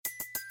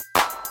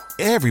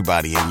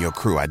Everybody in your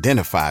crew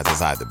identifies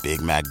as either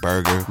Big Mac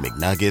Burger,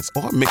 McNuggets,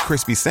 or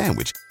McCrispy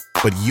Sandwich.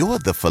 But you're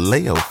the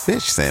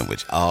Filet-O-Fish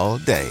Sandwich all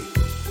day.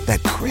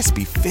 That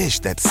crispy fish,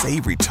 that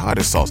savory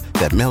tartar sauce,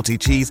 that melty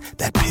cheese,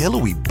 that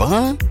pillowy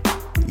bun.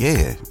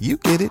 Yeah, you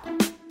get it.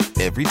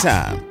 Every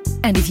time.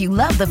 And if you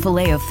love the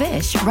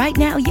Filet-O-Fish, right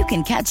now you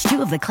can catch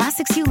two of the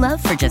classics you love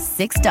for just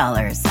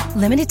 $6.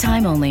 Limited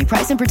time only.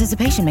 Price and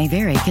participation may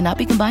vary. Cannot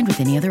be combined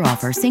with any other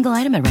offer. Single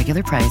item at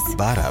regular price.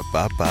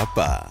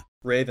 Ba-da-ba-ba-ba.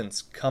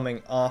 Ravens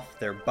coming off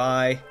their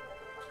bye,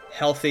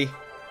 healthy,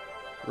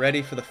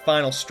 ready for the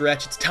final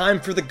stretch. It's time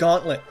for the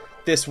gauntlet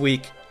this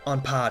week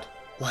on Pod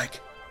Like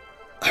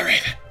a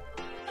Raven.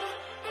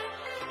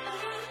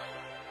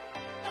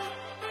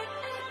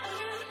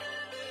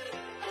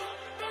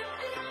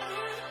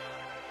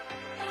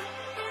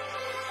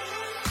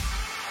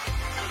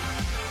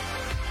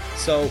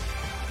 So,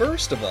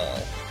 first of all,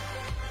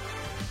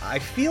 I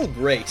feel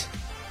great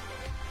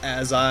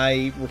as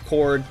I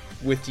record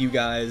with you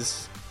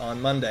guys on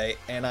Monday,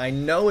 and I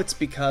know it's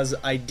because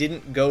I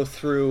didn't go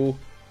through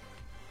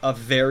a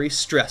very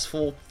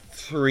stressful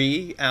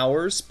 3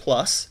 hours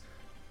plus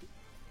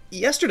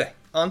yesterday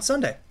on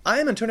Sunday.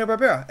 I am Antonio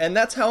Barbera, and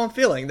that's how I'm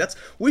feeling.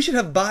 We should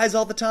have buys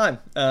all the time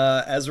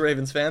as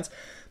Ravens fans.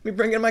 Let me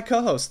bring in my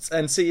co-hosts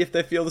and see if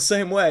they feel the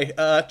same way.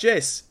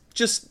 Jace,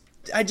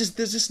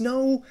 there's just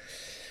no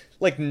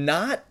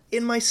knot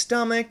in my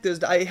stomach.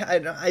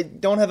 I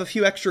don't have a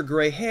few extra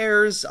gray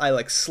hairs.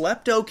 I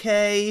slept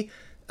okay.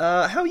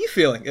 How are you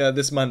feeling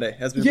this Monday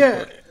as we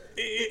record?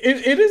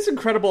 It is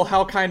incredible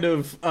how kind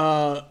of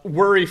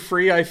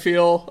worry-free I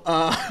feel,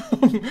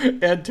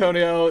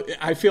 Antonio.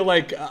 I feel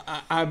like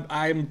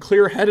I'm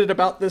clear-headed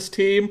about this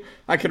team.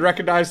 I can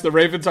recognize the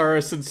Ravens are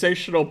a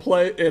sensational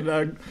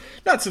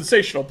not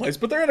sensational place,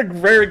 but they're in a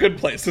very good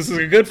place. This is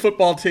a good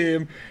football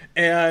team,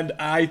 and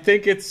I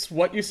think it's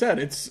what you said.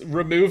 It's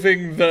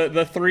removing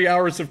the 3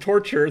 hours of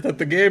torture that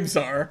the games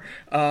are,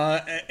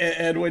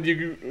 and when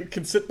you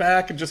can sit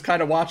back and just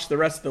kind of watch the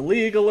rest of the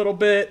league a little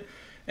bit,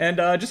 and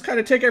just kind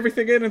of take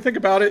everything in and think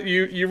about it,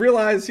 you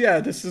realize, yeah,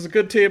 this is a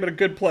good team and a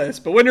good place.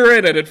 But when you're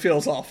in it, it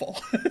feels awful.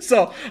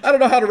 So I don't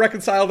know how to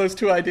reconcile those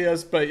two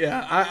ideas, but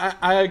yeah,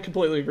 I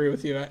completely agree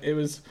with you. It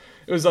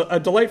was a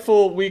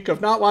delightful week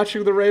of not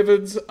watching the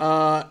Ravens,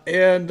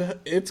 and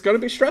it's going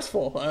to be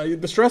stressful.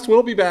 The stress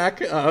will be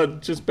back,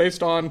 just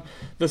based on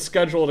the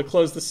schedule to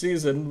close the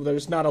season.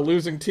 There's not a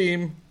losing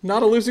team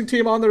on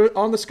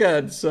the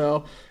sched,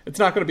 so it's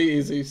not going to be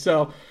easy.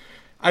 So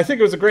I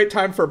think it was a great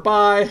time for a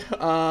bye,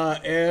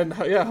 and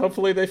yeah,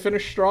 hopefully they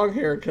finish strong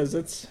here because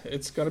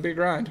it's going to be a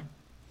grind.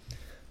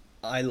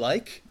 I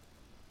like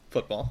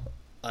football.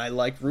 I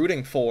like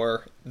rooting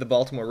for the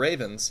Baltimore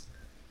Ravens,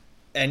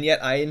 and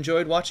yet I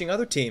enjoyed watching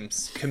other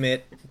teams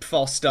commit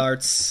false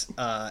starts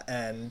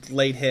and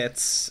late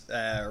hits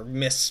or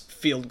miss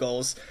field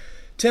goals.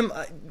 Tim,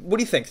 what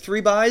do you think?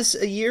 3 buys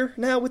a year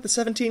now with the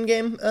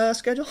 17-game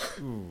schedule?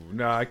 Ooh,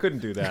 no, I couldn't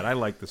do that. I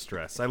like the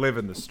stress. I live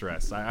in the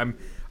stress.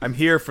 I'm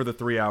here for the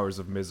 3 hours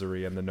of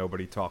misery and the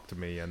nobody talk to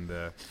me and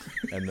the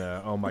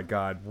oh my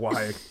God,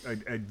 why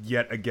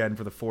yet again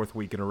for the 4th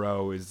week in a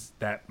row is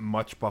that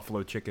much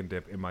buffalo chicken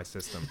dip in my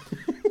system.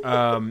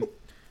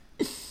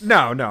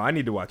 No, I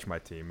need to watch my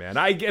team, man.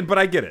 But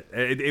I get it.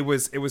 It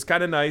was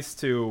kind of nice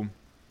to,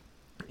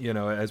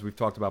 as we've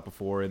talked about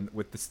before, and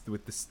with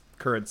this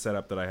current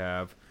setup that I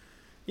have,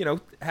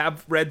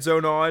 have Red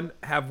Zone on,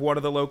 have one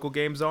of the local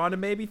games on,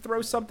 and maybe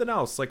throw something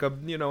else like a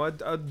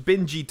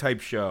bingey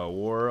type show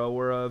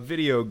or a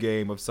video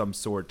game of some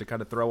sort to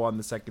kind of throw on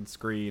the second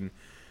screen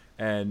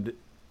and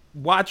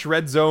watch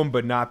Red Zone,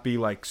 but not be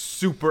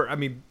super. I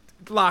mean,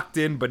 locked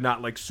in, but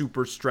not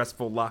super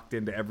stressful, locked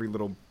into every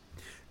little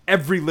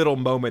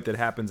moment that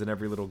happens in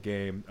every little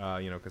game.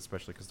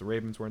 Especially because the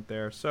Ravens weren't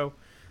there. So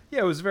yeah,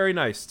 it was very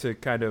nice to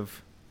kind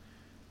of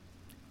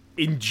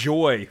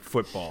enjoy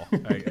football.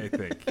 I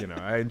think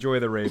I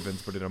enjoy the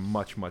Ravens, but in a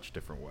much, much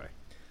different way.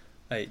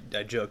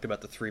 I joked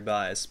about the 3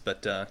 buys,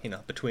 but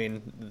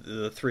between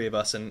the 3 of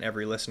us and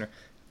every listener,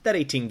 that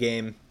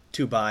 18-game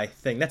 2-buy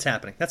thing, that's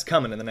happening. That's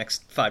coming in the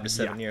next 5 to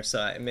 7 years.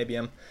 So maybe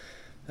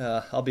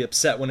I'll be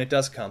upset when it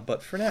does come.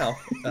 But for now,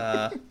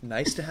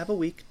 nice to have a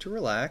week to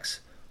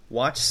relax.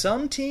 Watch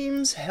some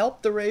teams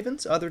help the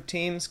Ravens. Other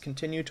teams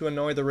continue to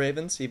annoy the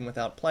Ravens, even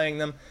without playing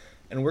them.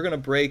 And we're going to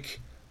break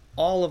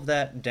all of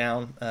that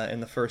down in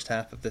the first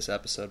half of this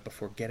episode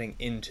before getting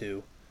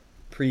into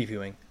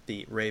previewing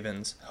the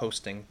Ravens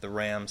hosting the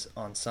Rams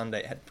on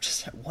Sunday at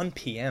 1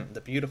 p.m.,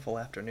 the beautiful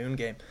afternoon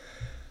game.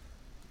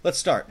 Let's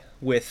start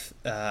with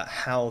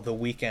how the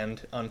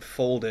weekend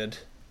unfolded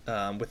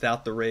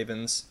without the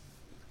Ravens'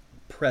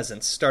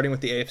 presence, starting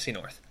with the AFC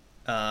North.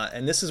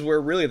 And this is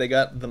where really they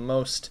got the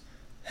most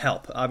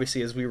help.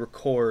 Obviously, as we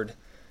record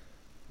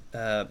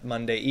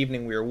Monday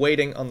evening, we were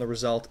waiting on the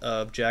result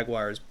of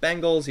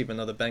Jaguars-Bengals, even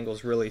though the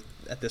Bengals really,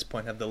 at this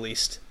point, have the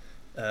least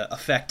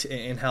effect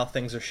in how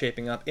things are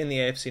shaping up in the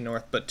AFC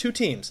North. But 2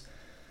 teams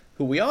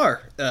who we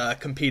are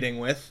competing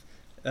with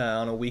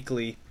on a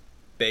weekly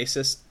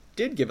basis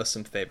did give us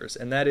some favors,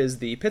 and that is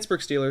the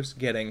Pittsburgh Steelers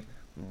getting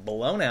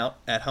blown out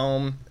at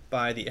home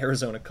by the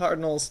Arizona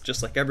Cardinals,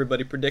 just like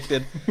everybody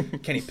predicted.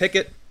 Kenny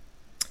Pickett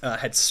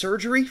had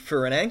surgery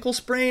for an ankle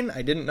sprain.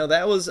 I didn't know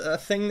that was a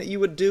thing that you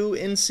would do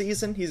in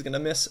season. He's going to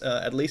miss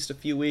at least a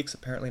few weeks,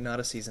 apparently not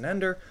a season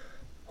ender.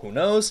 Who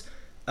knows?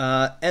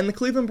 And the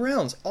Cleveland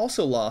Browns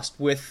also lost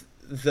with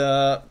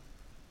the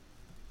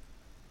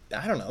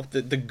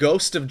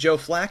ghost of Joe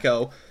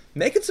Flacco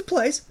making some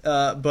plays,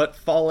 but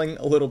falling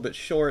a little bit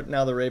short.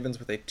 Now the Ravens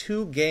with a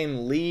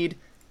 2-game lead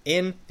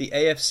in the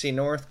AFC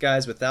North,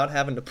 guys, without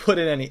having to put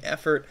in any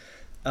effort.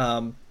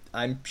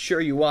 I'm sure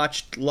you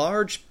watched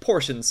large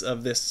portions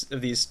of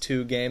these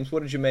 2 games.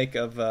 What did you make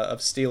of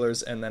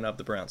Steelers and then of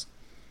the Browns?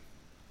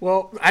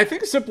 Well, I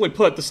think simply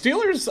put, the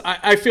Steelers,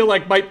 I feel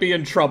like, might be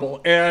in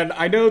trouble. And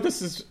I know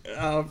this is,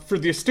 for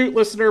the astute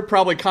listener,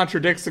 probably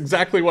contradicts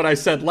exactly what I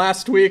said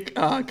last week,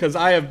 because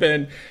I have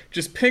been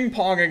just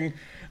ping-ponging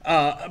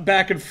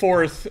back and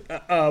forth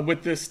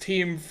with this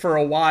team for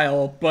a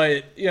while.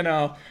 But,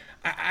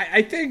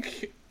 I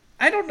think,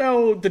 I don't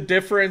know the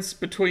difference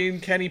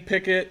between Kenny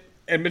Pickett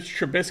and Mitch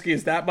Trubisky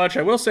is that much.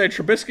 I will say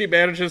Trubisky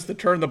manages to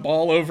turn the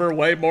ball over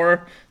way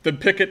more than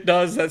Pickett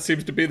does. That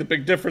seems to be the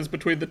big difference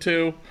between the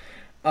two.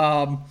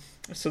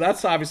 So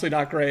that's obviously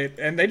not great.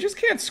 And they just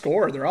can't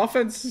score. Their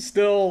offense is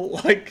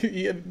still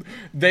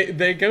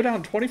they go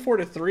down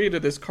 24-3 to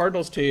this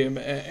Cardinals team.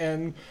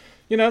 And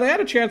they had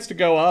a chance to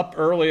go up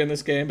early in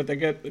this game, but they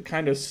get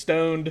kind of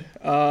stoned.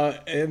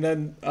 And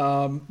then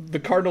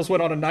the Cardinals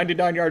went on a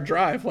 99-yard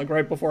drive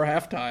right before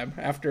halftime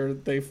after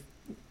they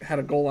had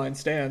a goal line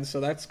stand, so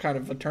that's kind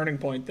of a turning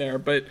point there.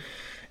 But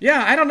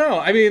yeah, I don't know.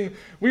 I mean,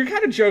 we were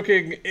kind of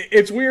joking.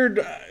 It's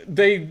weird.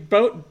 They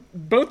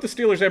both the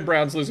Steelers and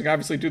Browns losing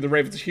obviously do the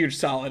Ravens a huge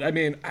solid. I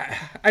mean,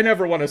 I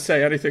never want to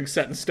say anything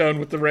set in stone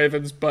with the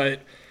Ravens,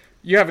 but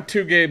you have a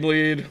 2-game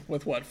lead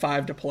with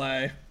 5 to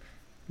play.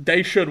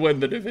 They should win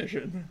the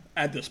division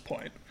at this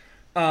point.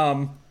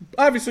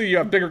 Obviously, you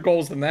have bigger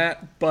goals than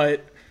that,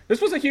 but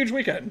this was a huge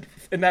weekend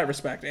in that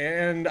respect.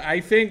 And I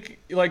think,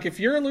 if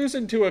you're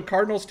losing to a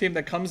Cardinals team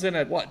that comes in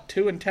at,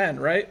 2-10,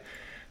 right?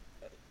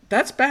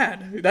 That's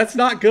bad. That's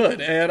not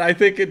good. And I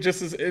think it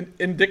just is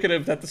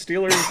indicative that the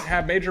Steelers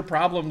have major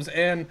problems.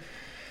 And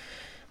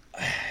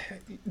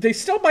they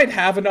still might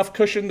have enough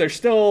cushion. They're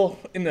still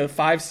in the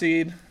 5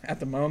 seed at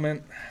the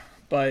moment.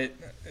 But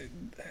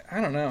I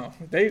don't know.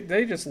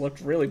 They just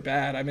looked really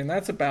bad. I mean,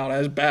 that's about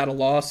as bad a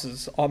loss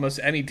as almost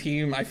any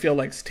team I feel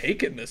like's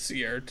taken this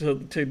year. To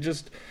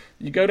just,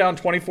 you go down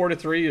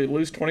 24-3, you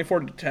lose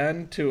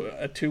 24-10 to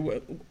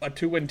a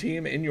 2-win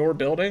team in your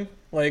building.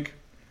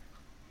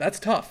 That's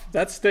tough.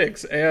 That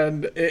stinks.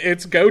 And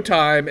it's go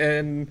time.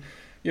 And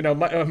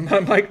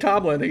Mike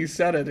Tomlin, he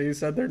said it. He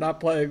said they're not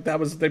playing.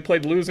 They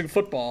played losing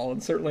football,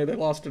 and certainly they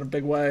lost in a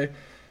big way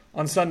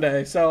on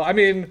Sunday. So I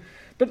mean.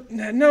 But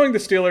knowing the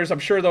Steelers, I'm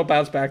sure they'll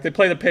bounce back. They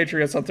play the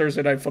Patriots on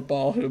Thursday Night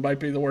Football, who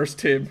might be the worst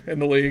team in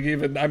the league.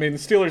 The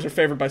Steelers are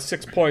favored by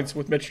 6 points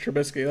with Mitch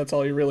Trubisky. That's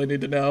all you really need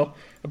to know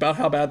about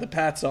how bad the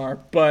Pats are.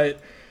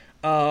 But,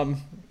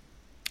 and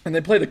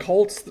they play the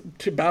Colts,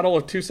 battle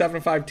of 2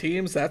 7-5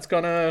 teams. That's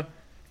going to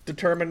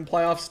determine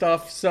playoff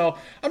stuff. So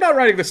I'm not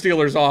writing the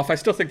Steelers off. I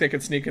still think they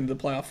could sneak into the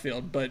playoff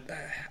field. But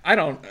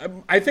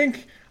I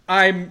think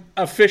I'm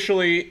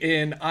officially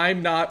in.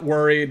 I'm not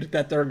worried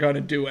that they're going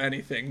to do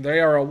anything. They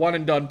are a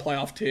one-and-done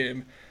playoff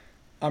team.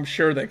 I'm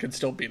sure they could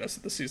still beat us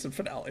at the season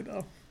finale,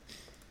 though.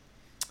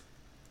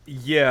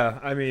 Yeah,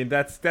 I mean,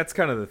 that's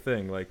kind of the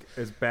thing.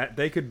 As bad,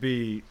 they could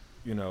be,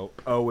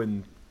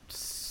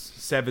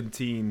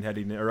 0-17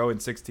 heading, or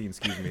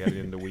 0-16, heading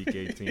into week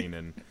 18,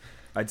 and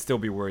I'd still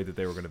be worried that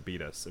they were going to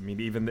beat us. I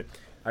mean,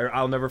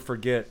 I'll never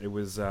forget. It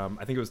was, I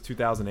think it was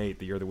 2008,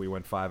 the year that we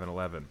went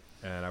 5-11.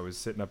 And I was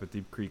sitting up at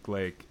Deep Creek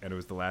Lake, and it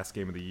was the last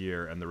game of the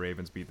year, and the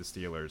Ravens beat the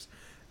Steelers.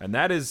 And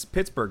that is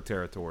Pittsburgh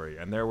territory,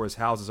 and there was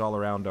houses all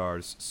around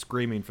ours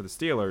screaming for the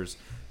Steelers.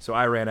 So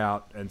I ran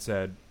out and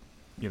said,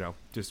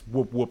 just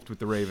whooped with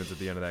the Ravens at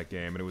the end of that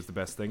game, and it was the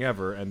best thing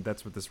ever, and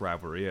that's what this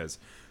rivalry is.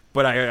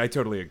 But I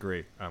totally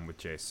agree with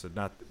Chase. So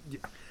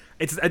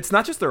it's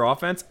not just their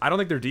offense. I don't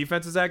think their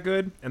defense is that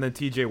good, and then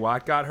T.J.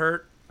 Watt got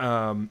hurt.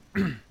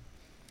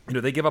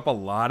 They give up a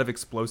lot of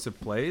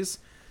explosive plays.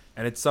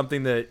 And it's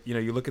something that,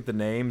 you look at the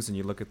names and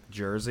you look at the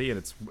jersey, and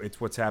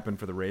it's what's happened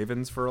for the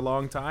Ravens for a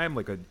long time,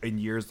 in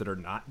years that are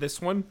not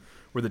this one,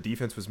 where the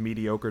defense was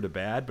mediocre to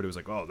bad, but it was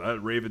that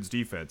Ravens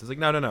defense. It's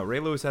no. Ray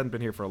Lewis hadn't been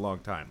here for a long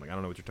time. I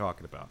don't know what you're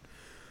talking about.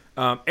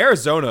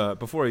 Arizona,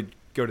 before we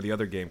go to the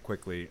other game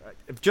quickly,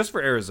 just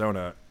for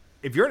Arizona,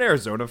 if you're an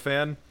Arizona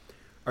fan,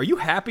 are you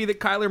happy that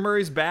Kyler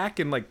Murray's back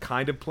and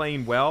kind of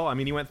playing well? I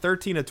mean, he went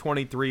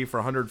 13-23 for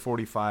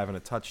 145 and a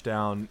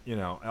touchdown.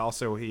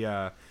 Also he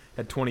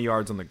had 20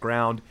 yards on the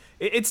ground.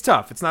 It's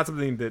tough. It's not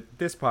something that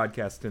this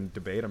podcast can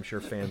debate. I'm sure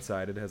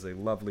Fansided has a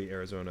lovely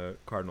Arizona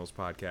Cardinals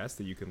podcast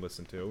that you can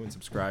listen to and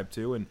subscribe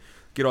to and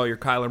get all your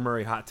Kyler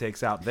Murray hot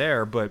takes out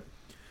there. But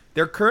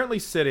they're currently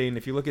sitting,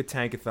 if you look at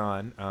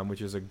Tankathon,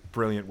 which is a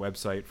brilliant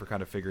website for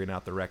kind of figuring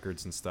out the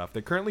records and stuff,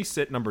 they currently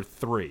sit number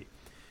 3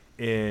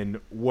 in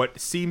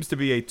what seems to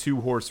be a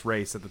 2-horse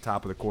race at the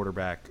top of the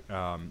quarterback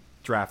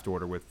draft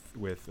order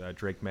with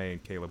Drake May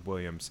and Caleb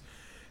Williams,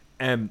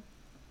 and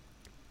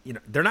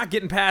they're not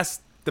getting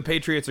past the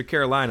Patriots or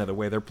Carolina the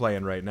way they're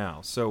playing right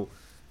now. So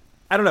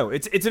I don't know.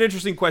 It's an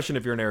interesting question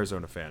if you're an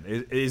Arizona fan.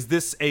 Is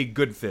this a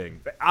good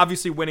thing?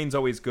 Obviously, winning's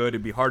always good.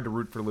 It'd be hard to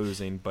root for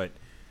losing, but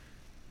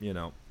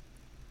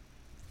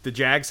the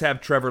Jags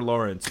have Trevor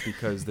Lawrence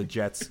because the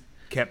Jets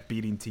kept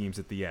beating teams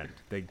at the end.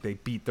 They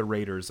beat the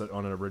Raiders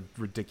on a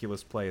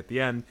ridiculous play at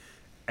the end,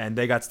 and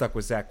they got stuck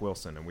with Zach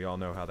Wilson, and we all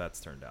know how that's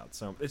turned out.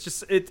 So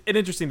it's an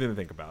interesting thing to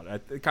think about.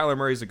 Kyler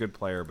Murray's a good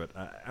player, but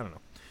I don't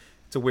know.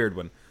 It's a weird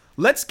one.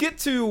 Let's get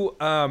to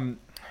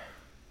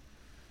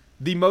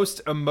the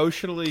most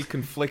emotionally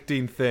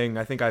conflicting thing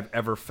I think I've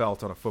ever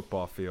felt on a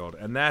football field,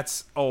 and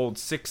that's old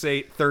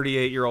 6'8",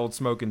 38-year-old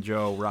Smokin'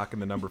 Joe rocking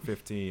the number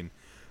 15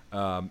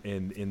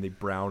 in the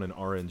brown and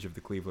orange of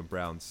the Cleveland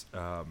Browns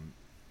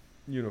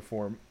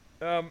uniform.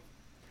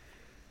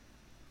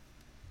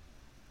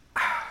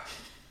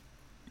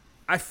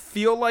 I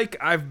feel like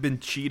I've been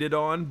cheated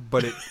on,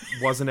 but it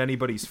wasn't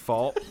anybody's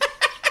fault.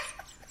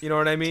 You know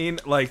what I mean?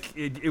 Like,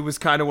 it was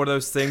kind of one of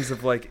those things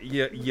of, like,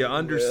 you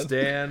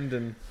understand,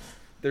 and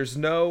there's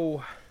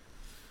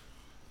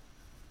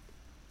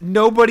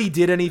nobody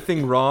did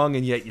anything wrong,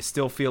 and yet you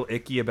still feel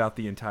icky about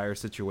the entire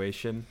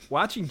situation.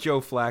 Watching Joe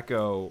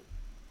Flacco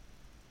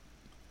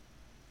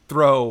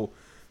throw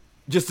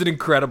just an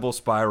incredible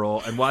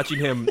spiral, and watching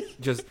him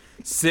just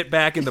sit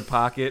back in the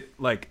pocket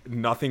like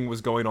nothing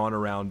was going on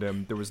around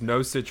him. There was no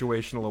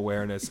situational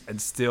awareness, and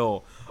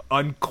still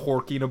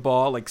uncorking a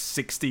ball like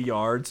 60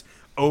 yards,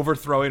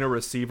 overthrowing a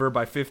receiver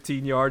by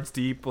 15 yards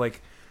deep.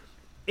 Like,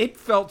 it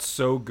felt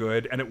so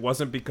good, and it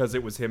wasn't because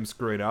it was him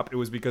screwing up. It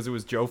was because it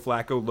was Joe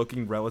Flacco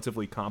looking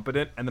relatively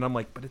competent, and then I'm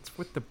like, but it's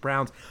with the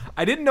Browns.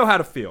 I didn't know how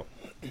to feel.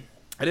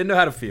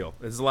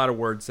 There's a lot of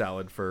word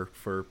salad for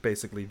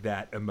basically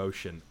that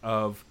emotion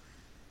of,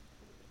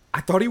 I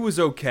thought he was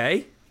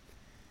okay.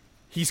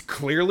 He's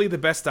clearly the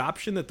best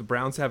option that the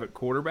Browns have at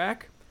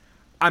quarterback.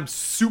 I'm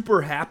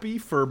super happy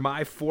for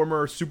my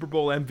former Super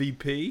Bowl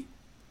MVP.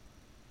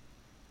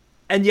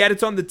 And yet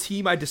it's on the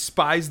team I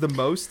despise the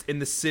most, in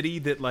the city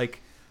that,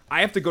 like,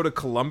 I have to go to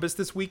Columbus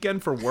this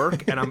weekend for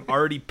work, and I'm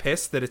already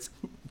pissed that it's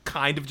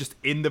kind of just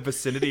in the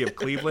vicinity of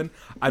Cleveland.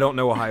 I don't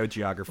know Ohio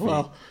geography.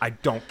 Well, I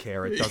don't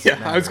care. It doesn't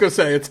matter. I was going to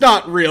say, it's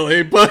not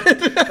really, but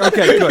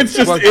okay, good. It's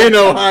just in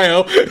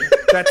Ohio.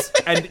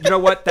 And you know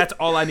what? That's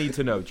all I need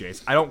to know,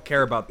 Jace. I don't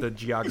care about the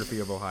geography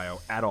of Ohio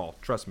at all.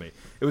 Trust me.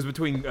 It was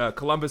between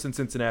Columbus and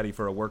Cincinnati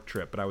for a work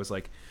trip, but I was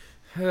like,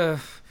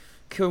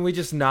 can we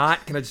just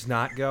not? Can I just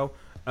not go?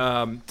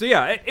 So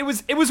yeah, it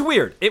was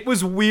weird. It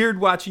was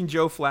weird watching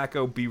Joe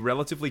Flacco be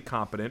relatively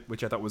competent,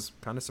 which I thought was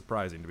kind of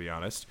surprising, to be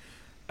honest.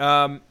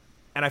 And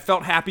I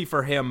felt happy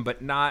for him,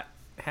 but not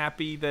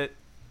happy that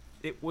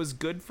it was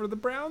good for the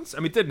Browns. I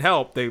mean, it didn't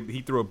help.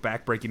 He threw a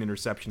back-breaking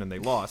interception and they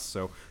lost,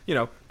 so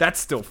that's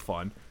still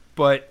fun.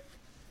 But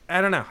I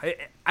don't know.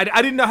 I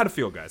didn't know how to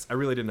feel, guys. I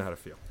really didn't know how to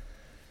feel.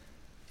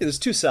 Yeah, there's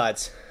two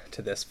sides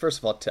to this. First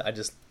of all, I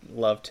just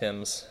love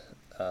Tim's.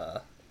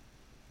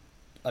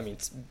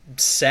 It's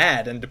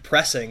sad and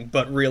depressing,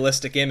 but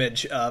realistic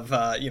image of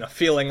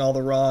feeling all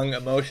the wrong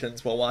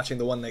emotions while watching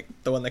the one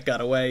that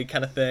got away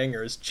kind of thing,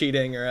 or is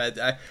cheating, or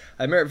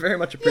I very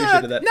much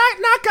appreciated that.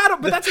 Not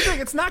got, but that's the thing.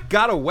 It's not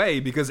got away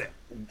because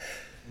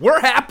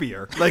we're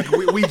happier. Like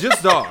we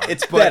just are.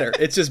 It's better.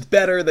 It's just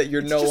better that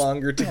you're no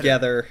longer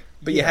together.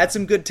 But you had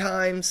some good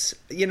times,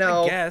 I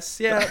guess,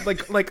 yeah,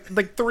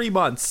 like 3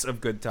 months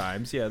of good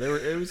times. Yeah,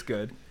 it was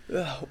good.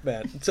 Oh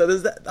man! So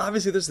there's that.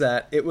 Obviously, there's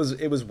that. It was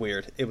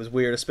weird. It was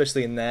weird,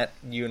 especially in that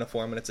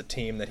uniform, and it's a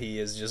team that he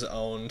has just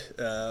owned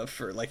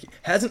for he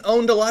hasn't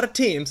owned a lot of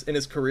teams in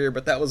his career,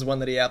 but that was one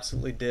that he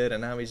absolutely did,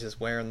 and now he's just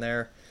wearing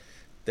their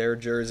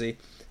jersey.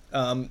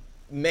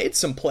 Made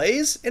some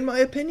plays, in my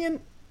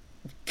opinion,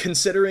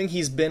 considering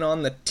he's been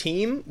on the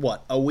team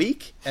a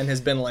week and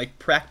has been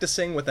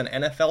practicing with an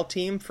NFL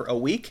team for a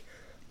week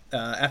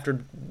after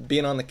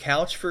being on the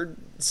couch for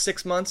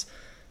 6 months.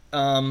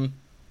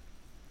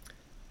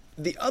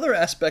 The other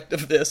aspect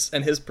of this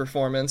and his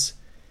performance,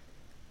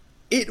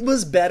 it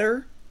was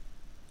better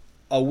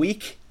a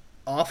week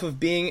off of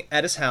being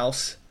at his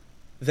house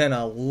than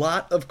a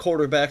lot of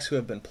quarterbacks who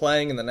have been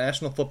playing in the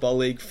National Football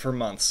League for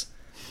months.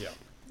 Yeah.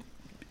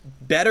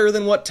 Better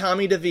than what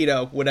Tommy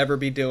DeVito would ever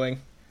be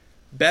doing.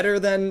 Better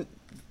than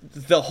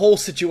the whole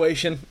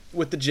situation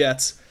with the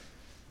Jets.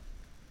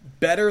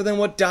 Better than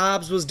what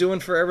Dobbs was doing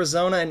for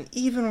Arizona, and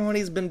even what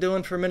he's been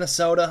doing for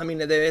Minnesota. I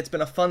mean, it's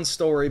been a fun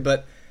story,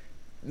 but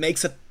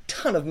makes a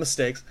ton of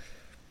mistakes.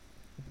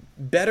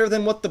 Better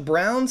than what the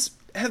Browns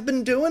have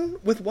been doing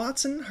with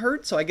Watson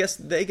hurt, so I guess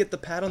they get the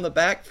pat on the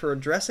back for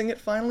addressing it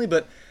finally.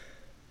 But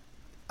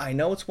I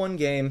know it's one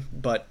game,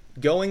 but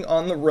going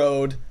on the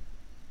road,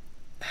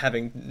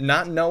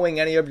 not knowing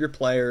any of your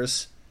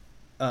players,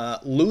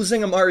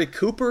 losing Amari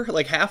Cooper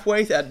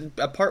halfway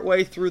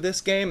partway through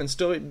this game, and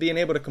still being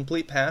able to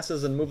complete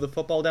passes and move the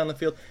football down the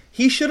field.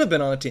 He should have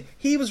been on a team.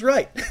 He was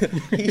right.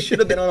 He should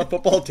have been on a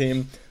football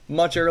team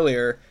much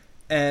earlier.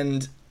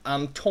 And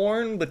I'm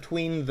torn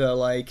between the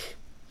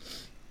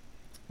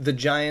the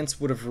Giants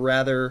would have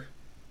rather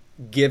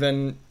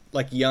given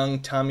like young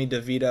Tommy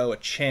DeVito a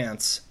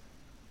chance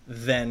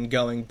than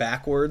going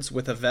backwards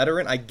with a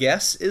veteran, I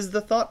guess, is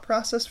the thought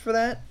process for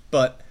that.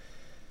 But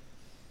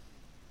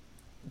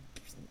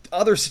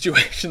other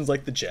situations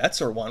like the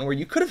Jets are one where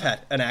you could have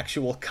had an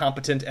actual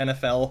competent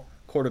NFL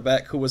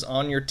quarterback who was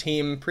on your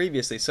team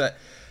previously. So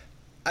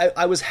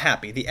I was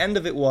happy. The end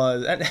of it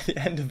was, and the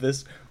end of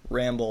this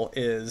ramble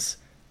is,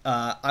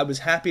 I was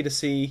happy to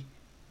see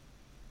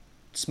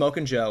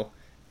Smokin' Joe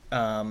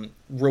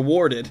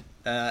rewarded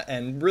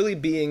and really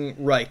being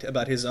right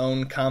about his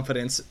own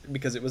confidence,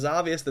 because it was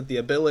obvious that the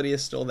ability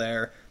is still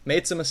there.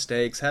 Made some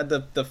mistakes, had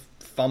the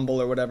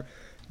fumble or whatever.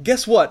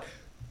 Guess what?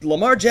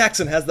 Lamar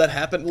Jackson has that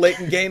happen late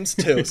in games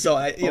too.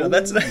 So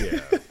that's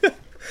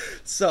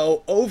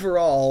So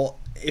overall,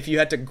 if you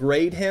had to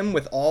grade him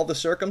with all the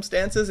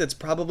circumstances, it's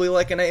probably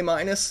like an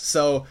A-.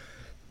 So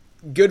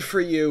good for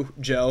you,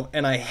 Joe.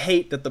 And I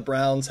hate that the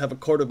Browns have a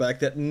quarterback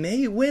that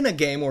may win a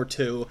game or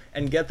two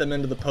and get them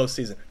into the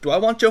postseason. Do I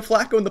want Joe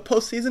Flacco in the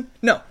postseason?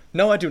 No,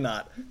 I do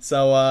not.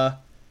 So,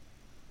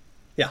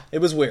 yeah, it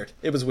was weird.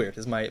 It was weird,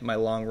 is my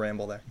long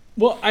ramble there.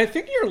 Well, I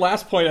think your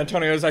last point,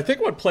 Antonio, is I think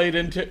what plays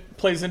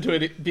into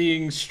it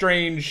being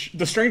strange,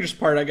 the strangest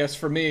part, I guess,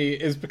 for me,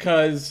 is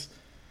because,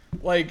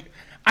 like,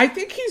 I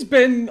think he's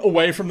been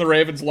away from the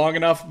Ravens long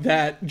enough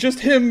that just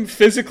him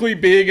physically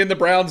being in the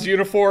Browns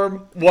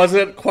uniform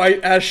wasn't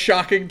quite as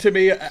shocking to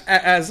me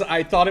as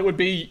I thought it would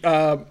be.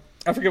 I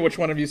forget which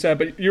one of you said,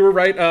 but you were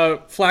right.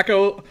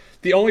 Flacco,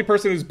 the only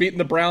person who's beaten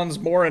the Browns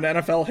more in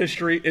NFL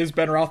history is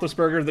Ben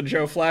Roethlisberger than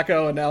Joe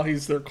Flacco, and now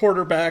he's their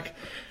quarterback.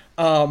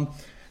 But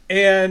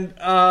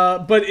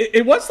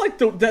it was like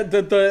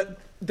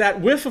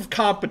that whiff of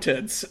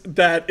competence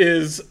that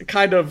is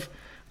kind of,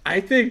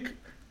 I think,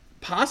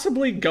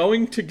 possibly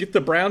going to get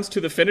the Browns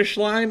to the finish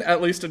line,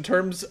 at least in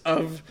terms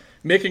of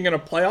making it a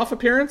playoff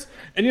appearance.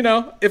 And,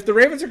 if the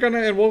Ravens are going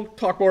to, and we'll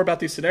talk more about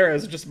these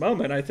scenarios in just a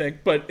moment, I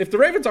think, but if the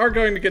Ravens are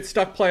going to get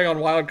stuck playing on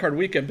Wild Card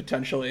Weekend,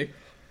 potentially,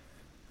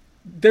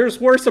 there's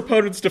worse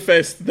opponents to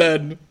face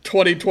than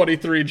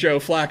 2023 Joe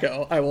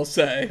Flacco, I will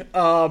say.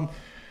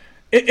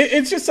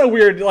 It's just so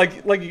weird,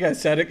 like you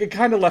guys said, it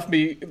kind of left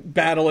me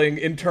battling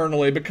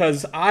internally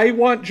because I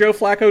want Joe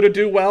Flacco to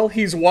do well.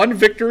 He's one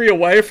victory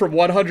away from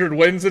 100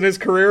 wins in his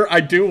career.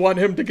 I do want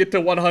him to get to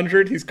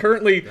 100. He's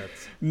currently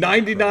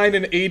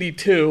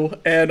 99-82,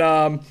 and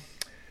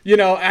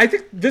I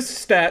think this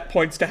stat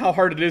points to how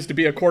hard it is to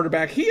be a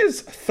quarterback. He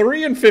is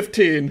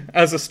 3-15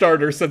 as a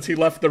starter since he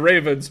left the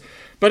Ravens,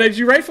 but as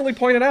you rightfully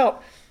pointed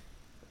out,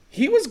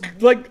 he was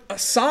like a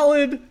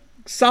solid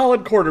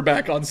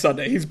quarterback on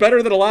Sunday. He's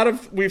better than a lot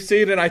of we've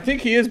seen, and I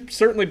think he is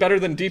certainly better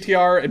than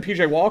DTR and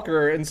PJ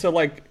Walker. And so,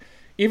 like,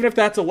 even if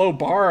that's a low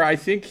bar, I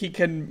think he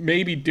can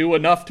maybe do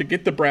enough to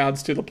get the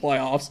Browns to the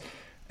playoffs.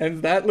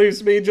 And that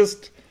leaves me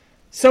just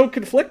so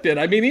conflicted.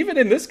 I mean, even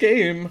in this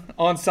game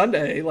on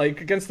Sunday, like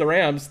against the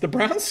Rams, the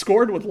Browns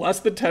scored with less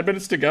than 10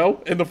 minutes to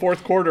go in the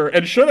fourth quarter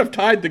and should have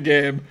tied the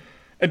game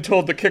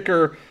until the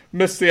kicker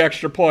missed the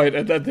extra point,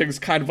 and then things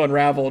kind of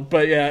unraveled.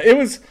 But yeah, it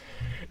was,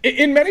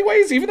 in many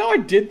ways, even though I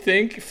did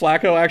think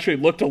Flacco actually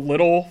looked a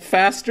little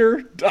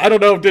faster, I don't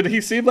know, did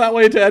he seem that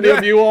way to any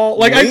of you all?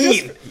 Like,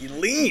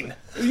 lean.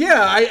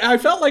 Yeah, I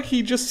felt like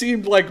he just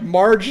seemed like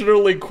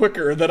marginally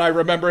quicker than I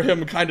remember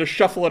him kind of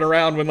shuffling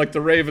around when like the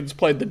Ravens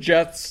played the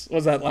Jets.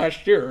 Was that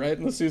last year, right,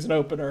 in the season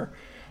opener?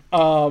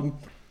 I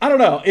don't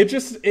know.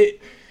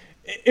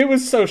 It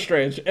was so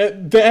strange.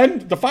 At the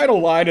end, the final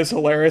line is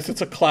hilarious.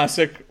 It's a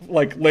classic,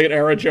 like,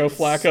 late-era Joe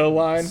Flacco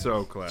line.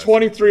 So classic.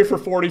 23 for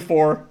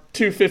 44,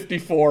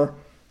 254,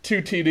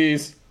 2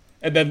 TDs,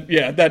 and then,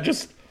 yeah, that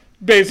just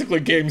basically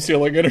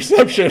game-sealing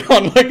interception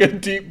on, like, a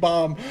deep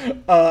bomb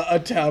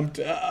attempt.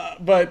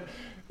 But,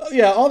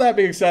 yeah, all that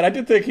being said, I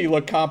did think he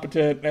looked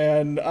competent,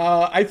 and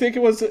I think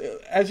it was,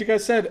 as you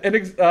guys said,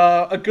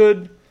 a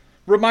good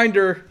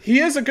reminder, he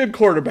is a good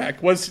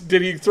quarterback.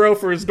 Did he throw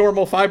for his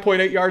normal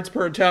 5.8 yards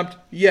per attempt?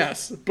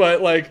 Yes.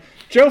 But, like,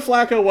 Joe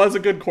Flacco was a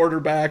good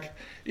quarterback.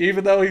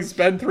 Even though he's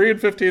been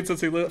 3-15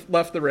 since he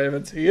left the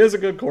Ravens, he is a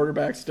good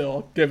quarterback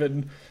still,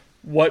 given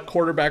what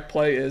quarterback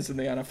play is in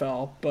the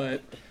NFL.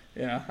 But,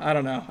 yeah, I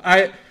don't know.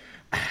 I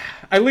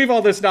leave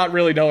all this not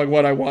really knowing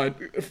what I want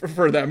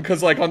for them.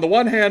 Because, like, on the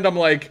one hand, I'm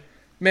like,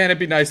 man, it'd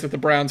be nice if the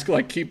Browns could,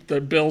 like, keep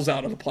the Bills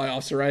out of the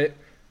playoffs, right?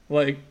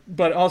 Like,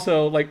 but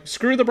also, like,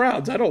 screw the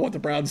Browns. I don't want the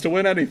Browns to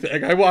win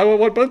anything. I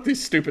want both these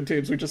stupid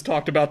teams we just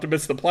talked about to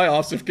miss the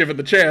playoffs if given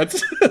the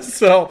chance.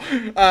 So,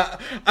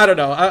 I don't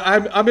know.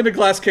 I'm in a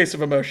glass case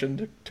of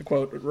emotion, to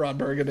quote Ron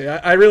Burgundy.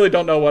 I really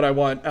don't know what I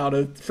want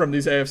from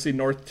these AFC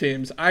North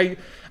teams. I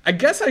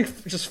guess I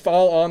just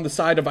fall on the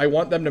side of I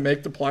want them to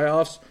make the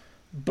playoffs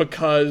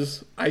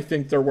because I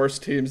think they're worse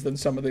teams than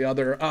some of the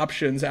other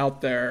options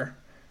out there.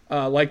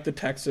 Like the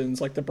Texans,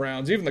 like the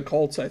Browns, even the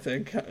Colts, I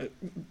think,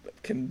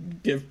 can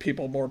give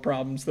people more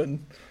problems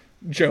than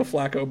Joe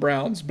Flacco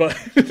Browns. But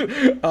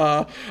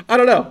I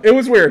don't know. It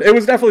was weird. It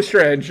was definitely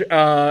strange.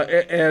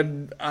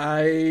 And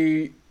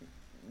I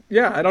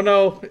Yeah, I don't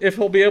know if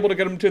he'll be able to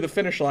get them to the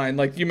finish line.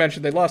 Like you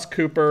mentioned, they lost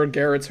Cooper,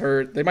 Garrett's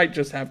hurt. They might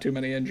just have too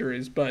many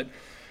injuries, but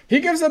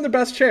he gives them the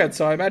best chance,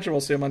 so I imagine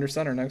we'll see him under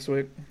center next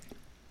week.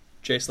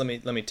 Jace,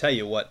 let me tell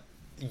you what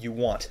you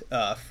want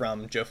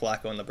from Joe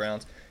Flacco and the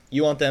Browns.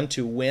 You want them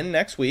to win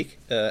next week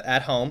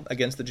at home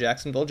against the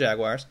Jacksonville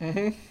Jaguars,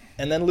 and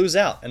then lose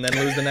out, and then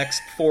lose the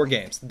next 4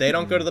 games. They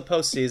don't go to the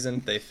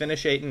postseason. They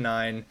finish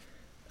 8-9.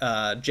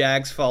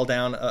 Jags fall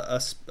down a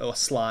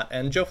slot,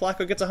 and Joe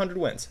Flacco gets 100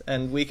 wins,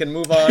 and we can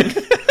move on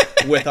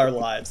with our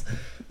lives.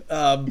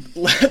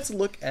 Let's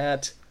look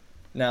at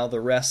now the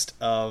rest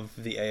of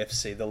the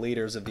AFC, the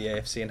leaders of the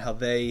AFC, and how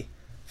they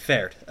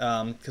fared,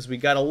 because we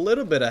got a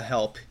little bit of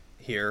help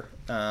here,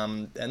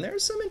 and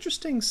there's some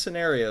interesting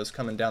scenarios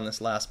coming down this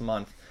last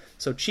month.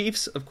 So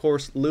Chiefs, of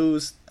course,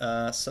 lose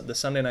the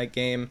Sunday night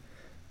game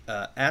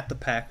at the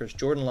Packers.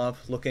 Jordan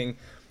Love looking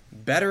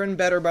better and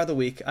better by the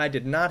week. I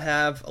did not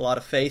have a lot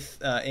of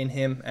faith in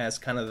him as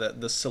kind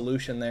of the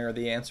solution there,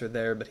 the answer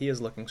there, but he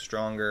is looking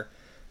stronger.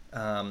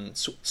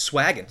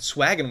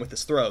 Swagging with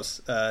his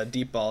throws,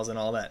 deep balls and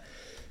all that.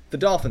 The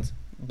Dolphins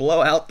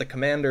blow out the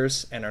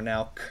Commanders and are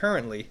now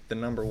currently the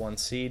number 1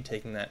 seed,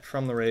 taking that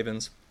from the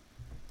Ravens.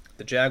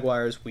 The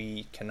Jaguars,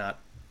 we cannot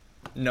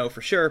know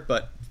for sure,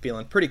 but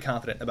feeling pretty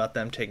confident about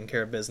them taking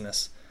care of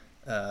business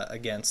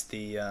against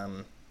the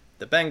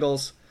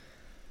Bengals.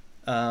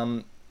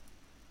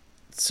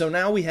 So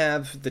now we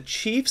have the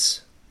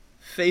Chiefs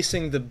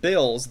facing the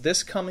Bills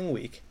this coming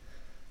week.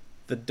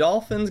 The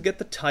Dolphins get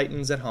the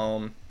Titans at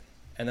home,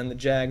 and then the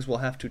Jags will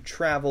have to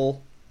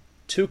travel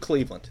to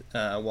Cleveland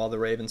while the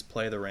Ravens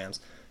play the Rams.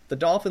 The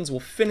Dolphins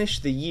will finish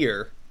the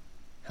year,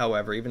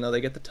 however, even though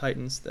they get the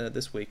Titans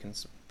this week, and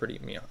it's pretty,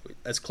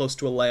 as close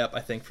to a layup,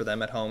 I think, for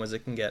them at home as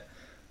it can get.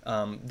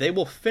 They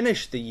will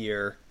finish the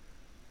year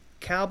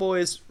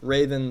Cowboys,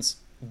 Ravens,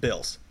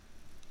 Bills.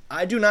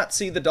 I do not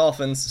see the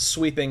Dolphins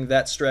sweeping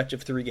that stretch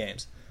of 3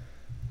 games.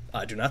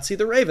 I do not see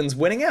the Ravens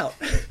winning out.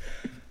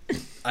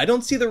 I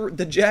don't see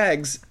the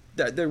Jags.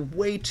 They're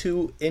way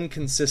too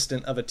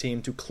inconsistent of a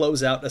team to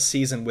close out a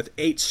season with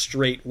 8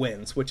 straight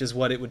wins, which is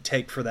what it would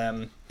take for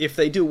them. If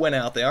they do win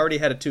out, they already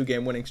had a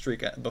 2-game winning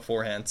streak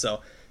beforehand,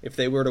 so if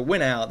they were to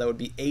win out, that would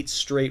be 8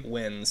 straight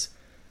wins.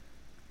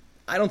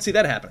 I don't see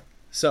that happening.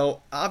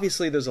 So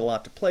obviously there's a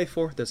lot to play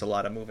for. There's a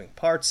lot of moving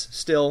parts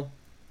still.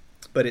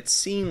 But it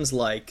seems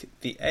like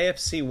the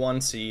AFC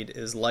 1 seed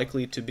is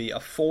likely to be a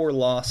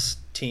 4-loss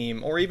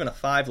team or even a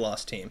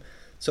 5-loss team.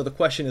 So the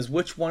question is,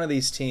 which one of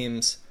these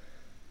teams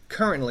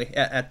currently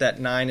at that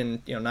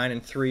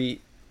 9-3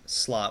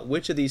 slot,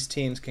 which of these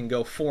teams can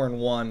go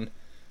 4-1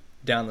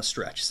 down the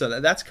stretch? So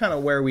that's kind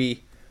of where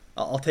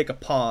I'll take a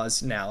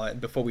pause now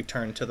before we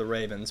turn to the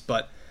Ravens.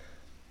 But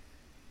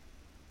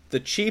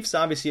the Chiefs,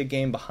 obviously a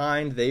game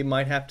behind. They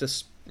might have to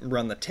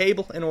run the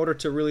table in order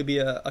to really be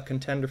a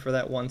contender for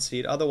that 1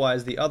 seed.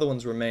 Otherwise, the other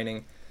ones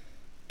remaining,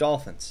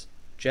 Dolphins,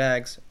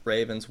 Jags,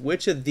 Ravens,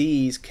 which of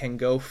these can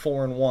go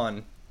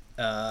 4-1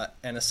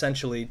 and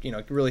essentially,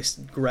 really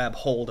grab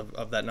hold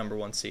of that number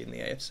 1 seed in the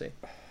AFC?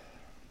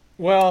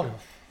 Well,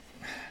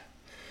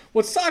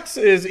 what sucks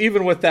is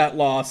even with that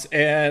loss,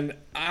 and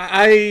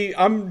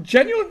I'm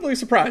genuinely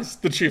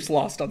surprised the Chiefs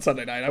lost on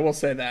Sunday night. I will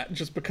say that,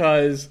 just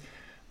because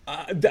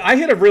I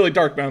hit a really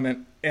dark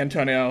moment,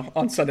 Antonio,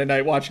 on Sunday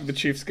night watching the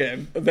Chiefs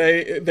game.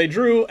 They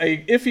drew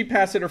a iffy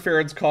pass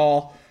interference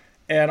call,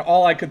 and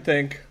all I could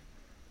think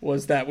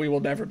was that we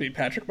will never beat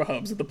Patrick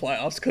Mahomes in the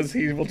playoffs because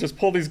he will just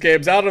pull these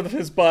games out of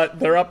his butt.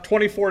 They're up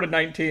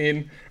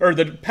 24-19, or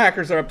the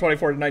Packers are up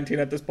 24-19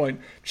 at this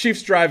point.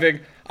 Chiefs driving.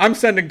 I'm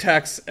sending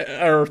texts,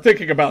 or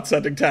thinking about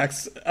sending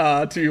texts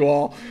to you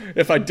all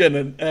if I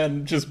didn't,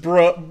 and just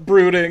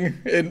brooding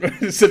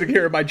and sitting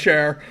here in my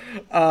chair.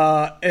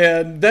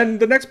 And then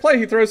the next play,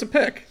 he throws a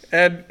pick,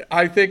 and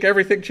I think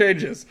everything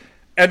changes.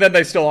 And then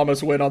they still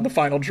almost win on the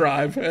final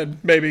drive, and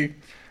maybe,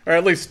 or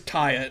at least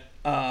tie it.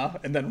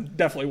 And then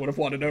definitely would have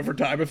won in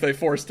overtime if they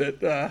forced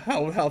it,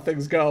 how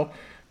things go.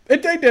 They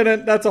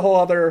didn't. That's a whole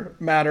other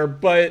matter.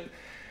 But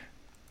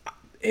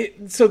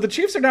so the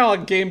Chiefs are now a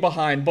game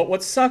behind. But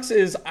what sucks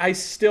is I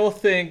still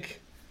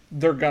think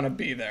they're going to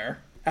be there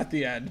at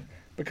the end.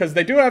 Because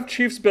they do have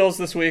Chiefs-Bills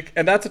this week,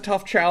 and that's a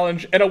tough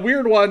challenge. And a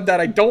weird one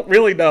that I don't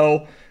really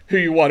know who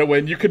you want to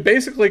win. You could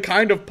basically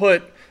kind of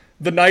put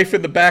the knife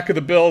in the back of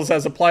the Bills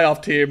as a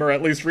playoff team, or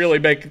at least really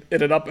make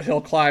it an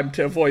uphill climb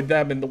to avoid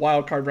them in the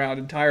wild card round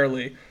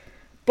entirely.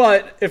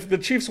 But if the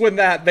Chiefs win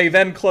that, they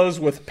then close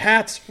with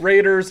Pats,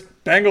 Raiders,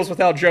 Bengals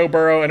without Joe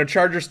Burrow, and a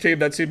Chargers team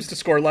that seems to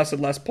score less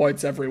and less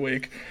points every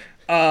week.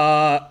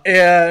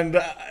 And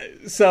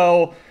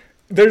so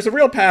there's a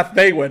real path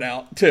they win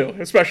out, too,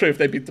 especially if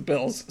they beat the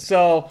Bills.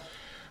 So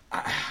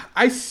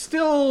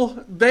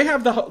they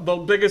have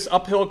the biggest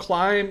uphill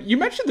climb. You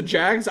mentioned the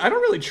Jags. I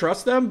don't really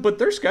trust them, but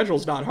their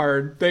schedule's not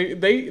hard.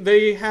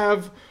 They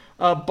have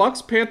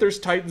Bucks, Panthers,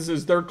 Titans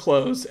as their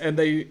close, and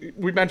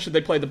we mentioned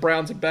they play the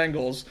Browns and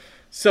Bengals.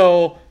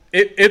 So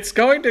it's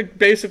going to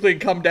basically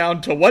come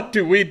down to what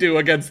do we do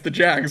against the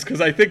Jags, because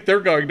I think they're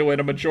going to win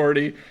a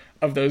majority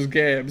of those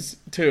games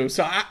too.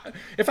 So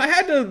if I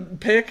had to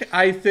pick,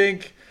 I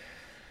think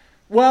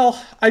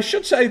Well, I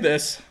should say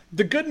this.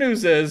 The good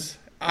news is,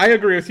 I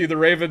agree with you, the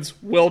Ravens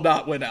will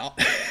not win out.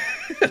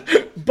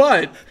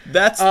 But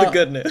that's the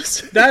good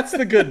news. That's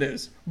the good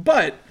news.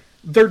 But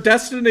their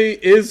destiny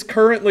is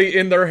currently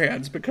in their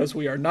hands because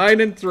we are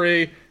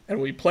 9-3 and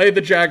we play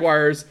the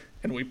Jaguars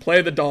and we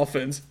play the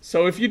Dolphins.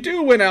 So if you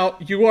do win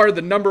out, you are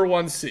the number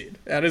 1 seed.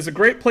 That is a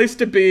great place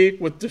to be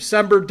with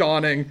December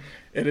dawning.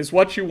 It is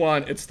what you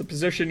want. It's the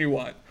position you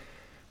want.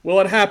 Will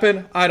it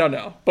happen? I don't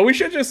know. But we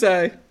should just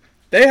say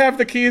they have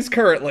the keys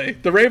currently.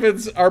 The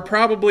Ravens are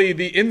probably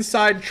the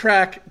inside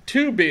track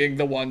to being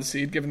the 1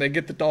 seed, given they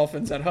get the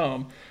Dolphins at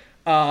home.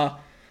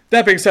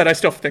 That being said, I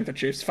still think the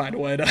Chiefs find a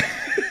way to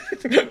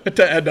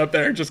to end up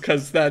there, just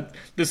because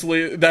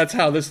that's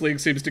how this league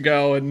seems to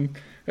go, and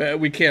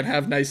we can't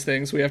have nice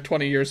things. We have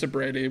 20 years of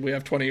Brady, we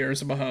have 20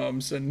 years of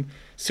Mahomes, and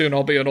soon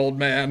I'll be an old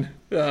man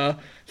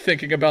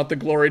thinking about the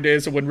glory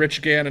days of when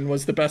Rich Gannon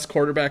was the best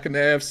quarterback in the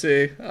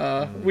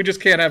AFC. We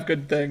just can't have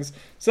good things,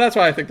 so that's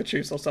why I think the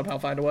Chiefs will somehow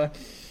find a way.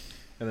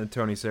 And then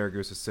Tony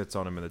Saragusa sits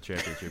on him in the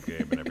championship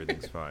game, and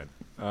everything's fine.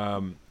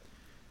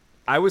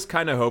 I was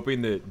kind of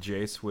hoping that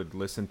Jace would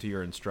listen to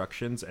your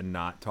instructions and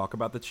not talk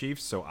about the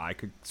Chiefs, so I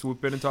could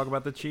swoop in and talk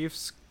about the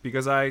Chiefs,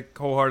 because I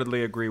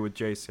wholeheartedly agree with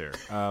Jace here.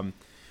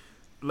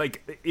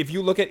 If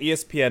you look at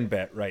ESPN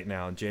Bet right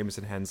now, and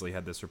Jameson Hensley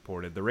had this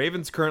reported, the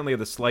Ravens currently are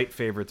the slight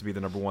favorite to be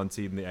the number 1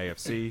 seed in the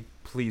AFC.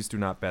 Please do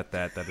not bet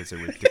that. That is a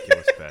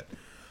ridiculous bet.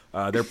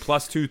 They're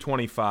plus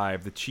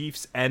 225. The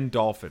Chiefs and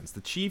Dolphins.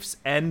 The Chiefs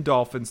and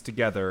Dolphins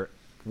together,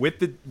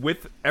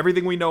 with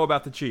everything we know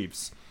about the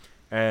Chiefs,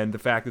 and the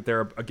fact that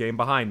they're a game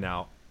behind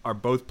now, are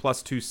both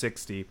plus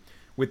 260.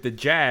 With the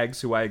Jags,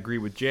 who I agree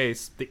with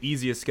Jace, the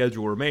easiest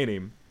schedule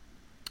remaining,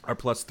 are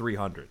plus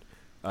 300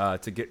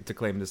 to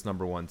claim this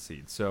number 1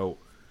 seed. So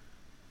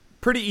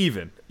pretty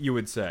even, you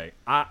would say.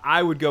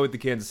 I would go with the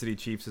Kansas City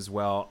Chiefs as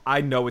well. I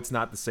know it's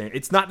not the same.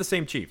 It's not the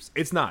same Chiefs.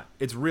 It's not.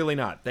 It's really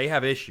not. They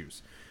have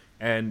issues.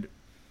 And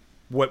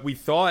what we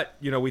thought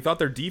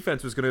their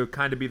defense was going to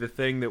kind of be the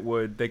thing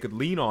that they could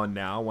lean on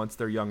now once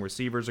their young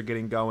receivers are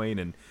getting going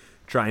and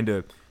trying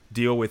to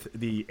deal with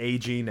the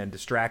aging and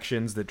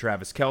distractions that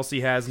Travis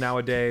Kelce has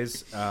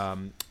nowadays.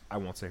 I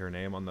won't say her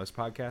name on this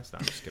podcast. No,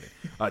 I'm just kidding.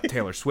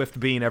 Taylor Swift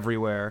being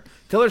everywhere.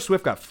 Taylor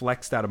Swift got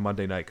flexed out of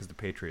Monday night because the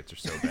Patriots are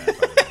so bad.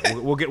 By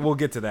the way. We'll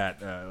get to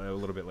that a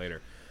little bit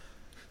later.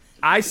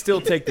 I still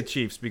take the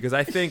Chiefs because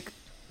I think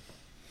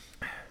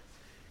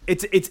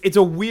it's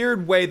a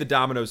weird way the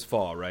dominoes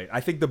fall, right? I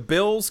think the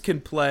Bills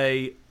can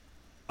play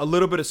a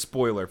little bit of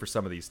spoiler for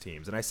some of these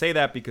teams. And I say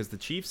that because the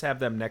Chiefs have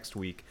them next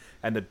week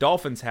and the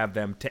Dolphins have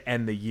them to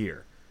end the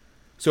year.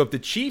 So if the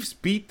Chiefs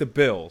beat the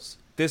Bills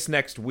this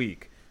next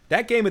week,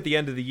 that game at the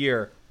end of the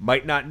year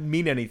might not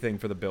mean anything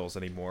for the Bills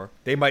anymore.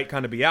 They might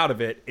kind of be out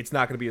of it. It's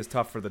not going to be as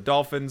tough for the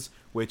Dolphins,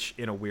 which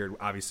in a weird,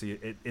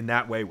 obviously in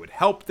that way would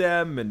help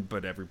them.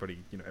 But everybody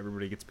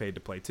gets paid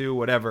to play too,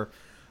 whatever.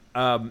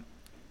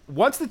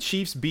 Once the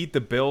Chiefs beat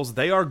the Bills,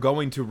 they are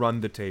going to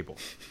run the table.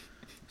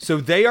 So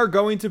they are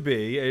going to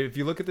be, if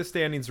you look at the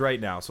standings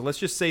right now, so let's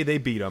just say they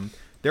beat them,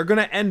 they're going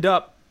to end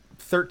up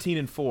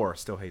 13-4.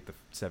 Still hate the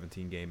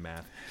 17-game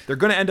math. They're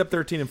going to end up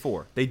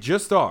 13-4. They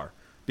just are,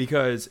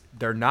 because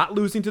they're not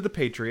losing to the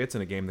Patriots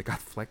in a game that got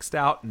flexed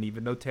out, and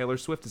even though Taylor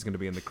Swift is going to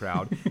be in the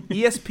crowd,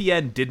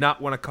 ESPN did not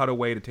want to cut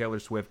away to Taylor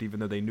Swift, even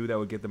though they knew that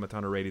would get them a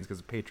ton of ratings because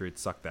the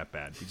Patriots suck that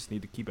bad. We just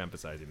need to keep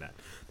emphasizing that.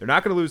 They're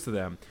not going to lose to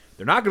them.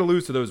 They're not going to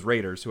lose to those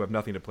Raiders who have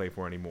nothing to play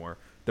for anymore.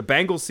 The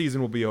Bengals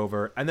season will be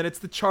over, and then it's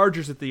the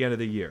Chargers at the end of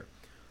the year.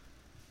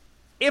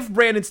 If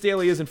Brandon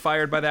Staley isn't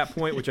fired by that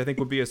point, which I think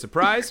would be a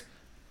surprise,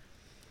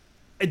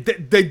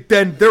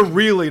 then they're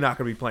really not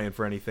going to be playing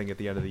for anything at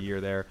the end of the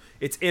year there.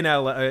 It's in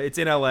LA.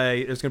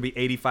 There's going to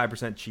be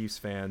 85% Chiefs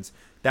fans.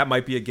 That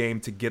might be a game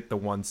to get the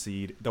 1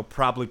 seed. They'll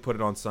probably put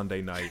it on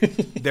Sunday night.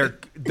 they're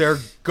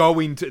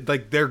going to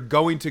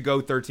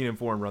go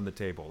 13-4 and run the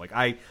table.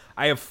 I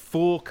have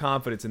full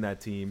confidence in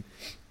that team,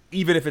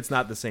 even if it's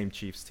not the same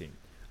Chiefs team.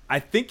 I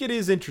think it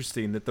is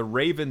interesting that the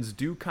Ravens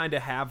do kind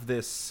of have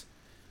this.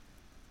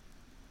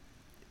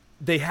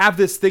 They have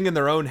this thing in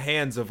their own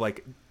hands of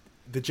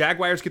the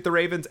Jaguars get the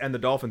Ravens and the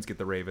Dolphins get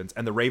the Ravens,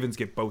 and the Ravens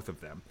get both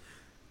of them.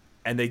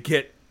 And they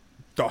get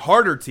the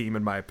harder team,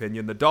 in my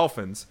opinion, the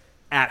Dolphins,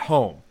 at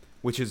home,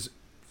 which is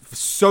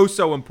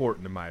so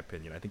important, in my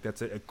opinion. I think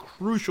that's a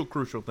crucial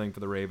thing for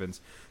the Ravens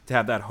to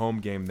have that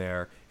home game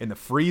there in the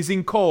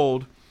freezing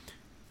cold.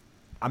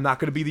 I'm not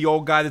going to be the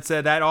old guy that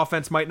said that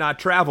offense might not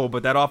travel,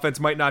 but that offense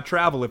might not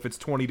travel if it's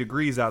 20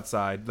 degrees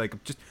outside.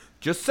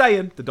 Just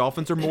saying, the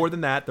Dolphins are more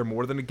than that. They're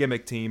more than a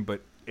gimmick team, but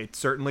it's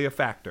certainly a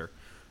factor.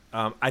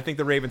 I think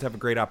the Ravens have a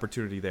great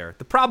opportunity there.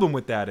 The problem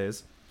with that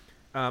is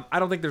I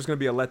don't think there's going to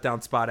be a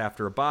letdown spot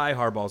after a bye.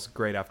 Harbaugh's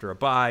great after a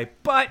bye.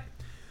 But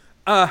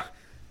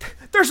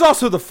there's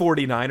also the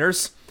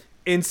 49ers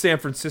in San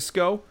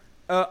Francisco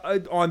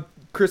on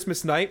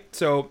Christmas night.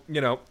 So,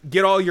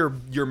 get all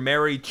your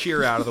merry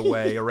cheer out of the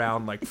way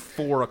around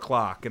 4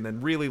 o'clock and then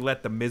really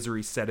let the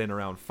misery set in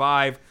around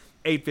 5,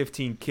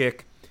 8:15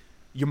 kick.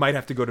 you might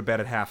have to go to bed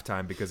at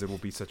halftime because it will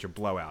be such a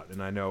blowout.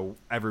 And I know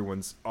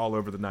everyone's all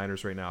over the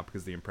Niners right now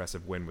because of the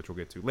impressive win, which we'll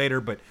get to later.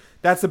 But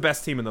that's the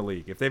best team in the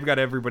league. If they've got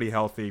everybody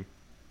healthy,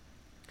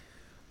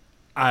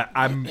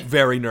 I'm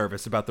very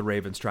nervous about the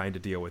Ravens trying to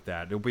deal with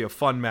that. It'll be a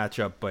fun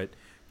matchup, but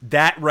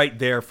that right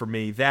there for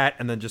me, that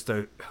and then just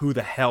a who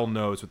the hell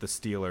knows with the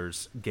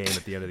Steelers game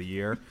at the end of the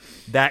year,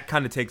 that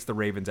kind of takes the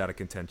Ravens out of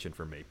contention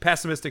for me.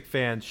 Pessimistic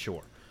fan,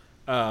 sure.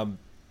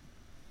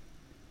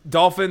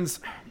 Dolphins,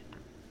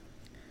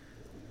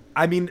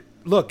 I mean,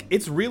 look,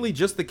 it's really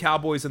just the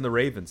Cowboys and the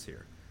Ravens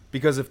here.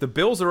 Because if the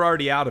Bills are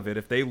already out of it,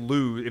 if they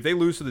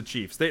lose to the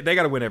Chiefs, they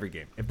got to win every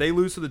game. If they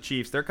lose to the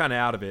Chiefs, they're kind of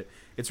out of it.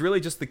 It's really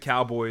just the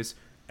Cowboys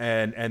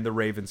and the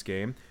Ravens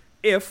game.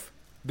 If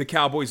the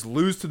Cowboys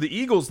lose to the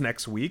Eagles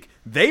next week,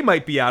 they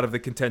might be out of the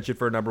contention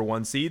for a number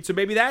 1 seed, so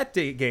maybe that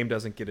game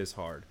doesn't get as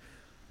hard.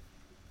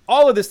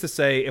 All of this to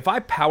say, if I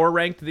power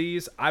ranked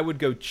these, I would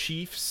go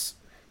Chiefs.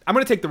 I'm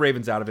going to take the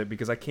Ravens out of it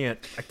because I can't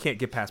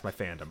get past my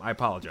fandom. I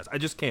apologize. I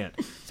just can't.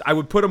 So I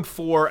would put them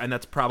 4, and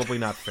that's probably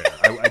not fair.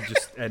 I don't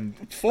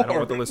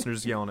want the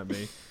listeners yelling at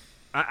me.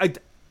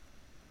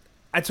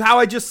 That's how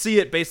I just see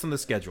it based on the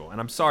schedule,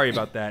 and I'm sorry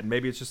about that. And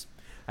maybe it's just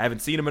I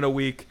haven't seen them in a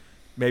week.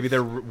 Maybe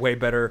they're way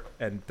better,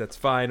 and that's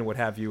fine, and what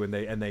have you. And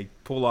they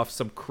pull off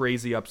some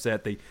crazy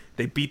upset. They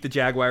beat the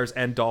Jaguars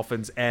and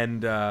Dolphins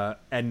and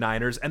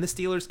Niners, and the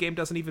Steelers game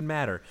doesn't even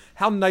matter.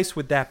 How nice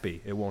would that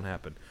be? It won't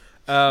happen.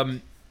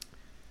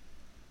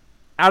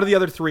 Out of the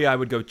other 3, I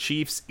would go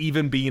Chiefs,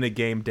 even being a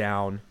game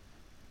down.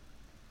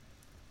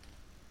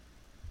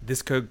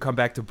 This could come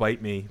back to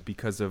bite me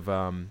because of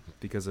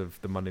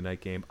the Monday night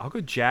game. I'll go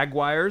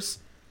Jaguars,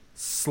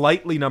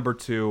 slightly number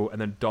 2,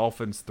 and then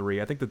Dolphins 3.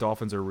 I think the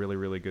Dolphins are a really,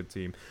 really good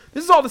team.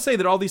 This is all to say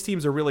that all these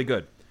teams are really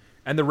good,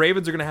 and the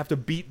Ravens are going to have to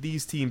beat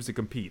these teams to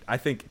compete. I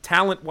think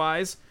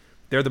talent-wise,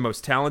 they're the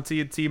most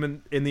talented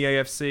team in the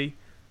AFC.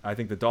 I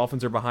think the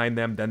Dolphins are behind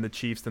them, then the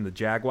Chiefs, then the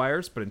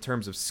Jaguars. But in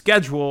terms of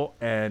schedule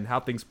and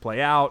how things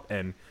play out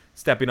and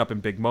stepping up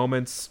in big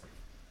moments,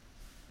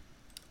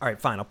 all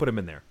right, fine, I'll put them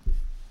in there.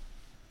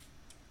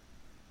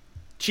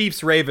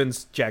 Chiefs,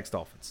 Ravens, Jags,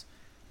 Dolphins.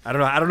 I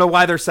don't know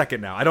why they're second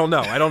now. I don't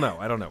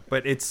know.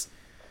 But it's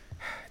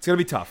gonna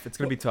be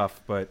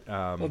tough. But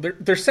well,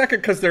 they're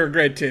second because they're a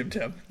great team,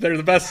 Tim. They're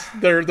the best.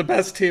 They're the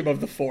best team of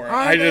the 4.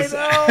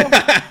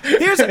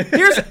 Here's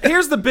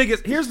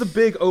the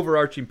big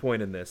overarching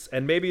point in this,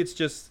 and maybe it's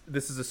just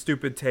this is a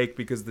stupid take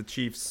because the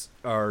Chiefs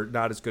are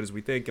not as good as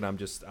we think, and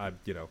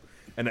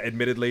and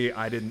admittedly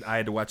I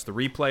had to watch the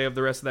replay of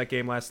the rest of that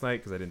game last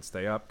night because I didn't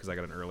stay up because I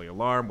got an early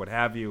alarm, what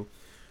have you.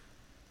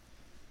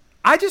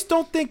 I just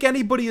don't think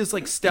anybody is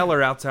like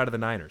stellar outside of the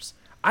Niners.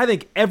 I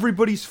think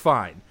everybody's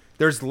fine.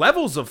 There's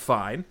levels of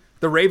fine.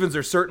 The Ravens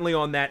are certainly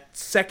on that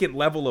second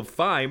level of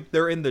fine.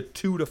 They're in the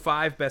 2 to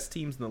 5 best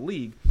teams in the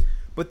league.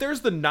 But there's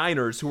the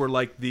Niners who are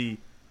like the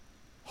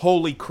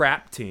holy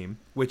crap team,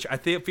 which I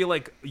feel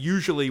like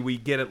usually we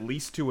get at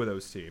least 2 of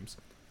those teams.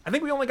 I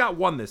think we only got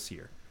 1 this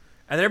year.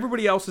 And then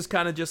everybody else is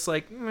kind of just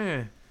like,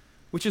 meh,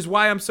 which is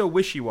why I'm so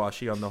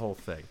wishy-washy on the whole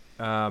thing.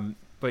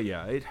 But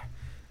yeah, I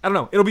don't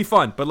know. It'll be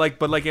fun. But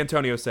like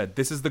Antonio said,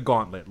 this is the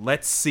gauntlet.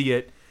 Let's see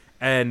it.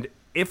 And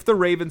if the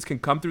Ravens can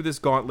come through this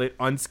gauntlet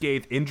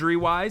unscathed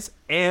injury-wise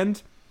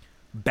and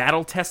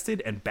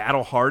battle-tested and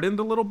battle-hardened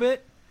a little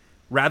bit,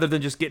 rather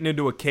than just getting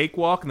into a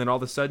cakewalk and then all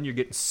of a sudden you're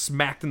getting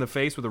smacked in the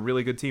face with a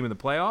really good team in the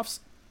playoffs,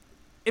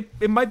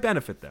 it might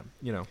benefit them.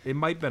 It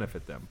might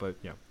benefit them. But,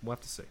 yeah, we'll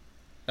have to see.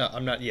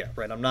 I'm not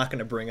going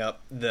to bring up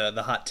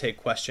the hot take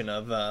question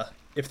of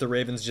if the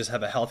Ravens just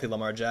have a healthy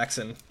Lamar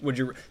Jackson, would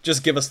you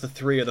just give us the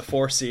 3 or the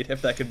 4 seed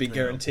if that could be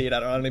guaranteed? I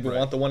don't even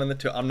want the 1 and the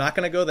 2. I'm not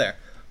going to go there.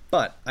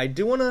 But I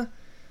do want to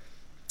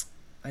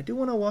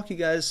walk you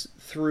guys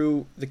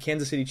through the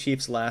Kansas City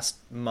Chiefs last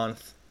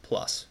month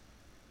plus.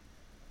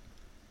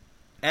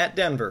 At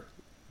Denver,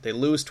 they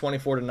lose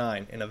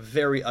 24-9 in a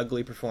very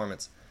ugly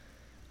performance.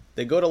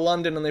 They go to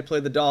London and they play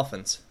the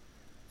Dolphins.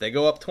 They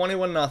go up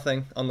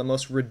 21-0 on the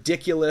most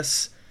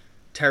ridiculous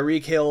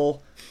Tyreek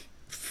Hill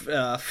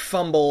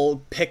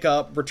fumble,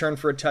 pickup, return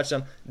for a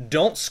touchdown.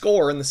 Don't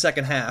score in the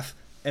second half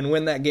and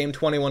win that game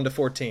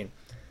 21-14.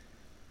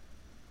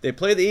 They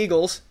play the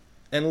Eagles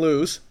and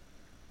lose.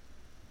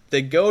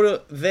 They go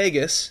to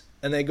Vegas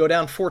and they go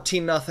down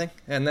 14-0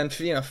 and then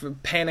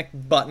panic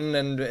button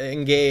and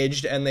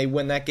engaged and they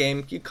win that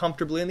game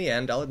comfortably in the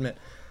end, I'll admit.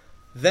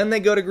 Then they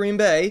go to Green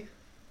Bay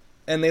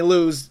and they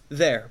lose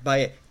there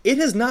by it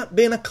has not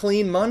been a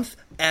clean month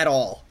at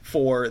all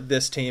for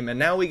this team. And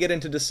now we get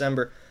into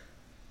December.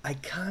 I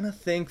kind of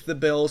think the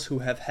Bills, who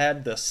have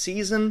had the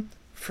season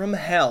from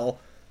hell,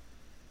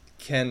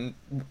 do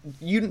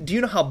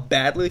you know how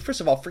badly, first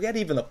of all, forget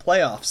even the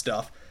playoff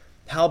stuff,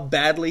 how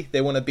badly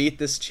they want to beat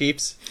this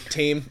Chiefs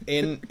team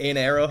in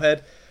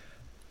Arrowhead?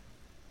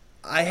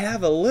 I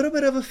have a little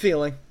bit of a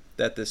feeling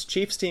that this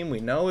Chiefs team we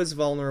know is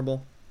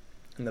vulnerable,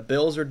 and the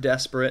Bills are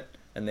desperate,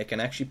 and they can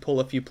actually pull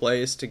a few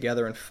plays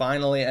together and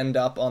finally end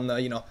up on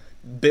the,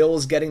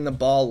 Bills getting the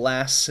ball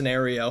last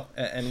scenario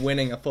and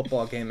winning a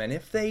football game. And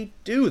if they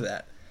do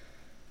that,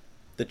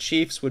 the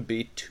Chiefs would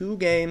be 2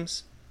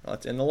 games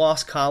in the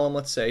loss column,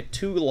 let's say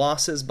 2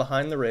 losses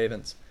behind the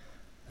Ravens.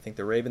 I think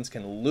the Ravens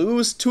can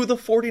lose to the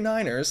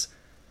 49ers,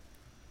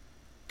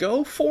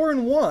 go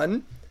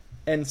 4-1,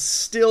 and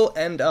still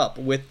end up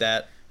with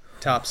that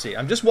top seed.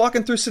 I'm just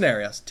walking through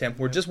scenarios, Tim.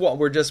 We're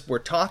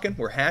talking,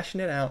 we're hashing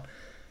it out.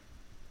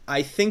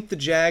 I think the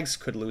Jags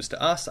could lose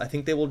to us. I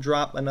think they will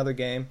drop another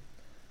game.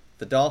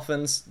 The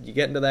Dolphins, you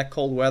get into that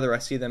cold weather, I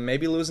see them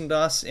maybe losing to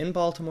us in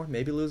Baltimore,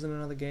 maybe losing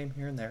another game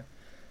here and there.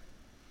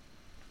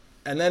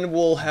 And then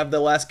we'll have the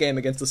last game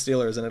against the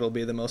Steelers, and it'll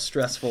be the most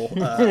stressful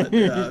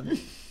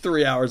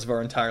 3 hours of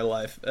our entire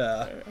life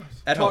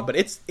at home. But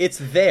it's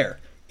there.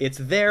 It's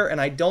there,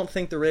 and I don't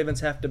think the Ravens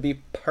have to be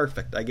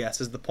perfect, I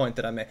guess, is the point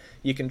that I made.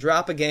 You can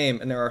drop a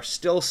game, and there are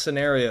still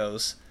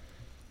scenarios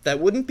that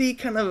wouldn't be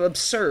kind of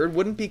absurd,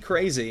 wouldn't be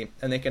crazy,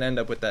 and they can end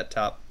up with that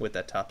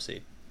top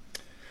seed.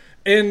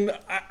 And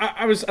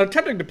I was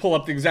attempting to pull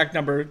up the exact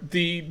number.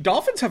 The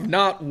Dolphins have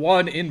not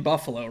won in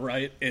Buffalo,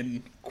 right,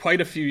 in quite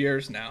a few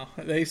years now.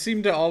 They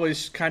seem to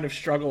always kind of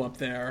struggle up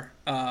there.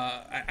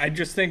 I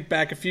just think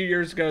back a few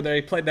years ago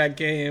they played that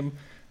game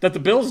that the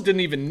Bills didn't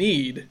even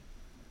need,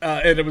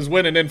 and it was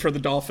winning in for the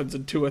Dolphins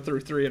and Tua threw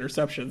 3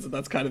 interceptions, and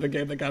that's kind of the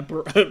game that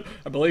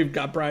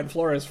got Brian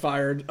Flores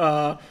fired.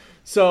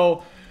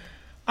 So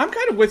I'm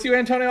kind of with you,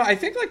 Antonio. I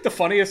think like the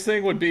funniest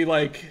thing would be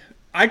like,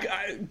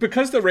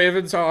 because the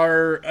Ravens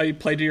are a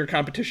play-to-your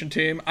competition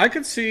team, I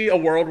could see a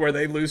world where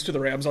they lose to the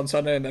Rams on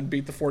Sunday and then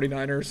beat the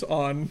 49ers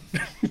on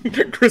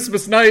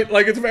Christmas night.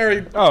 Like, it's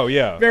very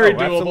doable.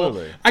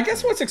 Absolutely. I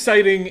guess what's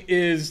exciting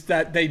is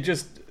that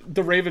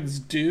the Ravens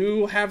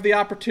do have the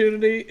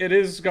opportunity. It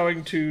is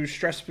going to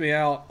stress me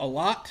out a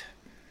lot.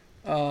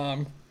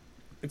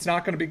 It's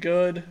not going to be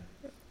good.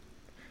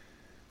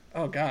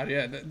 Oh God,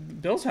 yeah. The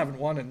Bills haven't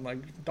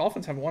won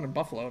Dolphins haven't won in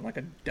Buffalo in like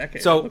a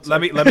decade. So let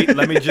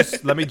me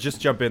just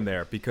jump in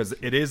there because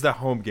it is the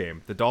home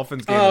game. The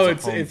Dolphins game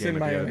is a home game in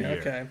Miami.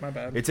 Okay, my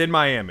bad. It's in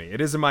Miami.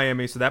 It is in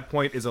Miami, so that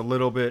point is a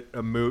little bit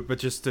a moot. But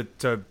just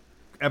to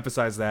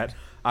emphasize that,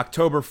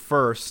 October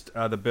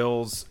 1st, the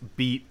Bills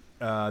beat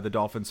the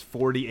Dolphins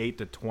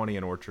 48-20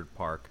 in Orchard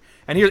Park.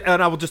 And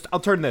I'll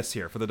turn this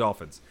here for the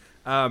Dolphins.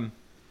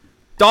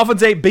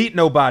 Dolphins ain't beat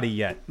nobody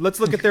yet. Let's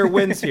look at their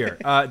wins here.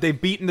 They've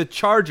beaten the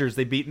Chargers.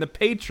 They've beaten the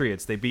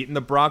Patriots. They've beaten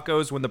the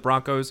Broncos when the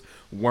Broncos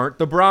weren't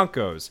the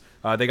Broncos.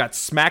 They got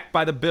smacked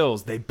by the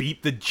Bills. They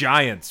beat the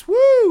Giants.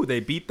 Woo!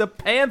 They beat the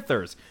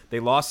Panthers. They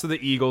lost to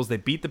the Eagles. They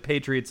beat the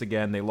Patriots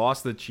again. They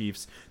lost to the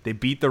Chiefs. They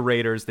beat the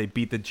Raiders. They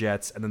beat the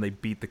Jets. And then they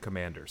beat the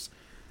Commanders.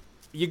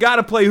 You got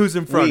to play who's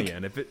in front of you.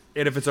 And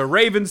if it's a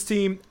Ravens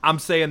team, I'm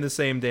saying the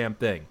same damn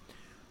thing.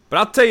 But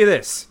I'll tell you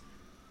this.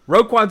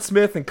 Roquan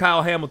Smith and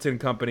Kyle Hamilton and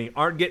company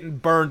aren't getting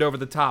burned over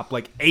the top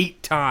like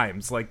 8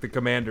 times like the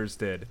Commanders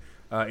did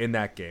in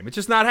that game. It's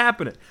just not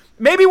happening.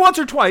 Maybe once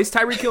or twice.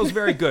 Tyreek Hill's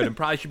very good and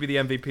probably should be the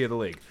MVP of the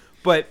league.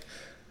 But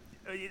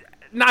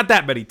not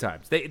that many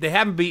times. They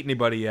haven't beat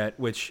anybody yet,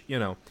 which,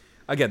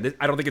 again,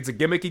 I don't think it's a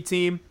gimmicky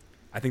team.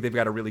 I think they've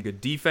got a really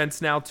good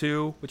defense now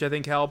too, which I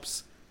think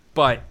helps.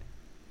 But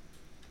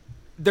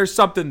there's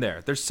something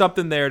there. There's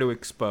something there to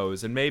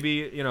expose. And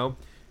maybe,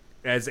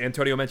 as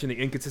Antonio mentioned, the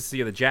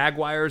inconsistency of the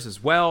Jaguars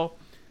as well.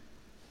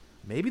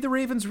 Maybe the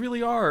Ravens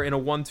really are in a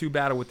 1-2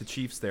 battle with the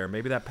Chiefs there.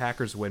 Maybe that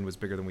Packers win was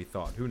bigger than we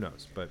thought. Who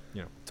knows? But,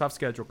 tough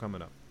schedule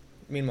coming up.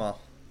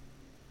 Meanwhile,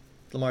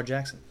 Lamar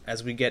Jackson,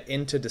 as we get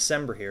into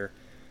December here,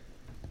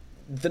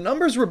 the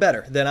numbers were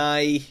better than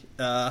I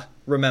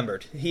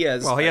remembered. He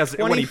has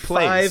when he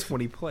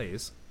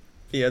plays.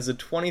 He has a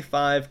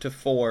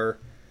 25-4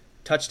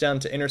 touchdown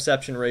to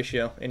interception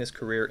ratio in his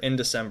career in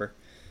December.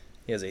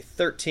 He has a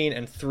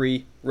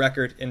 13-3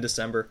 record in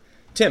December.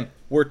 Tim,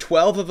 were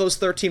 12 of those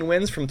 13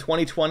 wins from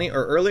 2020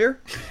 or earlier?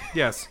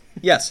 Yes.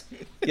 Yes,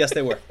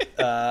 they were.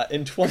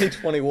 In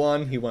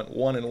 2021, he went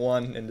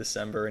 1-1 in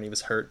December, and he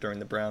was hurt during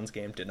the Browns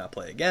game, did not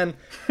play again.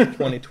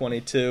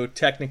 2022,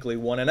 technically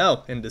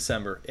 1-0 in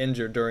December,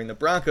 injured during the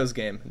Broncos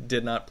game,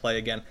 did not play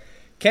again.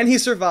 Can he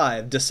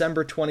survive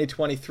December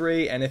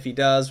 2023? And if he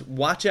does,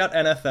 watch out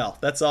NFL.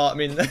 That's all. I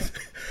mean,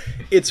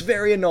 it's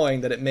very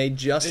annoying that it may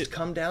just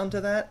come down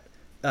to that.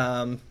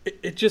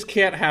 It just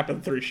can't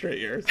happen 3 straight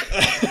years.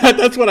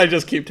 That's what I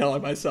just keep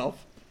telling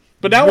myself.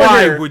 But now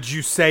why would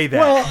you say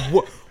that?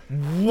 Well,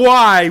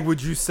 why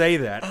would you say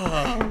that?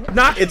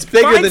 It's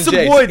bigger than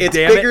Jace. It's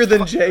bigger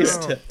than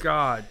Jace. Oh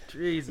God,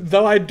 Jesus.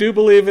 Though I do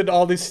believe in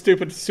all these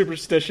stupid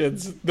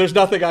superstitions, there's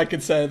nothing I can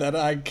say that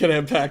I can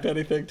impact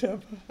anything,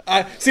 Tim.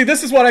 See,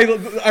 this is what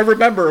I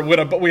remember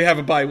when we have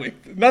a bye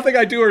week. Nothing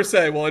I do or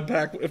say will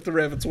impact if the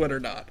Ravens win or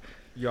not.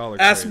 Y'all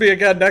are Ask crazy. me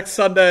again next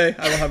Sunday.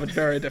 I will have a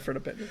very different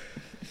opinion.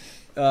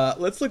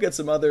 Let's look at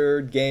some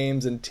other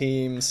games and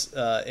teams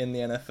in the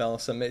NFL.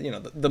 Some,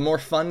 the more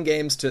fun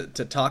games to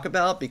talk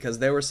about, because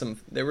there were some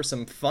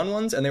fun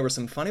ones and there were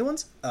some funny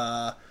ones.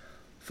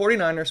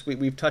 49ers,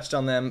 we've touched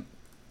on them.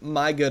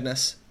 My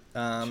goodness,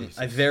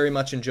 I very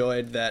much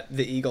enjoyed that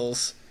the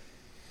Eagles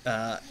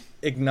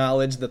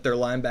acknowledged that their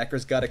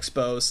linebackers got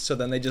exposed, so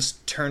then they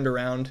just turned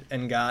around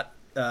and got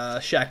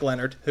Shaq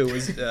Leonard, who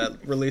was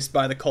released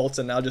by the Colts,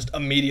 and now just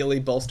immediately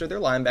bolstered their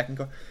linebacking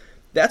core.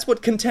 That's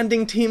what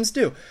contending teams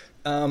do.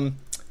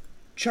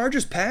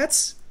 Chargers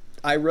Pats,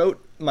 I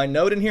wrote my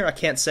note in here. I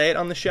can't say it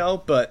on the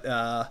show,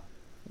 but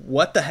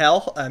what the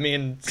hell? I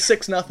mean,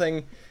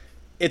 6-0.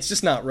 It's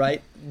just not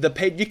right.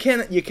 You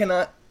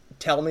cannot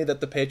tell me that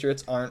the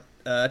Patriots aren't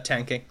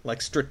tanking,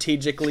 like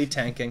strategically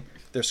tanking.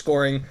 They're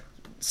scoring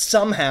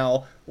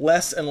somehow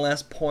less and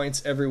less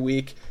points every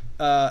week.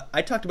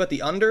 I talked about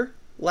the under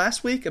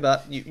last week,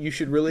 about you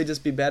should really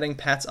just be betting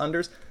Pats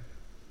unders.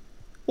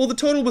 Well, the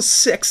total was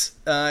 6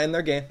 in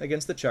their game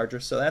against the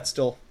Chargers, so that's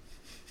still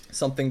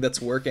something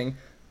that's working.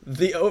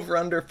 The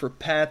over-under for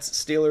Pats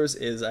Steelers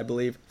is, I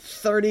believe,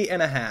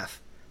 30.5.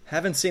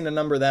 Haven't seen a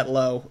number that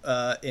low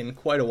in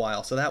quite a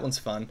while, so that one's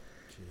fun.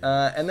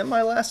 And then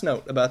my last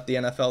note about the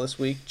NFL this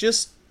week,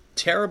 just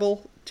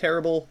terrible,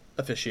 terrible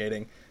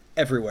officiating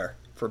everywhere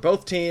for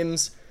both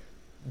teams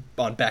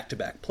on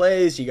back-to-back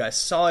plays. You guys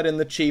saw it in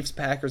the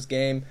Chiefs-Packers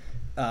game.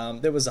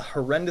 There was a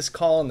horrendous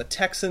call in the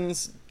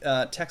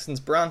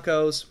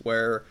Texans-Broncos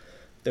where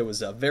there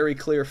was a very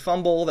clear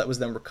fumble that was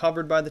then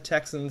recovered by the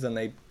Texans, and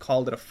they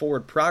called it a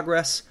forward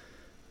progress.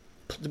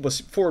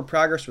 Forward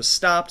progress was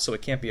stopped, so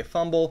it can't be a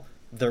fumble.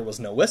 There was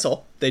no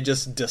whistle. They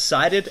just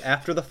decided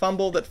after the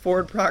fumble that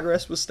forward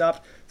progress was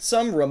stopped.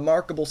 Some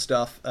remarkable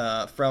stuff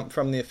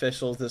from the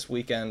officials this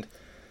weekend.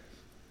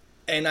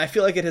 And I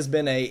feel like it has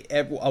been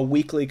a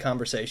weekly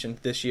conversation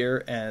this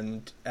year,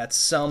 and at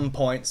some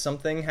point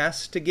something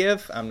has to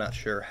give. I'm not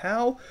sure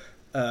how,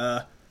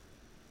 but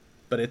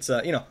it's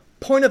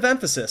point of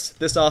emphasis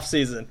this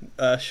offseason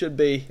should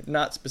be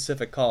not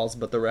specific calls,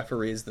 but the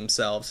referees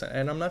themselves,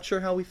 and I'm not sure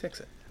how we fix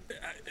it.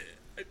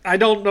 I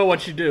don't know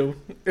what you do.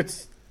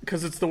 It's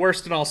because it's the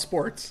worst in all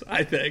sports,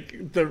 I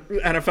think, the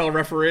NFL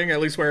refereeing,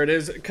 at least where it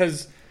is,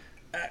 because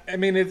I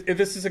mean,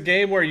 this is a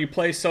game where you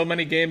play so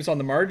many games on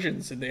the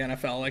margins in the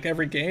NFL. Like,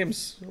 every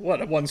game's,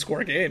 a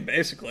one-score game,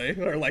 basically.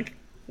 Or,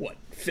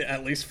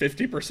 at least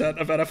 50%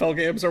 of NFL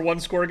games are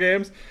one-score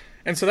games.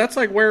 And so that's,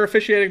 where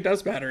officiating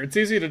does matter. It's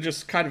easy to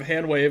just kind of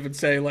hand-wave and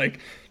say,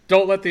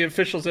 don't let the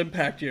officials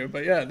impact you.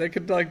 But, yeah, they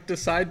could,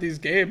 decide these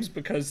games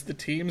because the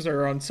teams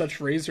are on such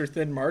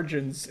razor-thin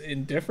margins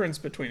in difference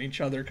between each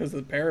other because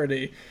of the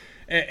parity.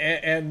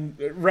 And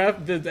the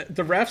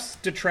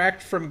refs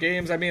detract from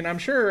games. I mean, I'm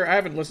sure, I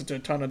haven't listened to a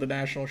ton of the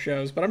national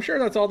shows, but I'm sure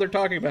that's all they're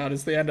talking about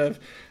is the end of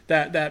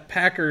that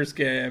Packers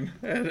game.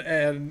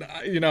 And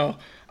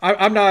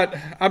I'm not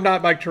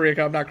Mike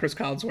Tirico, I'm not Chris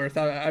Collinsworth.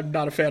 I'm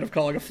not a fan of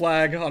calling a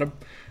flag on a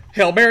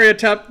Hail Mary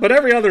attempt, but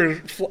every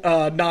other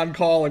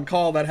non-call and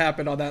call that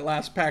happened on that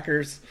last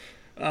Packers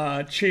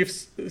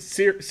Chiefs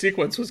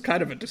sequence was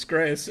kind of a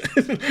disgrace.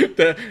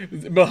 The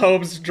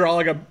Mahomes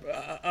drawing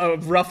a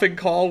roughing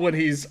call when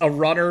he's a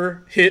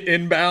runner hit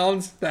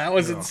inbounds. That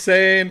was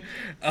insane.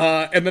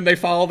 And then they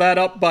follow that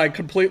up by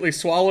completely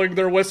swallowing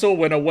their whistle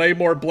when a way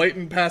more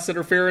blatant pass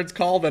interference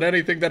call than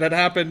anything that had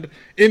happened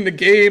in the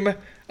game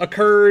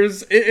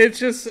occurs. It's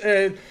just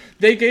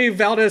they gave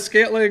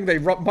Valdez-Scantling, they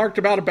marked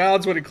him out of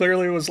bounds when he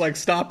clearly was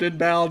stopped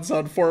inbounds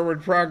on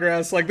forward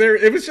progress.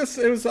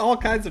 It was all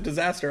kinds of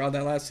disaster on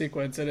that last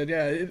sequence, and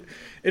it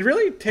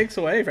really takes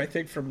away, I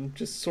think, from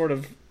just sort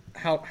of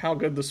how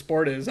good the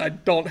sport is. I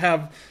don't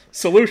have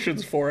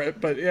solutions for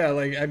it, but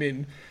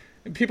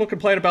people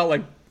complain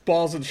about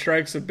balls and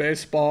strikes in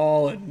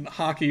baseball and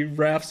hockey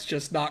refs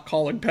just not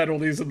calling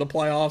penalties in the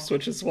playoffs,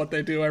 which is what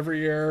they do every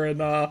year,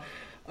 and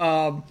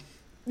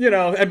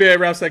NBA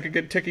refs that could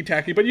get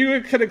ticky-tacky, but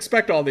you can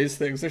expect all these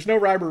things. There's no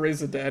rhyme or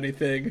reason to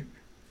anything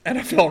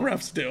NFL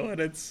refs do,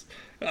 and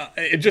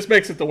it just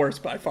makes it the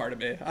worst by far to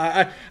me.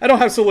 I don't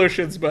have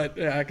solutions, but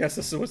I guess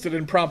this was an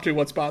impromptu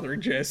what's bothering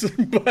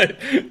Jason, but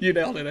you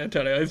nailed it,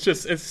 Antonio.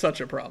 It's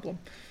such a problem.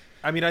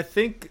 I mean, I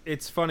think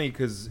it's funny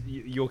because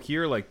you'll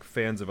hear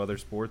fans of other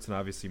sports, and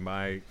obviously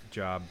my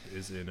job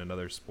is in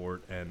another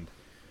sport, and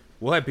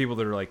we'll have people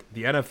that are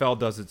the NFL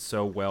does it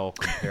so well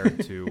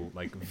compared to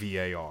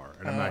VAR,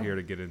 and I'm not here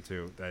to get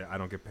into that. I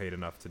don't get paid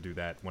enough to do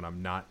that when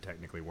I'm not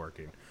technically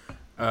working.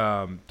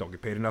 Don't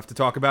get paid enough to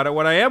talk about it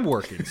when I am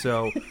working,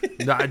 so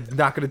not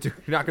gonna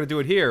do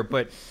it here.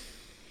 But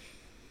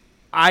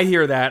I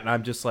hear that, and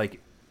I'm just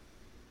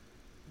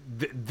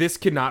this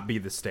cannot be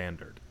the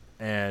standard,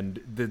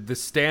 and the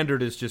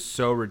standard is just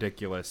so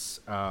ridiculous.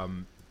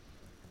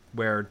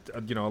 Where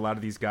a lot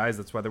of these guys,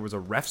 that's why there was a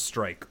ref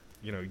strike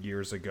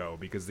years ago,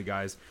 because the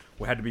guys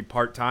had to be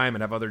part-time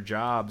and have other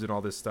jobs and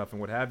all this stuff and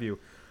what have you.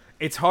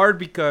 It's hard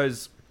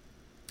because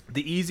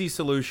the easy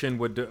solution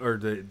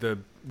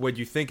what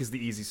you think is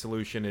the easy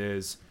solution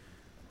is,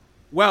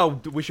 well,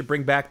 we should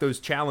bring back those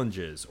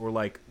challenges, or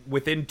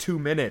within 2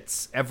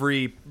 minutes,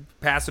 every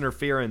pass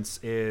interference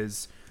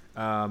is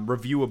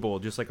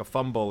reviewable, just like a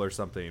fumble or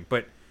something.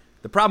 But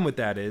the problem with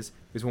that is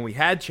when we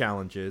had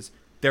challenges,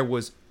 there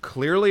was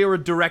clearly a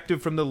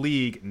directive from the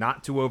league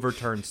not to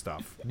overturn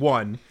stuff.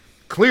 One,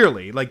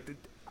 clearly,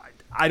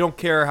 I don't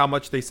care how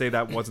much they say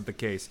that wasn't the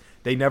case.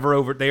 They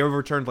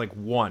overturned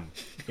one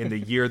in the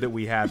year that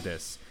we had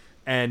this.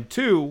 And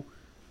two,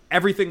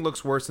 everything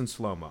looks worse in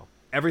slow-mo.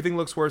 Everything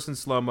looks worse in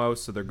slow-mo,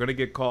 so they're going to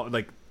get called.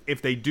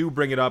 If they do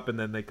bring it up and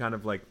then they kind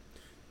of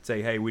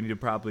say, hey, we need to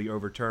probably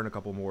overturn a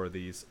couple more of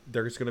these,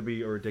 there's going to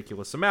be a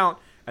ridiculous amount,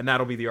 and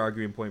that'll be the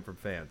arguing point from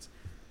fans.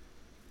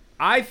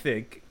 I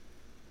think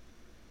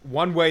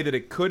one way that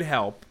it could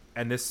help,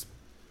 and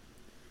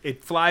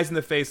it flies in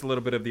the face a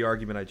little bit of the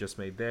argument I just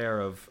made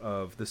there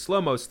of the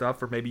slow-mo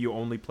stuff, or maybe you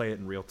only play it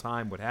in real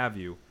time, what have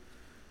you,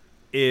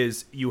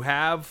 is you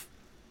have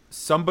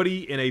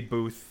somebody in a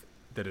booth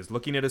that is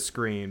looking at a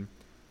screen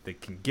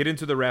that can get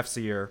into the ref's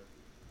ear,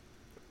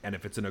 and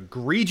if it's an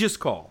egregious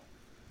call,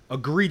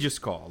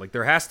 like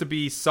there has to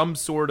be some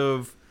sort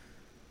of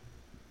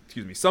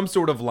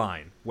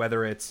line,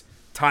 whether it's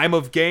time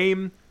of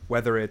game,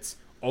 whether it's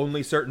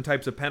only certain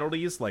types of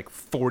penalties, like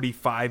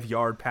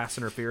 45-yard pass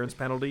interference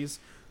penalties,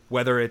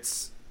 whether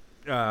it's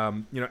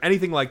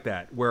anything like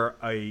that, where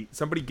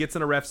somebody gets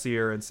in a ref's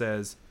ear and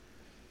says,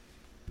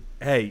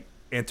 hey,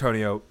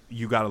 Antonio,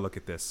 you got to look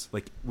at this.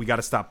 Like, we got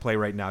to stop play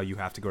right now. You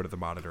have to go to the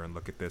monitor and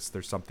look at this.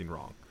 There's something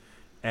wrong.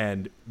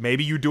 And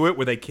maybe you do it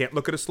where they can't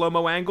look at a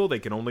slow-mo angle. They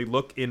can only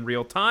look in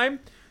real time,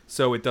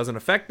 so it doesn't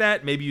affect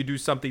that. Maybe you do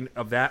something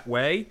of that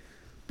way.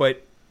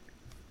 But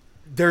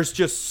there's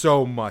just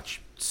so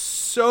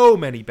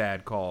many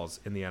bad calls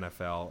in the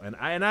NFL. And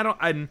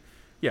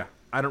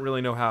I don't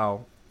really know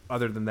how,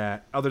 other than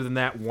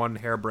that one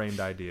harebrained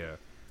idea,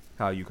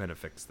 how you kind of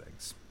fix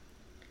things.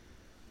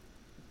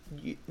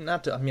 I'm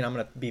going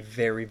to be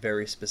very,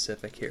 very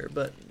specific here,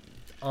 but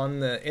in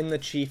the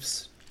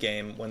Chiefs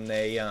game when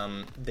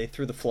they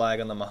threw the flag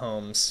on the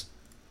Mahomes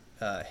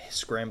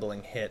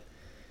scrambling hit,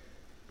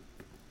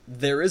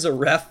 there is a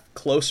ref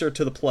closer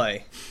to the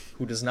play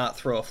who does not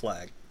throw a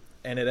flag,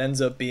 and it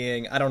ends up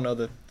being, I don't know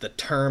the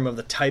term of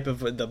the type of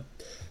the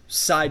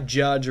side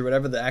judge or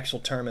whatever the actual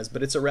term is,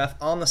 but it's a ref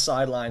on the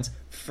sidelines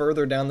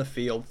further down the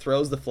field,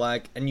 throws the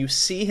flag, and you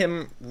see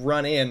him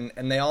run in,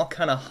 and they all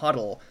kind of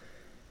huddle.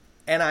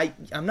 And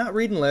I'm not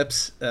reading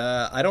lips.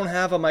 I don't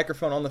have a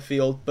microphone on the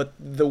field, but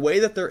the way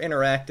that they're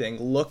interacting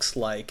looks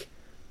like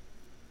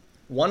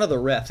one of the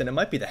refs, and it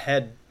might be the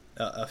head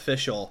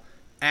official,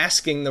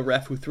 asking the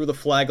ref who threw the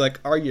flag, like,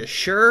 are you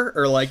sure?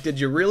 Or, like, did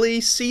you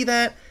really see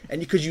that?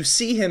 And because you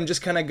see him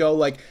just kind of go,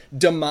 like,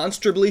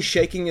 demonstrably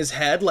shaking his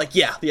head, like,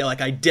 yeah,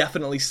 like, I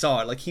definitely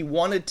saw it. Like, he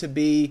wanted to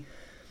be,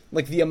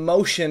 like, the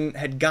emotion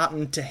had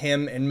gotten to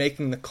him in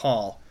making the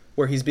call,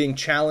 where he's being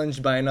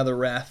challenged by another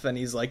ref, and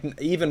he's like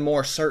even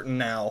more certain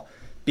now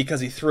because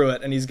he threw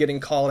it, and he's getting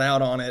called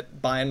out on it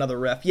by another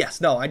ref.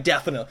 Yes, no, I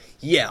definitely,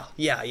 yeah.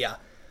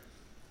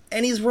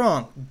 And he's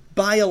wrong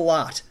by a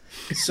lot.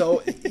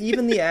 So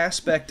even the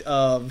aspect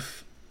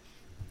of,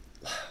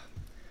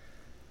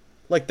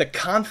 like, the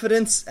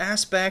confidence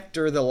aspect,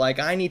 or the, like,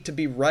 I need to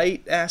be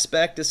right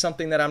aspect is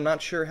something that I'm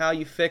not sure how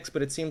you fix,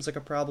 but it seems like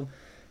a problem.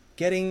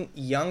 Getting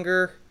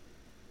younger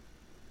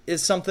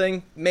is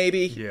something,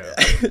 maybe,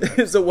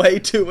 is a way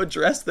to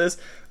address this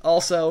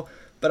also.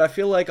 But I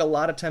feel like a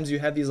lot of times you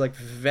have these, like,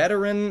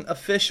 veteran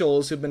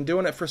officials who've been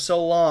doing it for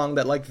so long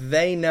that, like,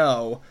 they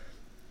know,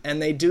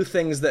 and they do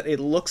things that it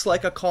looks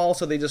like a call,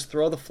 so they just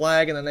throw the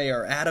flag, and then they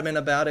are adamant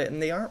about it,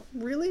 and they aren't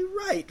really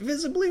right,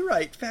 visibly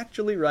right,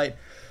 factually right.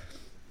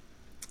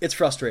 It's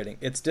frustrating.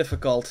 It's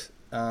difficult.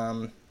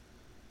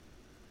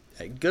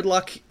 Good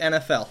luck,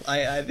 NFL.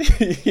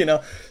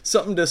 I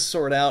something to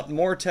sort out.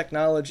 More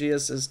technology,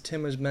 as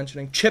Tim was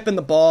mentioning. Chipping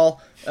the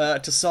ball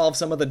to solve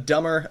some of the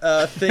dumber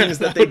things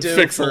that they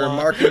do for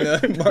marking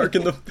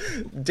the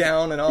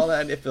down and all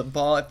that. If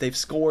they've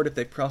scored, if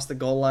they've crossed the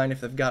goal line,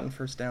 if they've gotten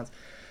first downs.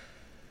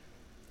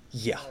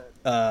 Yeah.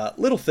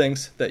 Little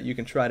things that you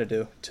can try to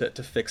do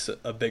to fix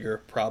a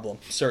bigger problem,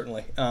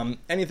 certainly.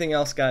 Anything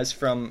else, guys,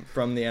 from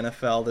the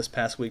NFL this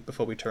past week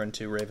before we turn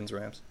to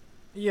Ravens-Rams?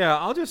 Yeah,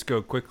 I'll just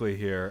go quickly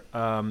here.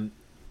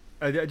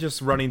 Just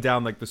running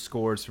down, like, the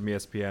scores from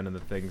ESPN and the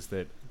things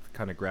that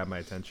kind of grabbed my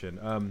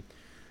attention.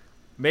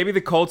 Maybe the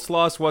Colts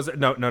loss wasn't...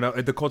 No.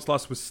 The Colts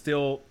loss was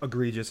still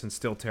egregious and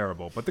still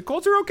terrible. But the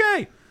Colts are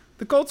okay.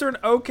 The Colts are an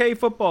okay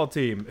football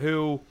team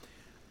who,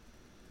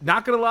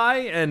 not going to lie,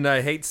 and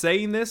I hate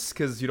saying this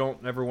because you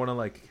don't ever want to,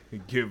 like,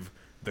 give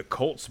the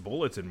Colts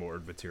bulletin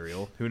board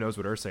material. Who knows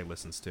what Irsay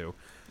listens to.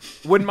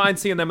 Wouldn't mind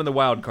seeing them in the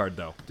wild card,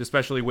 though,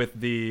 especially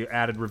with the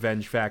added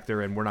revenge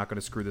factor, and we're not going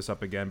to screw this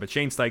up again. But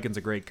Shane Steichen's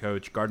a great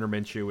coach. Gardner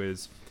Minshew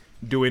is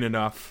doing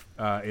enough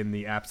in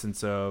the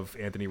absence of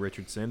Anthony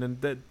Richardson. And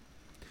that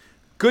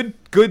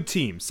good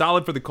team.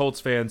 Solid for the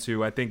Colts fans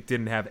who I think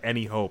didn't have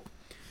any hope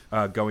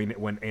going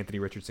when Anthony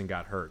Richardson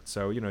got hurt.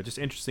 So, just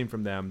interesting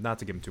from them. Not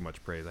to give them too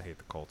much praise. I hate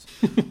the Colts.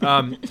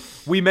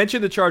 We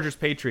mentioned the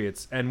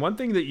Chargers-Patriots, and one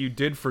thing that you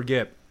did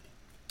forget,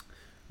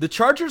 the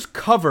Chargers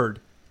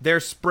covered their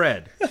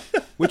spread,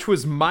 which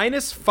was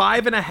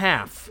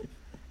 -5.5,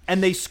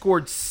 and they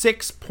scored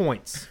 6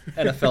 points.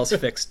 NFL's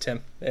fixed,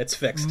 Tim. It's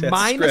fixed. It's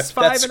 -5.5.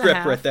 That's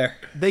script right there.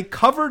 They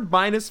covered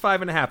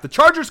 -5.5. The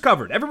Chargers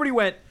covered. Everybody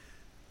went,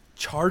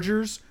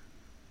 Chargers?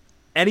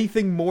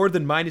 Anything more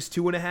than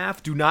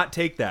 -2.5? Do not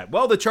take that.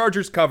 Well, the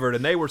Chargers covered,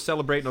 and they were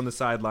celebrating on the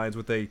sidelines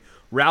with a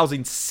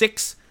rousing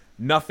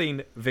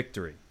 6-0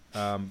 victory,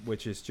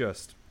 which is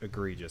just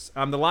egregious.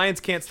 The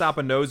Lions can't stop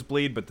a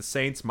nosebleed, but the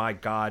Saints, my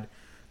God,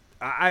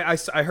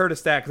 I heard a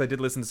stat because I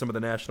did listen to some of the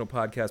national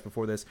podcasts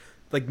before this.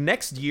 Like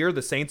next year,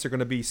 the Saints are going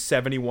to be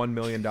 $71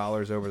 million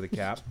over the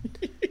cap,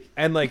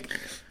 and like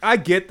I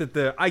get that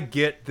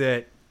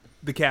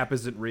the cap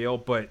isn't real,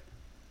 but at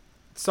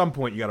some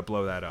point you got to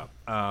blow that up.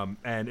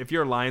 And if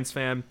you're a Lions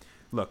fan,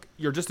 look,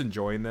 you're just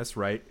enjoying this,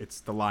 right? It's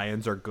the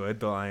Lions are good.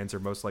 The Lions are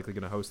most likely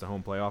going to host a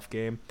home playoff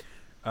game,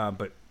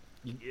 but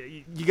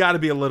you got to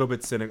be a little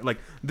bit cynical. Like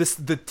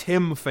the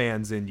Tim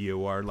fans in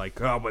you are like,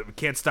 oh, but we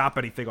can't stop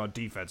anything on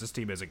defense. This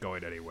team isn't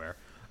going anywhere.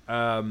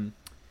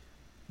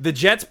 The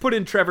Jets put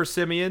in Trevor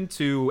Siemian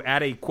to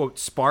add a quote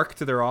spark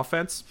to their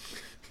offense.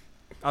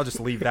 I'll just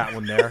leave that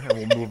one there, and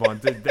we'll move on.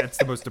 That's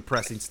the most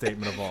depressing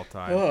statement of all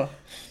time.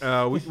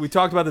 We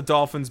talked about the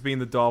Dolphins being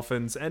the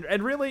Dolphins,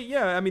 and really,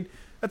 yeah, I mean,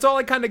 that's all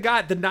I kind of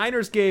got. The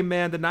Niners game,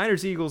 man, the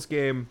Niners-Eagles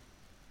game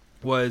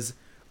was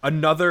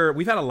another –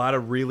 we've had a lot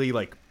of really,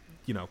 like,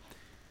 you know,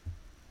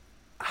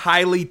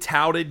 highly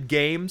touted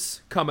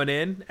games coming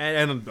in,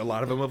 and a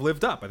lot of them have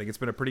lived up. I think it's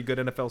been a pretty good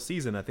NFL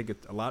season. I think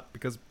it's a lot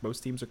because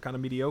most teams are kind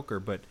of mediocre,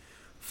 but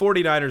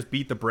 49ers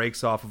beat the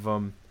brakes off of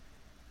them.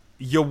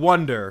 You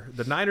wonder,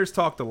 the Niners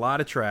talked a lot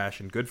of trash,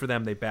 and good for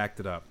them, they backed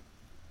it up.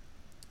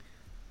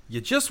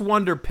 You just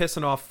wonder,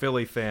 pissing off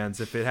Philly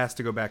fans, if it has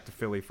to go back to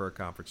Philly for a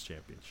conference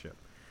championship.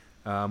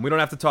 We don't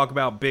have to talk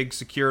about big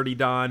security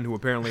Don, who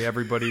apparently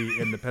everybody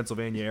in the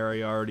Pennsylvania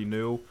area already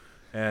knew,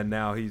 and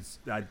now he's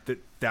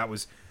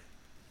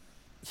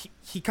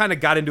he kind of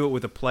got into it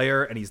with a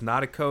player, and he's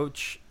not a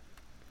coach.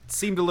 It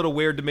seemed a little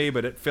weird to me,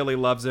 but Philly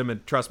loves him,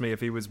 and trust me,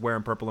 if he was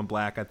wearing purple and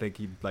black, I think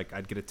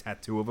I'd get a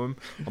tattoo of him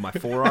on my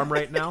forearm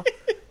right now.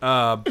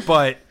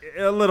 But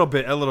a little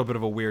bit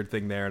of a weird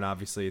thing there, and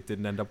obviously it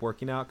didn't end up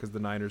working out because the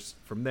Niners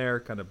from there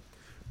kind of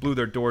blew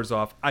their doors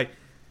off. I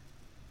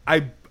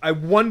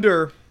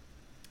wonder,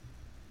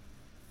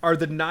 are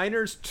the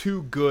Niners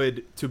too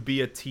good to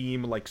be a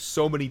team like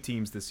so many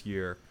teams this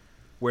year,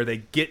 where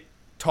they get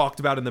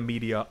talked about in the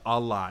media a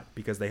lot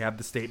because they have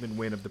the statement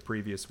win of the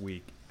previous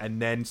week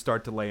and then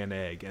start to lay an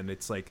egg, and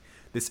it's like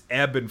this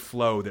ebb and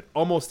flow that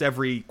almost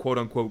every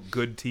quote-unquote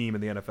good team in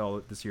the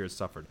NFL this year has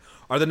suffered.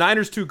 Are the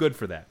Niners too good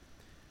for that?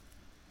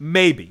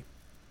 Maybe,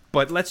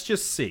 but let's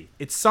just see.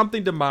 It's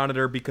something to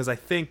monitor because I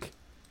think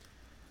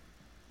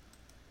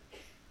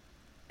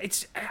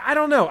I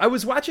don't know. I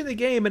was watching the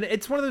game, and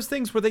it's one of those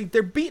things where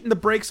they're beating the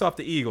brakes off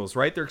the Eagles,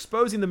 right? They're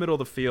exposing the middle of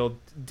the field.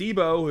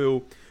 Debo,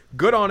 who,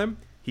 good on him,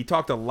 he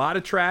talked a lot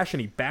of trash, and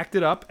he backed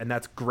it up, and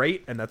that's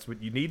great, and that's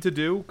what you need to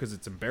do because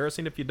it's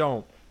embarrassing if you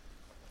don't.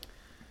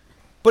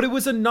 But it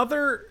was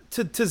another,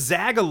 to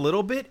zag a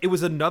little bit, it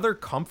was another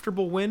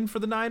comfortable win for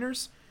the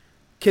Niners.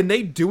 Can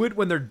they do it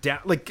when they're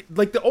down? Like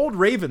the old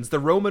Ravens, the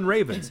Roman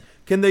Ravens.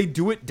 Can they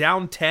do it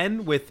down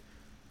 10 with,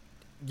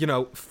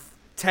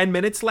 10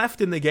 minutes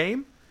left in the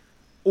game?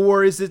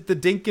 Or is it the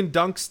dink and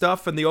dunk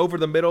stuff and the over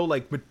the middle,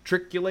 like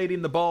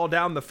matriculating the ball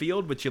down the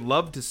field, which you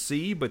love to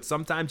see, but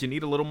sometimes you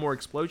need a little more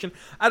explosion?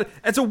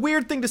 It's a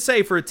weird thing to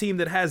say for a team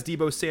that has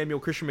Debo Samuel,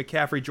 Christian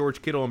McCaffrey,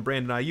 George Kittle, and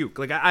Brandon Ayuk.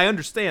 Like, I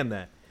understand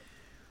that.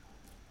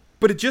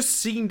 But it just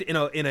seemed in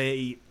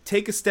a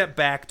take a step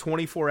back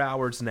 24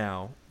 hours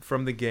now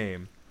from the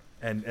game,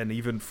 and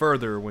even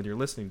further when you're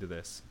listening to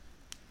this,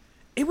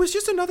 it was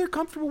just another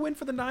comfortable win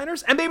for the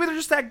Niners, and maybe they're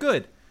just that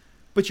good.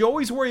 But you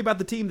always worry about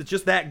the team that's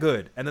just that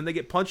good, and then they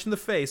get punched in the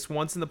face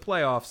once in the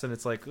playoffs, and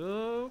it's like,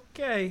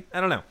 okay,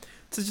 I don't know.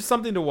 It's just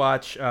something to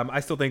watch.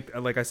 I still think,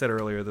 like I said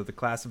earlier, that the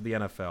class of the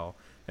NFL,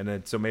 and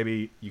then so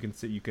maybe you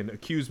can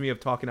accuse me of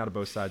talking out of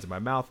both sides of my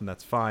mouth, and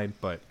that's fine.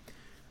 But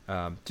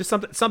just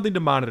something to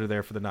monitor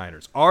there for the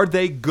Niners. Are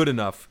they good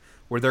enough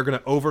where they're going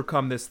to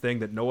overcome this thing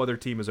that no other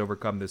team has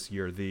overcome this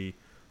year? The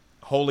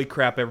holy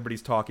crap,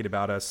 everybody's talking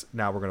about us.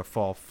 Now we're going to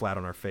fall flat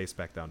on our face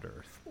back down to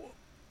earth.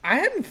 I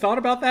hadn't thought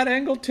about that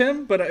angle,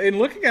 Tim, but in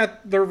looking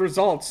at their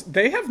results,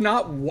 they have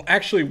not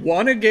actually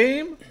won a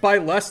game by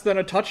less than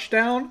a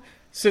touchdown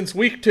since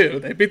week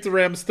 2. They beat the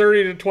Rams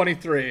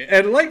 30-23.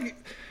 And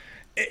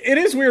it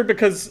is weird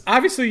because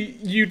obviously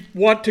you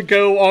want to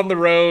go on the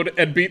road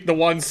and beat the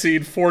 1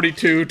 seed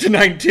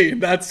 42-19.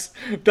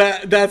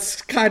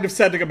 That's kind of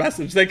sending a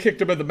message. They kicked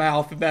them in the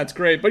mouth, and that's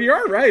great. But you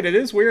are right. It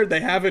is weird.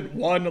 They haven't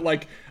won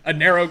a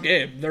narrow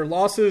game. Their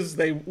losses,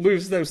 they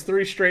lose those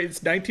 3 straight. It's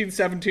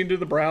 19-17 to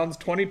the Browns,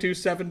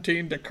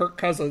 22-17 to Kirk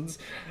Cousins,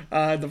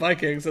 the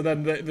Vikings, and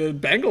then the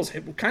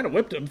Bengals kind of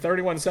whipped them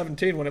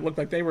 31-17 when it looked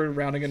like they were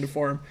rounding into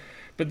form.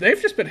 But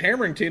they've just been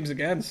hammering teams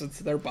again since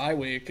their bye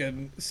week.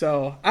 And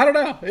so, I don't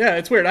know. Yeah,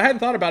 it's weird. I hadn't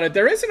thought about it.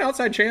 There is an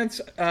outside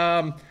chance.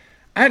 I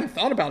hadn't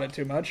thought about it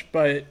too much,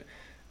 but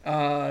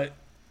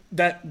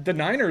that the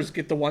Niners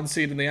get the 1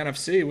 seed in the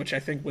NFC, which I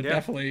think would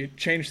definitely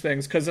change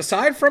things. Because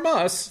aside from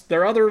us,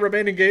 their other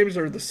remaining games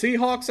are the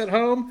Seahawks at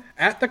home,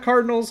 at the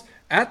Cardinals,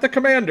 at the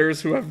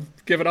Commanders, who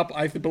have given up,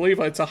 I believe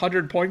it's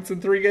 100 points in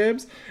 3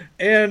 games.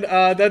 And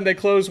then they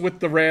close with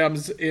the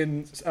Rams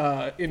in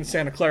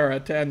Santa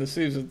Clara to end the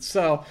season.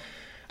 So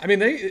I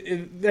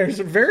mean, there's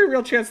a very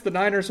real chance the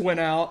Niners win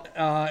out,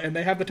 and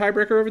they have the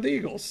tiebreaker over the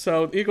Eagles.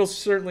 So the Eagles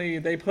certainly,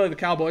 they play the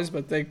Cowboys,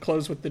 but they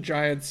close with the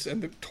Giants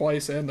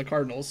twice and the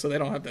Cardinals, so they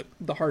don't have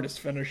the hardest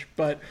finish.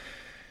 But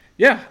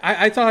yeah,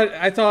 I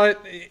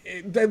thought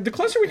the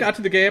closer we got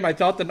to the game, I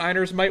thought the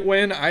Niners might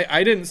win.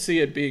 I didn't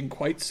see it being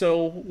quite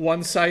so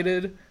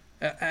one-sided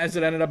as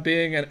it ended up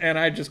being, and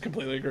I just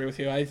completely agree with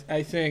you.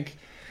 I think.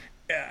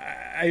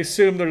 I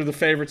assume they're the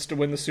favorites to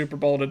win the Super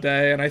Bowl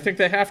today, and I think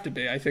they have to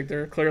be. I think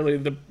they're clearly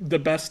the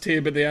best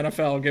team in the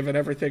NFL, given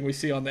everything we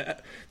see on the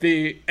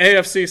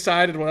AFC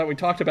side and what we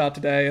talked about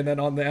today, and then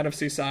on the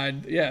NFC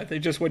side, yeah, they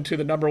just went to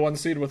the number 1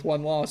 seed with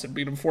 1 loss and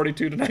beat them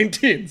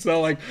 42-19.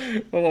 So, like,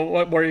 well,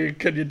 what more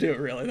could you do,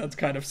 really? That's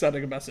kind of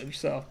sending a message.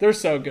 So they're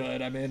so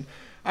good. I mean,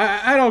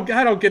 I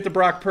don't get the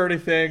Brock Purdy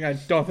thing. I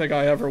don't think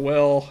I ever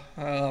will.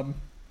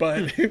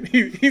 But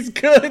he's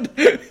good.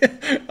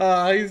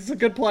 He's a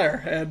good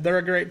player, and they're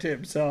a great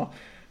team. So,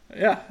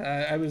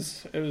 yeah, it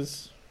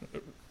was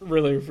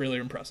really, really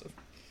impressive.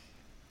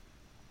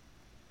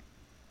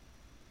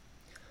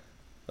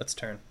 Let's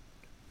turn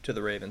to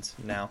the Ravens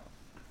now.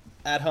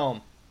 At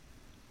home,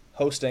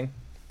 hosting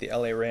the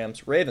LA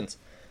Rams. Ravens,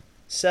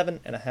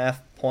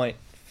 7.5-point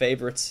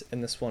favorites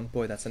in this one.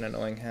 Boy, that's an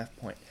annoying half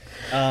point.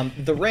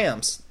 The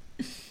Rams,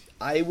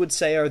 I would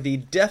say, are the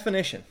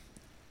definition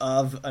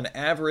of an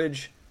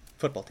average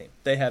football team.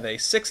 They have a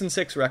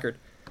 6-6 record.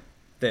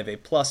 They have a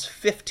plus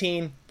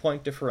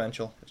 15-point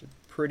differential, which is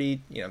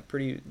pretty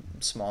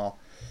small.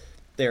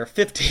 They are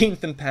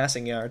 15th in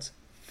passing yards,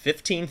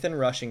 15th in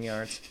rushing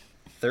yards,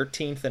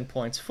 13th in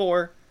points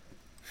for,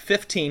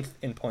 15th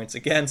in points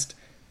against,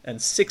 and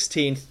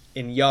 16th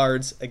in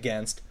yards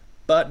against.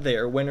 But they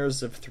are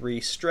winners of 3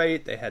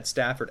 straight. They had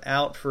Stafford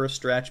out for a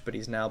stretch, but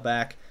he's now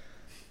back,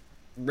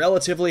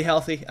 relatively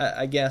healthy,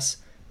 I guess.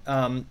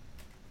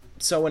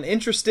 So an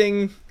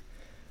interesting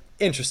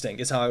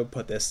is how I would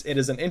put this. It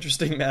is an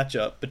interesting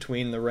matchup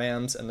between the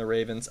Rams and the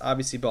Ravens.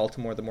 Obviously,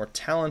 Baltimore, the more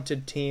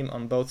talented team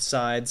on both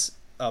sides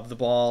of the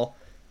ball,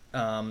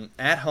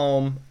 at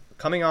home,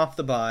 coming off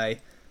the bye.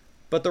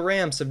 But the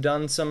Rams have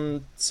done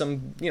some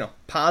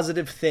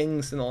positive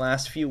things in the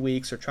last few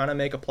weeks. Are trying to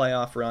make a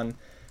playoff run,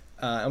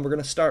 and we're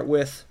going to start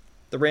with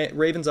the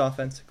Ravens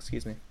offense.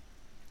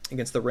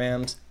 Against the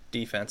Rams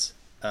defense.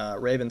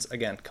 Ravens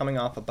again coming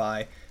off a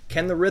bye.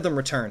 Can the rhythm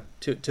return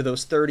to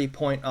those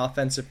 30-point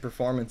offensive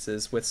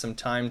performances with some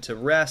time to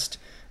rest,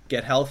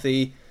 get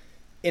healthy,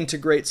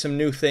 integrate some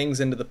new things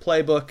into the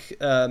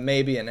playbook,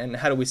 maybe? And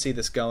how do we see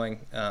this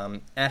going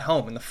at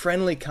home in the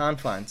friendly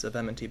confines of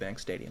M&T Bank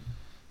Stadium?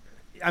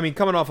 I mean,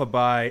 coming off a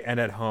bye and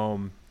at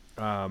home,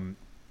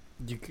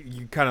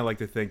 you kind of like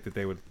to think that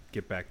they would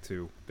get back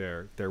to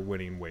their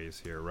winning ways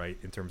here, right,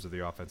 in terms of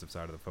the offensive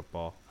side of the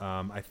football.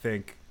 I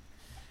think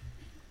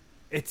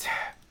it's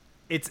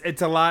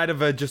a lot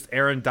of just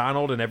Aaron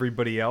Donald and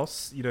everybody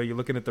else. You know, you're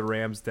looking at the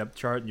Rams depth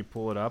chart and you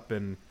pull it up,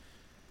 and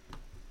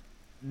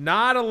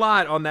not a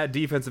lot on that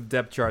defensive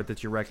depth chart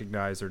that you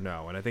recognize or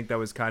know. And I think that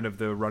was kind of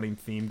the running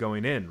theme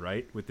going in,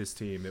 right, with this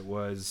team. It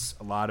was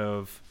a lot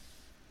of,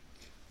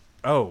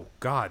 oh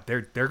God,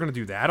 they're going to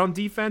do that on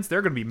defense.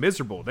 They're going to be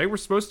miserable. They were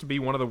supposed to be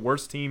one of the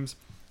worst teams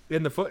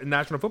in the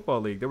National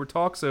Football League. There were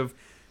talks of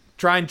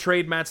try and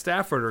trade Matt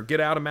Stafford or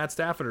get out of Matt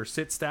Stafford or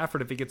sit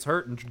Stafford if he gets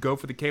hurt and go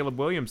for the Caleb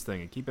Williams thing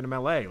and keep it in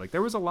LA. Like,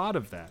 there was a lot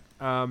of that.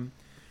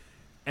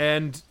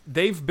 And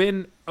they've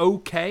been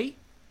okay.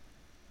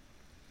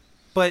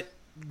 But,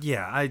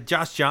 yeah,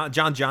 John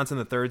Johnson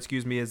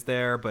III, is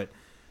there. But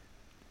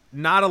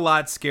not a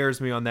lot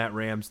scares me on that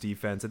Rams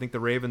defense. I think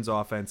the Ravens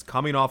offense,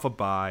 coming off a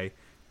bye,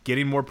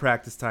 getting more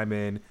practice time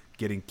in,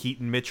 getting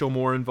Keaton Mitchell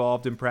more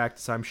involved in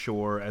practice, I'm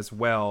sure, as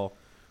well.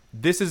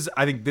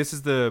 I think this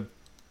is the...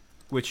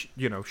 which,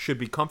 should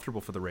be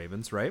comfortable for the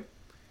Ravens, right?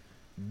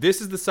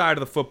 This is the side of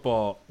the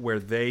football where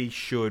they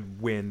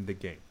should win the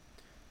game.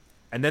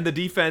 And then the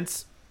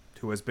defense,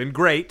 who has been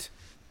great,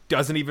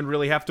 doesn't even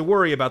really have to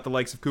worry about the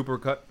likes of Cooper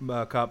Kupp,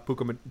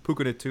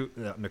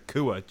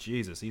 Nakua,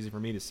 Jesus, easy for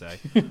me to say.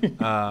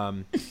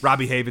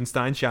 Robbie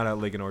Havenstein, shout out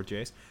Ligonor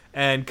Jays,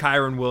 and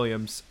Kyron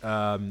Williams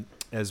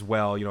as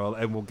well,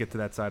 and we'll get to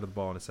that side of the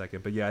ball in a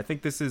second. But yeah, I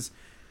think this is...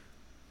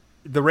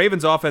 the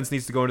Ravens offense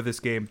needs to go into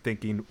this game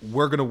thinking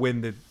we're going to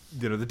win the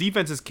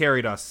defense has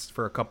carried us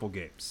for a couple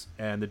games,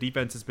 and the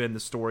defense has been the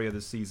story of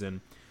the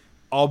season.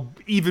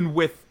 Even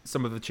with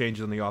some of the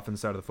changes on the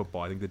offense side of the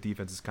football, I think the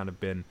defense has kind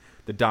of been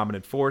the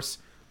dominant force.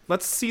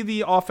 Let's see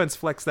the offense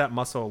flex that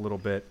muscle a little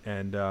bit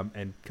and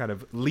kind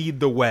of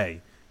lead the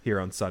way here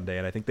on Sunday,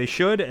 and I think they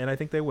should, and I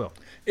think they will.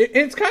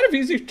 It's kind of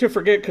easy to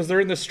forget because they're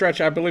in this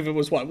stretch. I believe it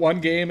was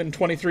one game in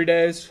 23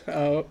 days.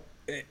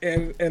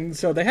 And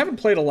so they haven't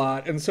played a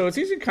lot, and so it's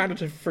easy kind of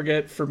to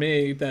forget for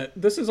me that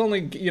this is only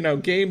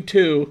game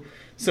 2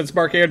 since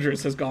Mark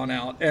Andrews has gone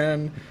out,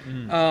 and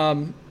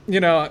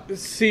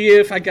see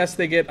if I guess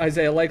they get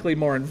Isaiah Likely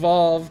more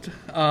involved.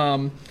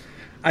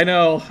 I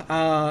know.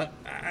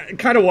 I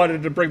kind of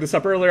wanted to bring this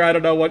up earlier. I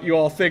don't know what you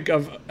all think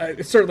of.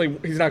 Certainly,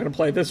 he's not going to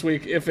play this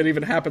week if it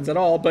even happens at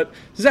all. But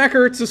Zach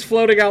Ertz is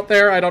floating out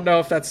there. I don't know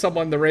if that's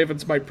someone the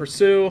Ravens might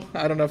pursue.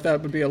 I don't know if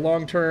that would be a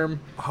long-term.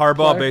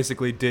 Harbaugh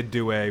basically did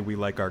do a "we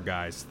like our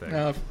guys" thing.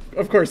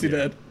 Of course he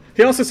did.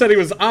 He also said he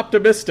was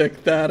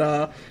optimistic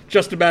that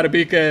Justin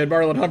Madubuike and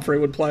Marlon Humphrey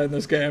would play in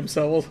this game.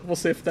 So we'll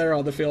see if they're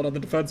on the field on the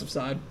defensive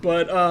side.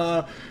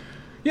 But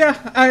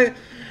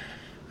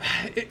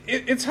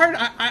it's hard.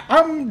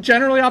 I'm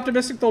generally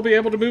optimistic they'll be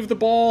able to move the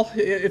ball.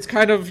 It's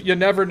kind of, you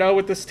never know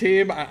with this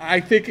team.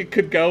 I think it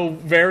could go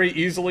very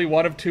easily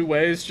one of two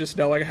ways, just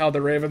knowing how the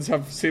Ravens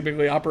have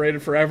seemingly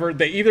operated forever.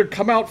 They either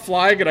come out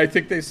flying, and I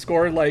think they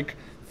scored like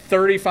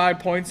 35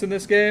 points in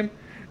this game,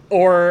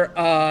 or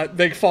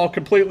they fall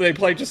completely. They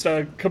play just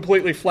a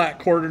completely flat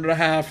quarter and a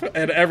half,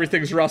 and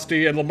everything's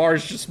rusty, and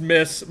Lamar's just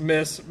miss.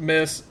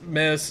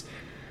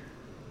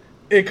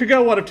 It could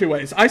go one of two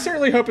ways. I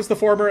certainly hope it's the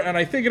former, and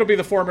I think it'll be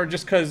the former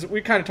just because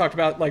we kind of talked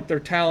about like their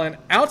talent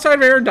outside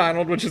of Aaron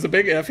Donald, which is a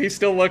big if. He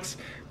still looks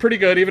pretty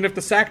good, even if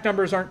the sack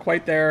numbers aren't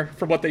quite there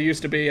from what they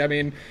used to be. I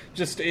mean,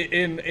 just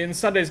in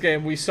Sunday's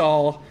game, we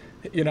saw,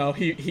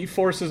 he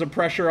forces a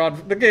pressure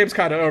on – the game's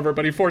kind of over,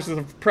 but he forces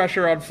a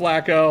pressure on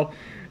Flacco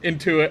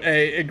into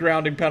a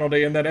grounding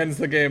penalty and then ends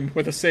the game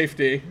with a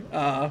safety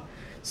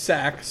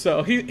sack.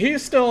 So he can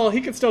still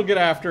get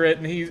after it,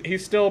 and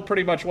he's still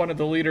pretty much one of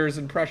the leaders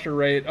in pressure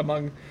rate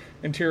among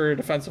interior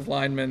defensive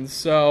linemen.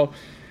 So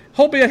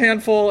he'll be a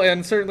handful,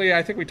 and certainly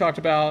I think we talked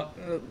about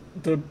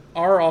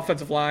our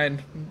offensive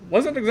line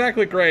wasn't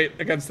exactly great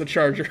against the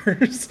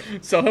Chargers.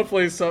 So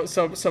hopefully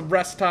some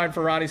rest time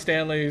for Ronnie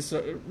Stanley,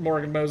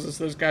 Morgan Moses,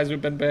 those guys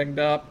who've been banged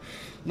up.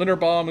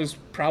 Linderbaum, who's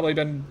probably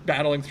been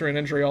battling through an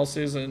injury all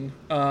season.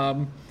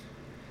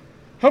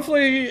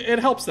 Hopefully it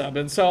helps them.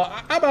 And so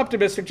I'm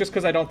optimistic just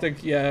because I don't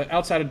think,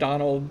 outside of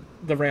Donald,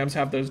 the Rams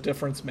have those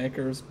difference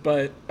makers.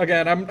 But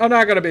again, I'm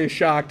not going to be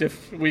shocked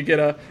if we get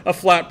a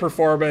flat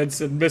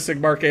performance and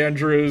missing Mark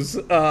Andrews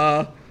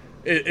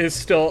is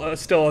still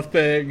a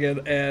thing,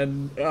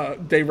 and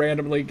they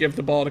randomly give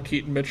the ball to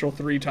Keaton Mitchell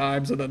 3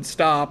 times and then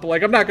stop.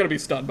 Like, I'm not going to be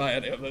stunned by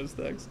any of those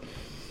things.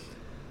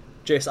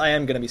 Jace, I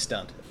am going to be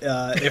stunned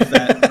if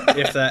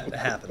that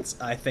happens.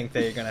 I think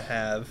they're going to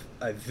have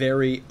a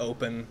very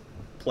open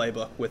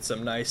playbook with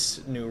some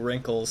nice new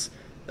wrinkles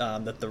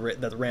that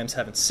the Rams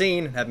haven't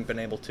seen and haven't been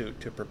able to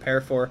prepare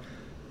for.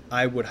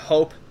 I would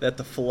hope that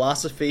the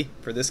philosophy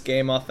for this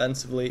game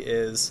offensively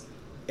is,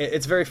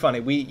 it's very funny.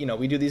 We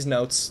do these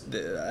notes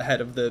ahead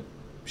of the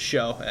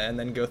show and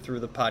then go through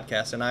the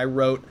podcast, and I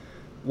wrote,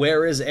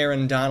 "Where is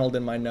Aaron Donald?"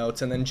 in my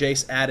notes, and then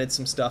Jace added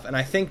some stuff, and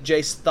I think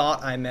Jace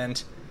thought I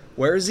meant,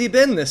 "Where has he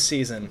been this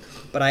season?"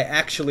 But I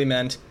actually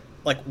meant,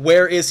 like,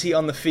 where is he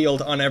on the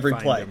field on every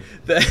play?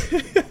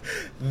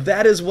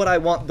 That is what I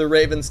want the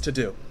Ravens to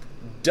do.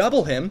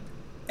 Double him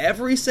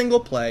every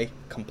single play,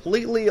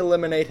 completely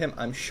eliminate him.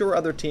 I'm sure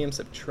other teams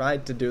have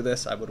tried to do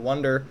this. I would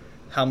wonder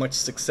how much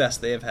success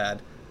they have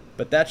had.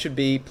 But that should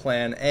be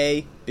plan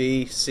A,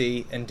 B,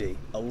 C, and D.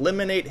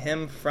 Eliminate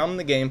him from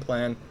the game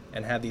plan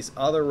and have these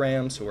other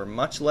Rams who are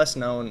much less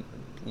known,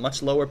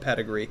 much lower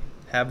pedigree,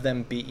 have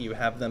them beat you,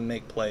 have them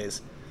make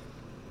plays.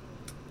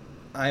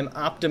 I'm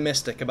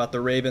optimistic about the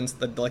Ravens.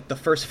 The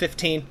first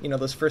 15,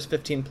 those first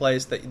 15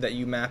 plays that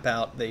you map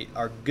out, they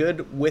are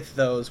good with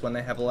those when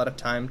they have a lot of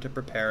time to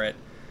prepare it.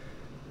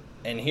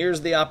 And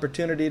here's the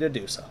opportunity to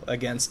do so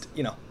against,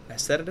 I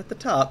said it at the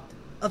top,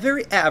 a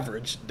very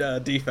average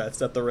defense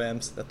that the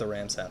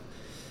Rams have.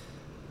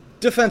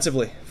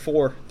 Defensively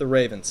for the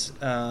Ravens,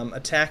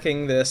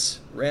 attacking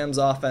this Rams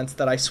offense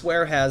that I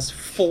swear has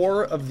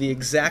 4 of the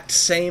exact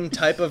same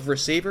type of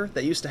receiver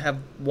that used to have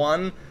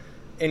 1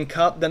 in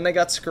Cup, then they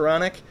got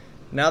Skoranek,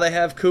 now they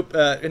have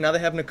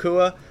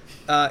Nakua.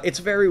 It's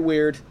very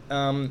weird.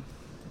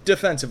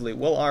 Defensively,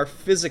 will our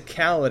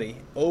physicality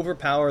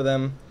overpower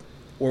them,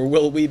 or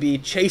will we be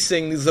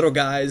chasing these little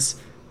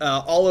guys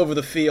all over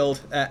the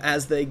field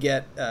as they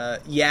get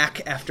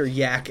yak after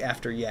yak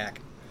after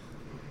yak?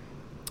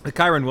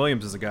 Kyron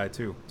Williams is a guy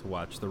too to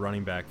watch, the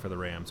running back for the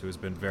Rams, who has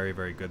been very,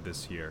 very good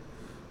this year.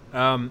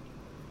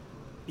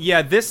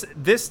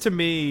 This to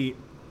me,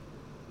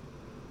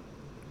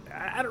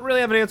 I don't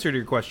really have an answer to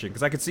your question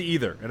because I could see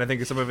either, and I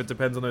think some of it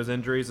depends on those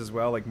injuries as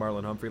well, like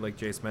Marlon Humphrey, like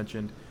Jace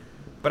mentioned.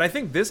 But I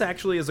think this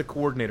actually is a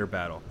coordinator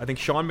battle. I think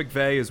Sean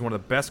McVay is one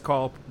of the best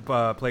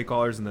play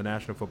callers in the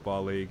National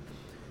Football League.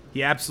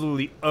 He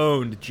absolutely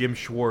owned Jim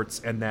Schwartz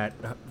and that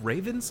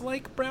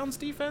Ravens-like Browns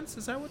defense.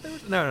 Is that what they were?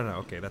 No.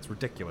 Okay, that's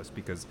ridiculous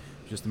because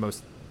it's just the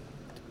most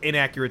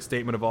inaccurate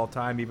statement of all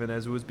time, even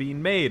as it was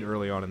being made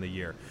early on in the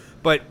year.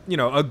 But,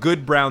 a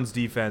good Browns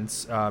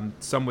defense,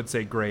 some would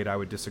say great, I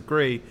would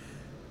disagree.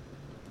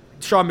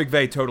 Sean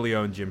McVay totally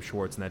owned Jim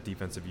Schwartz and that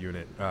defensive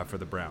unit for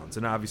the Browns.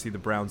 And obviously the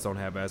Browns don't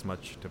have as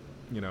much to,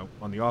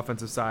 on the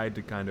offensive side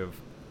to kind of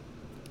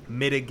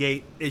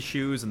mitigate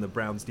issues, and the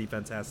Browns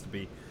defense has to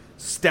be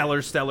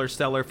stellar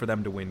for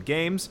them to win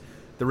games.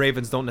 The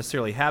Ravens don't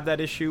necessarily have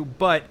that issue,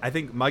 but I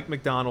think Mike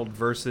Macdonald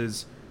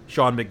versus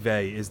Sean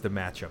McVay is the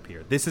matchup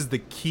here. This is the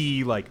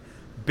key,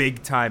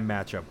 big-time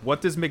matchup.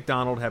 What does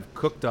McDonald have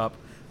cooked up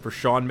for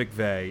Sean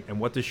McVay,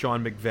 and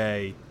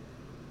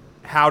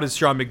how does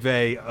Sean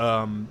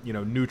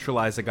McVay,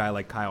 neutralize a guy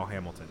like Kyle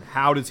Hamilton?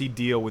 How does he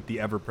deal with the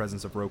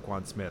ever-presence of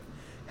Roquan Smith?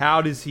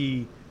 How does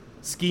he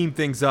scheme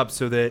things up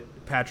so that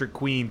Patrick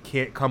Queen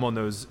can't come on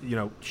those,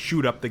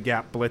 shoot up the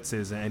gap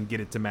blitzes and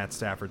get it to Matt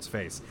Stafford's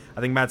face?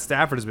 I think Matt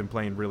Stafford has been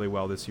playing really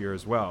well this year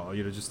as well.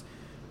 Just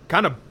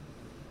kind of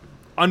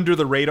under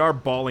the radar,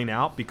 balling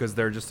out because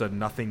they're just a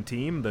nothing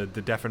team, the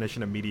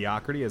definition of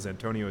mediocrity, as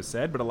Antonio has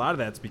said. But a lot of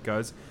that's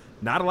because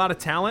not a lot of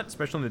talent,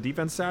 especially on the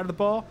defense side of the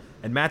ball.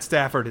 And Matt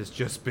Stafford has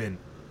just been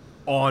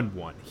on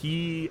one.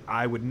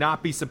 I would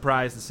not be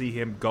surprised to see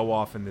him go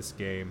off in this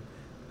game.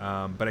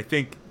 But I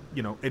think,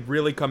 it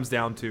really comes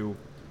down to,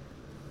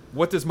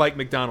 what does Mike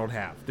Macdonald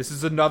have? This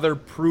is another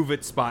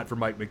prove-it spot for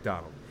Mike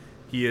Macdonald.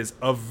 He has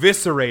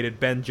eviscerated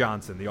Ben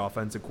Johnson, the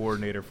offensive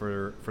coordinator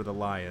for the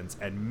Lions,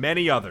 and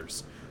many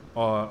others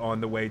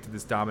on the way to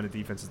this dominant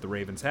defense as the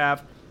Ravens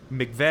have.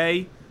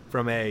 McVay,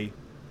 from a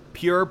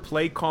pure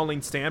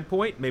play-calling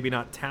standpoint, maybe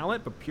not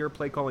talent, but pure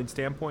play-calling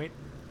standpoint,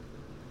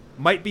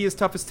 might be his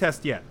toughest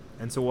test yet.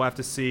 And so we'll have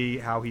to see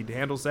how he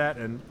handles that.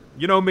 And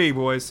you know me,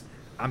 boys.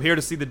 I'm here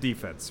to see the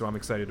defense, so I'm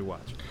excited to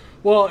watch.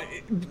 Well,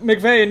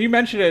 McVay, and you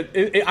mentioned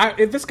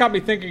it, this got me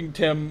thinking,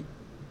 Tim,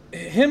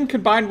 him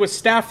combined with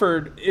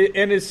Stafford,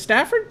 and is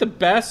Stafford the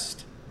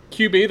best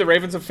QB the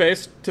Ravens have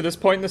faced to this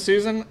point in the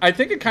season? I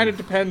think it kind of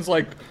depends,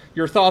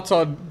 your thoughts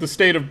on the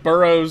state of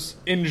Burrow's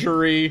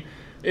injury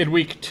in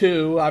week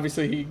 2.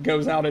 Obviously, he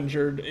goes out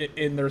injured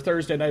in their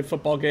Thursday night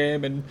football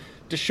game. And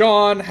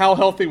Deshaun, how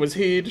healthy was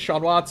he?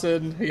 Deshaun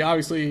Watson,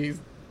 his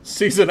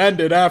season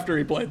ended after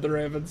he played the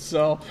Ravens.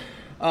 So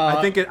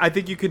I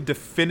think you can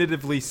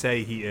definitively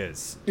say he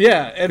is.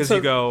 Yeah, because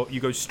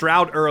you go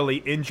Stroud early,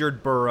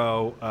 injured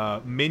Burrow,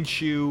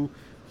 Minshew,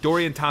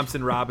 Dorian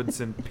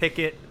Thompson-Robinson,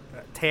 Pickett,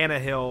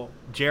 Tannehill,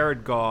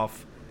 Jared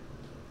Goff,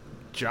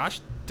 Josh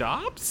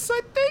Dobbs,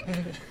 I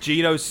think,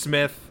 Geno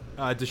Smith,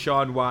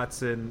 Deshaun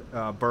Watson,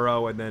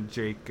 Burrow, and then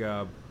Jake,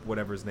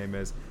 whatever his name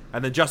is,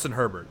 and then Justin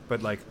Herbert.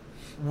 But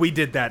we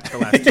did that the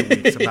last 2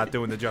 weeks. I'm not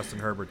doing the Justin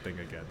Herbert thing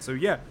again. So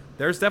yeah,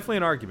 there's definitely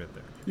an argument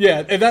there.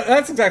 Yeah, and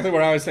that's exactly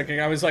what I was thinking.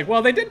 I was like,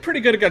 well, they did pretty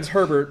good against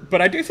Herbert,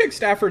 but I do think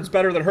Stafford's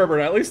better than Herbert,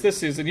 at least this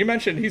season. You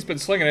mentioned he's been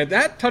slinging it.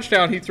 That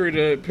touchdown he threw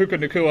to Puka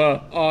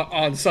Nacua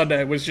on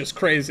Sunday was just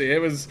crazy. It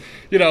was,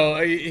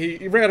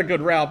 he ran a good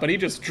route, but he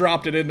just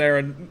dropped it in there,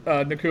 and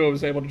Nacua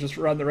was able to just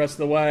run the rest of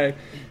the way.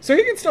 So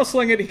he can still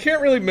sling it. He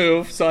can't really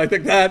move, so I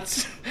think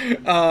that's,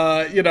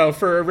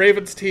 for a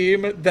Ravens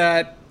team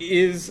that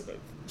is,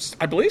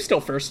 I believe, still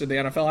first in the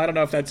NFL. I don't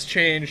know if that's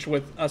changed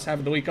with us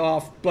having the week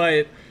off,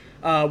 but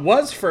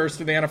was first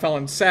in the NFL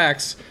in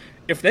sacks.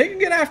 If they can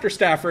get after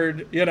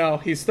Stafford,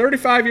 he's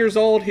 35 years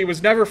old. He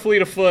was never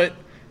fleet of foot.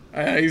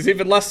 He's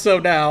even less so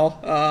now,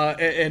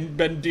 and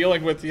been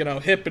dealing with,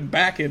 hip and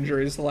back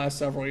injuries the last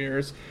several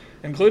years,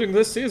 including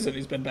this season.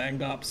 He's been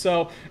banged up.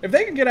 So if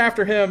they can get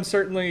after him,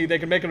 certainly they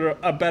can make it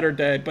a better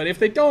day. But if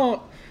they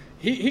don't,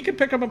 he could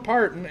pick them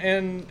apart,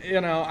 and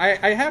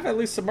I have at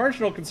least some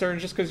marginal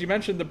concerns just because you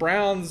mentioned the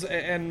Browns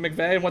and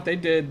McVay and what they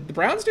did. The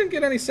Browns didn't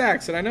get any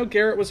sacks, and I know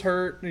Garrett was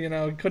hurt. He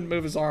couldn't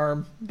move his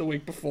arm the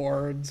week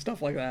before and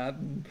stuff like that,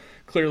 and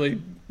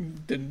clearly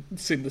didn't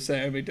seem the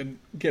same. He didn't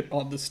get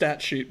on the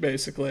stat sheet,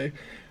 basically,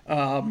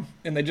 and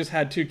they just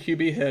had 2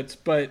 QB hits.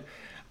 But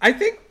I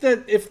think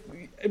that if,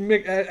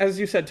 as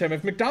you said, Tim,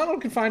 if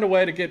McDonald can find a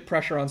way to get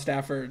pressure on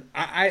Stafford,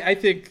 I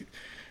think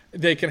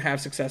they can have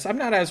success. I'm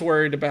not as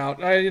worried about,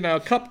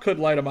 Kupp could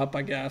light them up,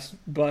 I guess,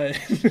 but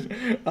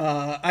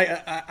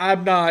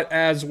I'm not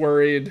as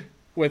worried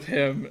with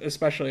him,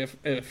 especially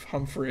if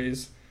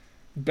Humphrey's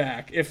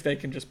back, if they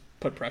can just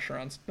put pressure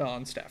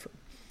on Stafford.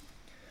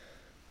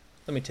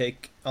 Let me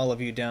take all of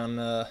you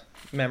down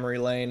memory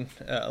lane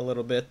a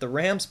little bit. The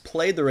Rams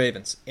played the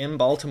Ravens in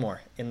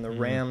Baltimore in the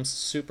Rams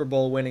Super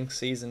Bowl winning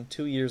season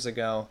 2 years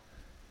ago,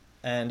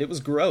 and it was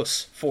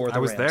gross for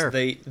the Rams. There.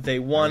 They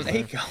won. There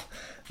you go.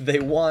 They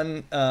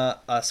won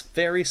a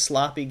very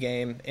sloppy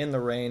game in the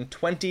rain,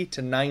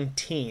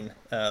 20-19.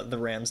 The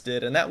Rams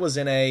did, and that was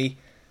in a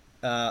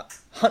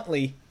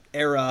Huntley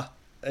era,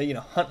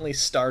 Huntley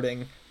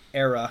starting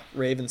era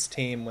Ravens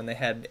team when they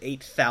had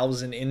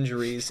 8,000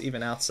 injuries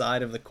even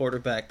outside of the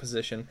quarterback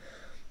position.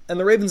 And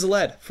the Ravens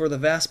led for the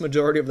vast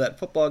majority of that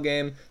football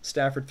game.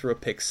 Stafford threw a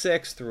pick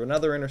six, threw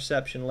another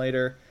interception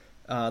later.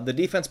 The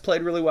defense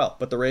played really well,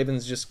 but the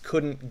Ravens just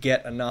couldn't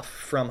get enough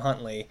from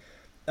Huntley.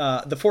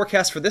 The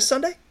forecast for this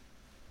Sunday?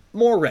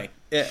 More rain.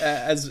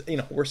 As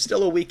we're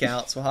still a week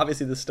out, so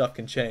obviously this stuff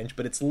can change,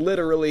 but it's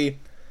literally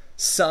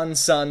sun,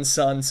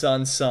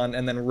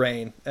 and then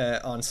rain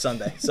on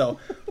Sunday. So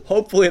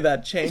hopefully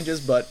that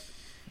changes, but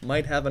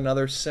might have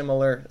another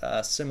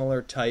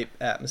similar type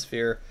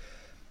atmosphere.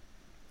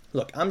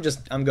 Look, I'm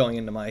going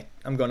into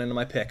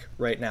my pick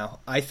right now.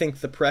 I think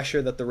the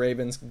pressure that the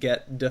Ravens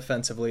get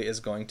defensively is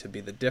going to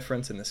be the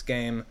difference in this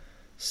game.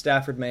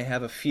 Stafford may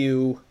have a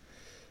few,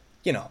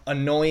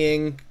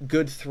 annoying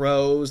good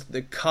throws.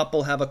 The Kupp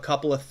will have a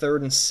couple of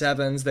 3rd and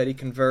 7s that he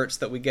converts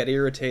that we get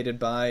irritated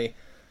by.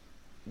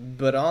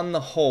 but on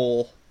the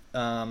whole,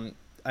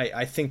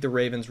 I think the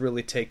Ravens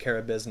really take care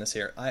of business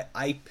here.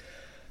 I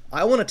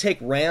want to take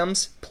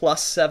Rams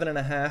plus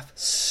 7.5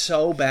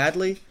 so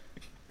badly,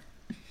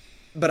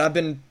 but I've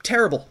been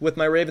terrible with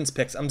my Ravens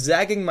picks. I'm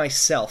zagging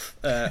myself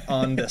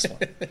on this one.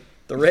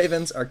 The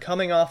Ravens are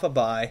coming off a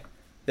bye.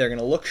 They're going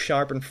to look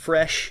sharp and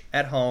fresh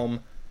at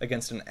home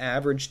against an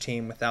average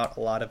team without a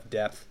lot of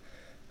depth.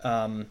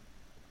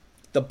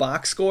 The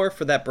box score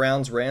for that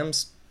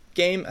Browns-Rams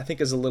game, I think,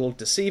 is a little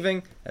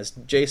deceiving. As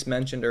Jace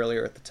mentioned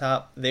earlier at the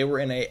top, they were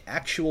in an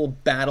actual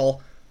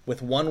battle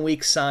with 1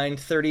 week signed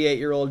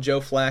 38-year-old Joe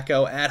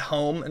Flacco at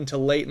home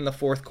until late in the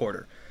fourth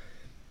quarter.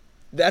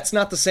 That's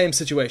not the same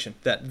situation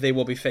that they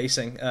will be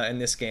facing in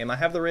this game. I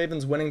have the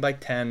Ravens winning by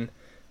 10,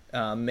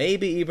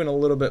 maybe even a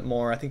little bit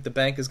more. I think the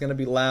bank is going to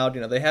be loud.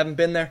 You know, they haven't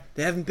been there.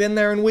 They haven't been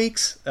there in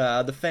weeks,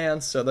 the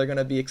fans, so they're going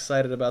to be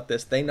excited about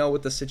this. They know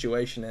what the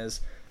situation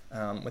is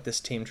with this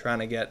team trying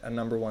to get a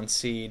number one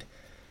seed.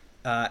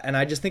 And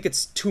I just think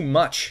it's too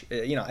much.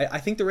 I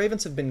think the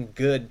Ravens have been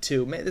good,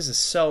 too. Man, this is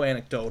so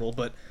anecdotal,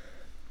 but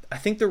I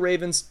think the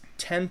Ravens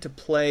tend to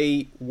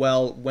play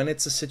well when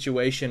it's a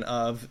situation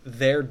of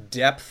their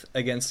depth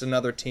against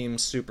another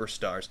team's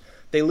superstars.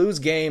 They lose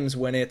games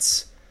when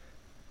it's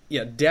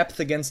depth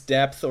against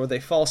depth, or they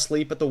fall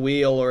asleep at the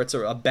wheel, or it's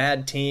a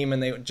bad team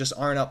and they just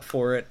aren't up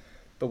for it.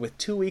 But with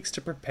 2 weeks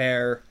to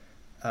prepare,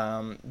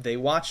 they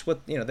watched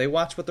what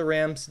the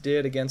Rams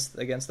did against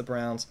the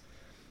Browns.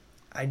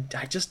 I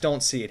just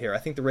don't see it here. I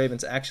think the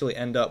Ravens actually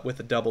end up with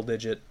a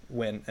double-digit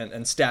win,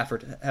 and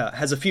Stafford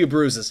has a few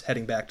bruises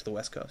heading back to the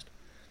West Coast.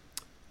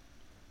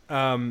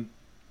 I've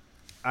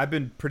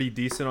been pretty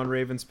decent on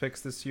Ravens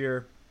picks this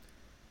year.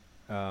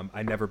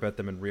 I never bet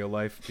them in real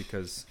life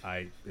because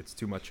it's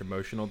too much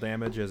emotional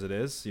damage as it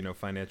is.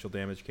 Financial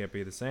damage can't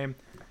be the same.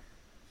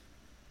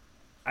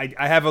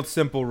 I have a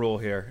simple rule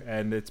here,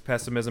 and it's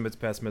pessimism. It's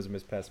pessimism.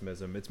 It's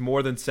pessimism. It's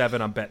more than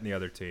 7. I'm betting the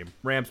other team.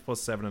 Rams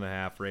plus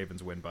 7.5.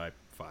 Ravens win by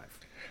 5.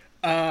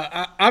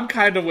 I'm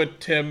kind of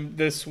with Tim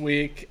this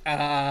week.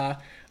 I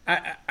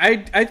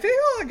feel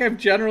like I've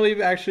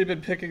generally actually been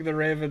picking the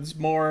Ravens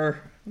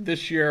more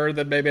this year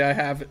than maybe I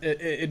have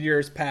in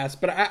years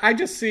past. But I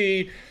just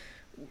see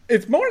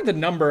it's more the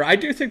number. I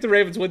do think the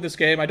Ravens win this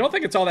game. I don't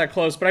think it's all that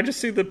close, but I just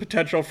see the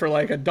potential for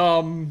like a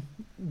dumb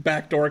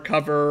backdoor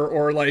cover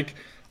or like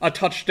a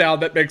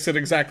touchdown that makes it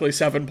exactly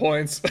 7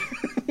 points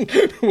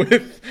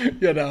with,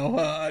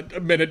 a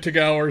minute to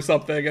go or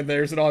something, and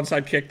there's an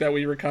onside kick that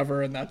we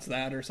recover, and that's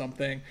that or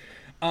something.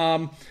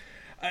 One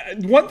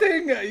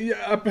thing,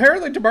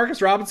 apparently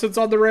DeMarcus Robinson's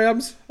on the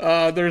Rams.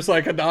 There's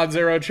like a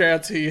non-zero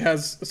chance he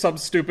has some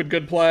stupid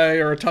good play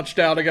or a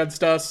touchdown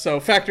against us, so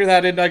factor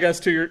that in, I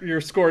guess, to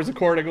your scores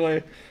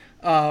accordingly.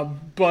 I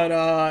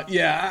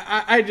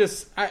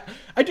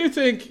do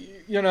think,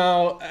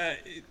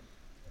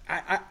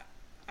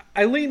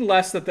 I lean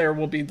less that there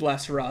will be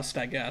less rust,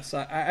 I guess.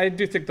 I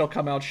do think they'll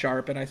come out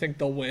sharp, and I think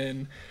they'll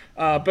win.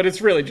 But it's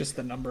really just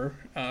the number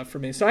for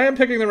me. So I am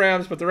picking the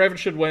Rams, but the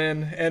Ravens should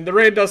win. And the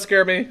rain does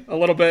scare me a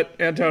little bit,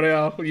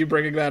 Antonio, you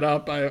bringing that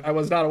up. I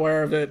was not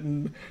aware of it.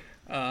 And,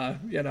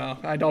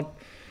 I don't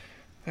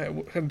 –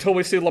 until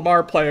we see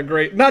Lamar play a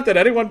great – not that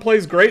anyone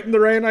plays great in the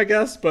rain, I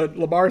guess, but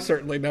Lamar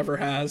certainly never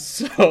has.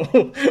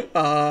 So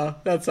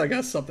that's, I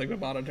guess, something to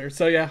monitor.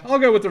 So, yeah, I'll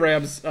go with the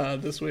Rams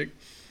this week.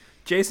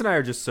 Jason and I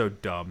are just so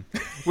dumb.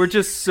 We're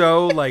just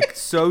so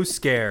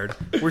scared.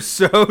 We're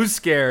so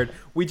scared.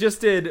 We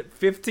just did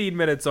 15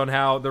 minutes on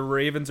how the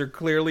Ravens are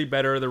clearly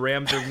better. The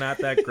Rams are not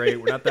that great.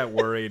 We're not that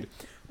worried.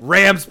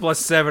 Rams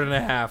plus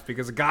 7.5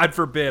 because God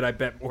forbid I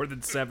bet more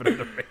than 7 on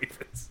the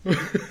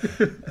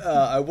Ravens.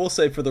 I will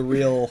say for the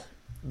real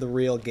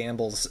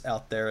gambles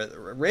out there,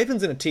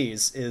 Ravens in a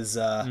tease is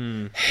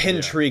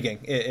intriguing.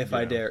 If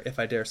I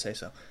dare say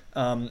so.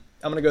 I'm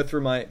going to go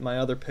through my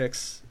other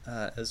picks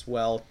as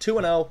well.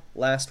 2-0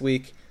 last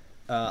week.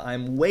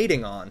 I'm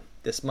waiting on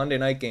this Monday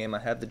night game. I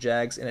have the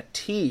Jags in a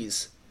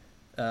tease.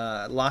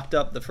 Locked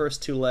up the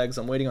first 2 legs.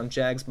 I'm waiting on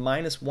Jags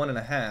minus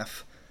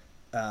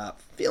 1.5.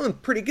 Feeling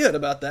pretty good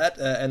about that,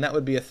 and that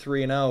would be a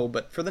 3-0.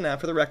 But for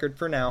the record,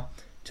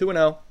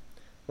 2-0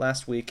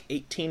 last week,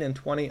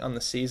 18-20 on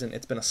the season.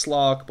 It's been a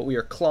slog, but we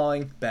are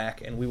clawing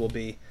back, and we will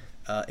be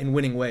in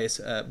winning ways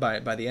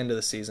by the end of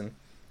the season.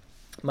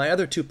 My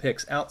other 2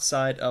 picks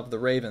outside of the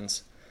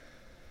Ravens.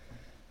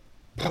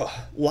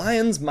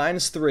 Lions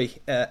minus 3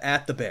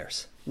 at the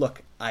Bears.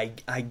 Look, I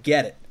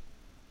get it.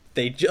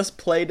 They just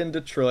played in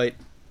Detroit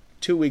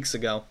 2 weeks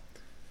ago,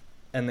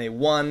 and they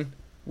won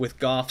with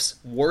Goff's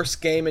worst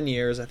game in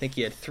years. I think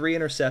he had 3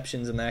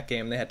 interceptions in that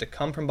game. They had to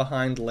come from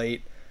behind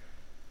late.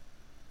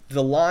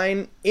 The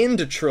line in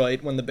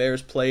Detroit, when the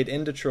Bears played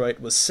in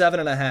Detroit, was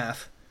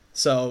 7.5.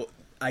 So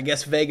I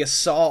guess Vegas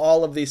saw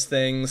all of these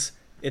things.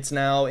 It's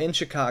now in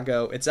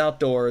Chicago. It's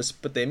outdoors,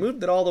 but they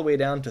moved it all the way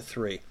down to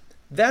 3.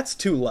 That's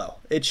too low.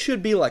 It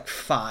should be like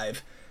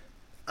 5.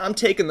 I'm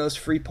taking those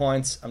free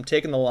points. I'm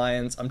taking the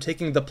Lions. I'm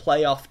taking the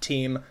playoff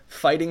team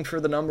fighting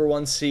for the number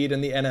 1 seed in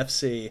the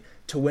NFC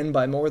to win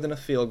by more than a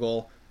field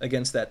goal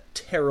against that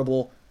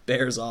terrible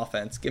Bears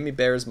offense. Give me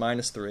Bears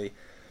minus 3.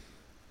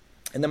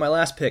 And then my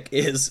last pick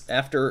is,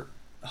 after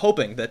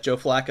hoping that Joe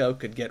Flacco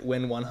could get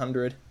win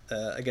 100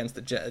 against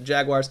the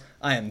Jaguars,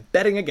 I am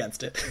betting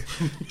against it.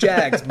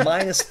 Jags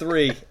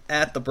 -3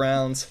 at the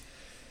Browns.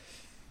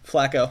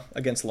 Flacco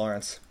against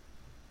Lawrence.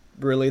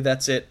 Really,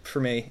 that's it for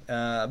me.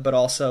 But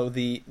also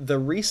the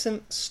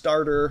recent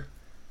starter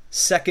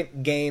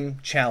second game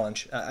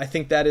challenge. I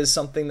think that is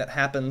something that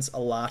happens a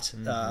lot.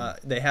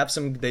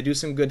 They do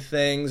some good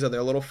things, or they're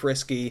a little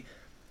frisky,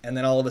 and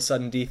then all of a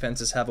sudden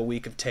defenses have a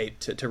week of tape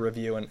to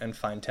review and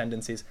find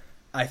tendencies.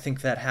 I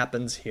think that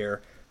happens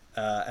here,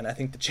 and I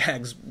think the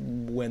Jags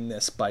win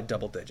this by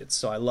double digits.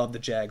 So I love the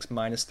Jags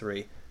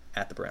 -3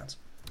 at the Browns.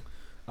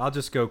 I'll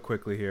just go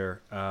quickly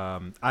here.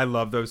 I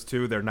love those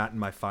two. They're not in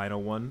my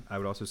final one. I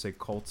would also say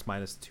Colts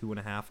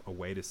 -2.5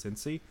 away to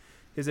Cincy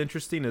is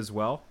interesting as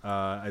well.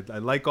 I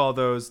like all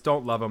those.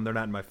 Don't love them. They're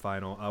not in my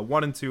final.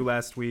 1-2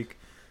 last week.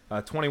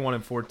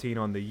 21-14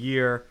 on the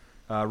year.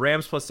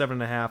 Rams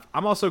 +7.5.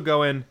 I'm also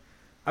going.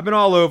 I've been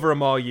all over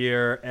them all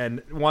year,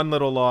 and one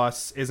little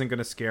loss isn't going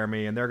to scare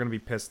me, and they're going to be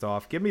pissed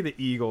off. Give me the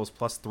Eagles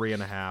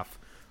 +3.5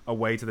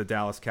 away to the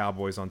Dallas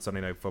Cowboys on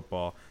Sunday Night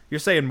Football. You're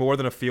saying more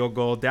than a field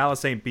goal.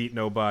 Dallas ain't beat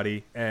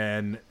nobody,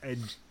 and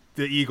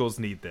the Eagles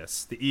need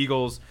this. The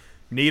Eagles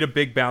need a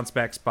big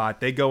bounce-back spot.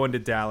 They go into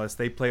Dallas.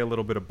 They play a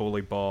little bit of bully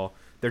ball.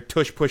 They're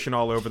tush-pushing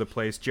all over the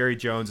place. Jerry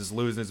Jones is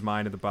losing his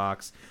mind in the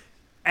box.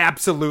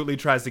 Absolutely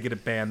tries to get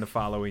it banned the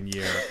following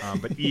year.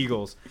 But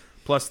Eagles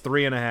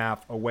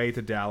 +3.5 away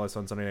to Dallas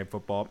on Sunday Night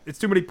Football. It's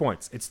too many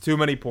points.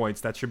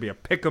 That should be a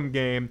pick'em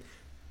game.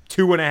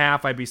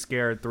 2.5, I'd be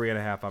scared.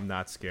 3.5, I'm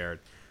not scared.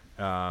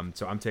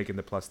 So I'm taking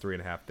the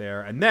 +3.5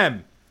 there. And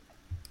then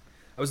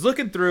I was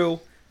looking through,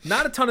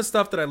 not a ton of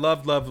stuff that I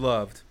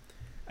loved.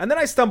 And then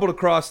I stumbled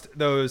across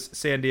those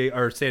San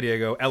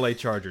Diego LA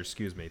Chargers,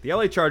 excuse me. The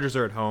LA Chargers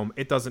are at home.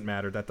 It doesn't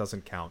matter. That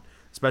doesn't count,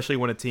 especially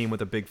when a team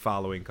with a big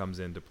following comes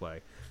into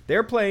play.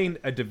 They're playing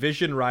a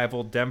division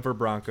rival Denver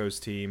Broncos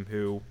team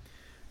who,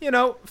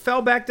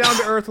 fell back down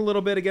to earth a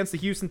little bit against the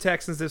Houston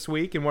Texans this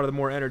week in one of the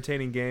more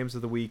entertaining games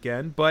of the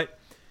weekend, but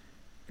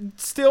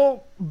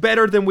still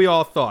better than we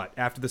all thought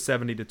after the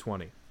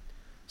 70-20.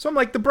 So I'm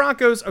like, the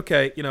Broncos,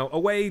 okay, home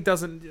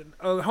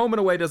and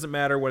away doesn't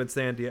matter when it's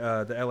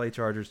the LA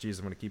Chargers. Jeez,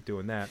 I'm going to keep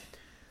doing that.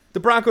 The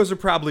Broncos are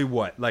probably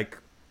what, like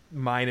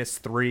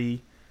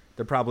 -3?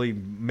 They're probably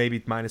maybe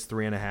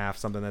 -3.5,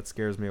 something that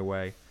scares me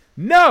away.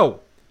 No!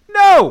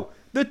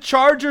 The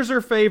Chargers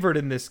are favored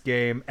in this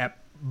game at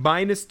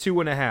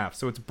 -2.5.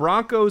 So it's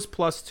Broncos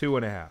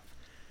 +2.5.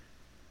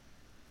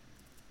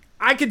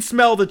 I can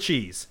smell the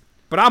cheese,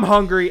 but I'm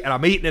hungry and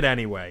I'm eating it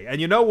anyway.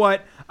 And you know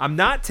what? I'm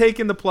not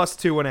taking the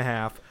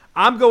 +2.5.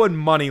 I'm going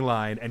money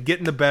line and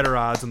getting the better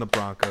odds on the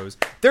Broncos.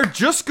 They're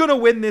just going to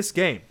win this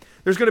game.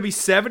 There's going to be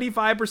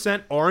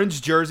 75%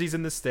 orange jerseys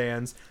in the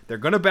stands. They're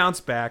going to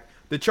bounce back.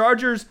 The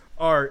Chargers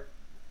are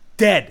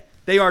dead.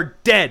 They are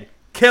dead.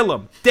 Kill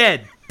them.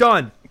 Dead.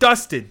 Done.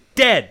 Dusted.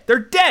 Dead. They're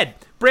dead.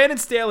 Brandon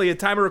Staley, at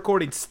time of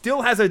recording,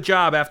 still has a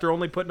job after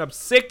only putting up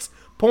 6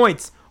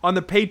 points on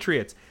the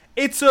Patriots.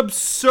 It's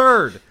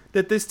absurd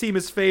that this team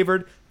is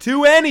favored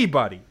to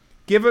anybody.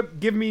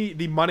 Give me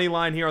the money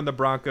line here on the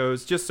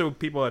Broncos, just so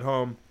people at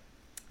home,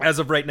 as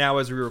of right now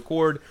as we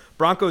record,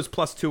 Broncos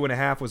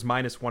 +2.5 was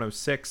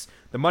 -106.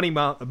 The money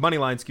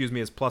line, is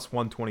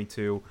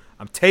 +122.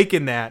 I'm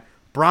taking that.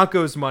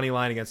 Broncos money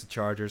line against the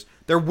Chargers.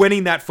 They're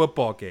winning that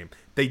football game.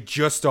 They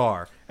just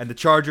are. And the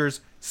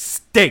Chargers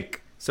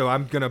stink. So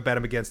I'm going to bet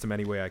them against them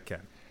any way I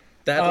can.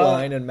 That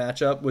line and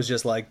matchup was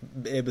just like,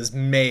 it was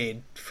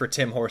made for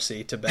Tim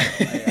Horsey to bet.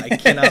 I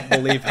cannot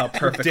believe how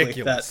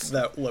perfectly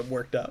that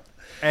worked out.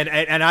 And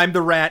I'm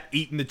the rat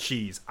eating the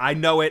cheese. I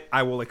know it.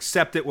 I will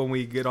accept it when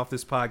we get off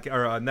this podcast,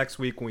 or next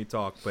week when we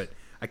talk. But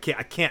I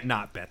can't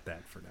not bet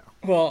that for now.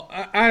 Well,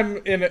 I'm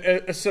in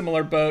a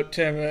similar boat,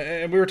 Tim.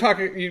 And we were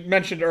talking. You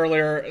mentioned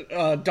earlier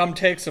dumb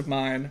takes of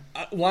mine.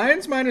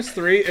 Lions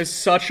 -3 is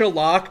such a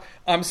lock.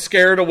 I'm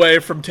scared away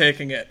from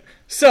taking it.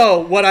 So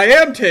what I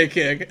am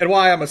taking, and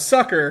why I'm a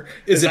sucker,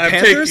 is it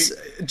Panthers?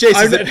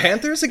 Jason, is it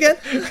Panthers again?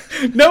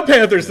 No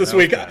Panthers this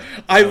week.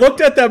 I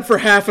looked at them for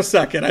half a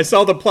second. I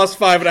saw the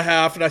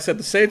 +5.5, and I said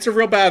the Saints are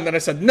real bad. And then I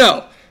said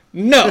no,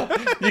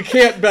 you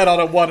can't bet on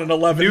a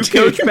 1-11 new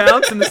team. Coach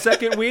bounce in the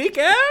second week.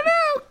 I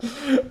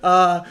don't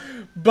know.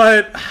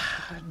 But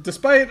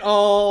despite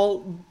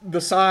all the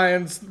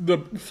signs, the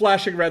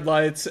flashing red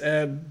lights,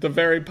 and the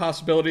very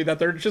possibility that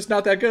they're just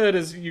not that good,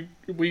 as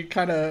we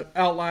kind of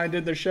outlined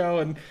in the show,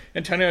 and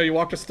Antonio, you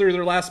walked us through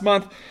their last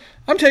month,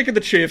 I'm taking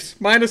the Chiefs,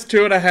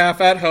 -2.5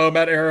 at home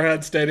at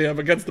Arrowhead Stadium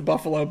against the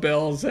Buffalo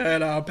Bills,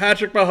 and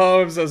Patrick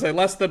Mahomes as a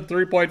less than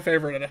 3-point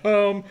favorite at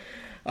home.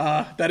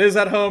 That is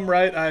at home,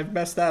 right? I've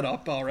messed that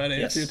up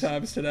already a few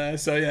times today.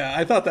 So, yeah,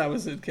 I thought that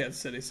was in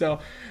Kansas City. So,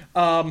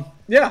 I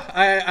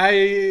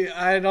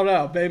don't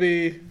know.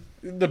 Maybe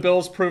the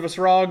Bills prove us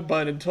wrong,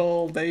 but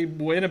until they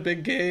win a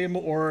big game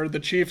or the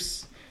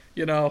Chiefs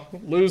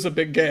lose a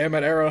big game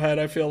at Arrowhead.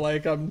 I feel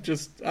like I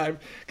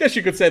guess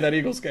you could say that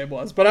Eagles game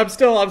was, but I'm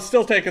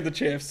still taking the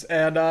Chiefs.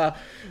 And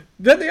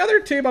then the other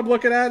team I'm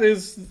looking at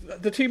is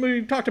the team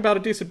we talked about a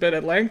decent bit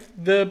at length,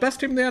 the best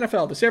team in the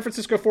NFL, the San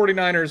Francisco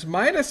 49ers,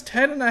 minus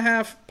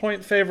 10.5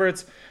 point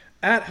favorites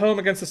at home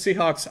against the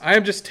Seahawks. I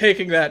am just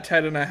taking that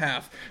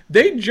 10.5.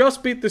 They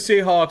just beat the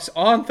Seahawks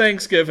on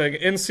Thanksgiving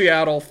in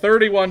Seattle,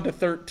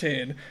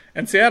 31-13.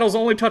 And Seattle's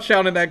only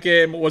touchdown in that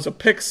game was a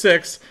pick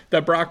six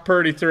that Brock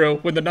Purdy threw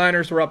when the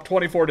Niners were up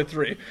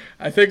 24-3.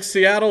 I think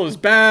Seattle is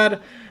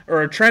bad,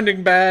 or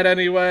trending bad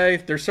anyway.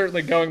 They're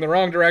certainly going the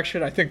wrong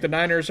direction. I think the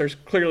Niners are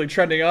clearly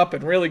trending up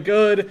and really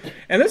good.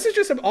 And this is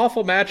just an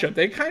awful matchup.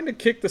 They kind of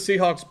kick the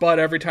Seahawks' butt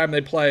every time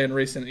they play in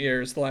recent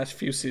years, the last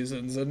few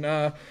seasons. And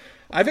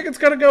I think it's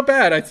going to go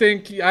bad.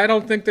 I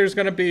don't think there's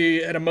going to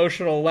be an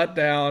emotional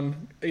letdown,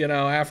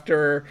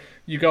 after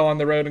you go on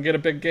the road and get a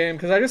big game,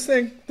 because I just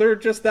think they're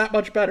just that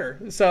much better.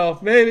 So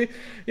maybe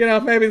the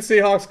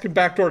Seahawks can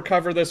backdoor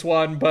cover this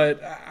one, but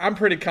I'm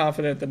pretty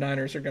confident the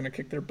Niners are going to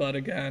kick their butt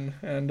again.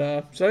 And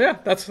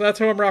that's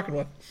who I'm rocking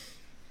with.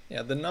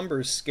 Yeah, the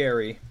number's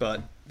scary,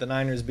 but the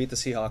Niners beat the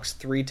Seahawks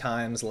 3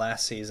 times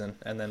last season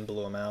and then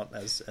blew them out,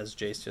 as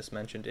Jace just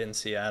mentioned, in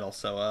Seattle.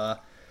 So,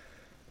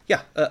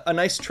 yeah, a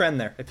nice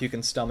trend there if you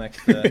can stomach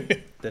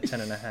the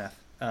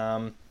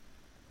 10.5.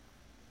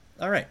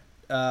 All right.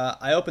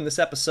 I opened this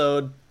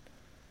episode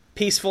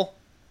peaceful,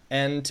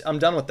 and I'm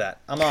done with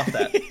that. I'm off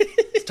that.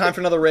 It's time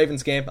for another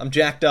Ravens game. I'm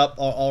jacked up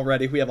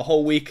already. We have a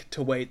whole week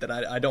to wait that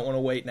I don't want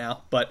to wait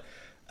now. But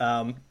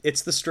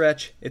it's the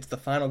stretch. It's the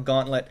final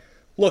gauntlet.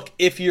 Look,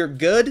 if you're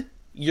good,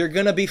 you're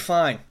going to be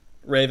fine,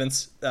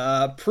 Ravens.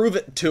 Prove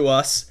it to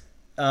us.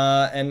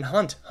 And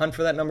hunt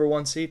for that number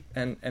 1 seed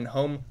and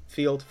home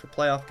field for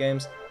playoff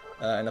games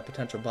and a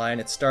potential bye. And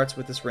it starts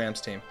with this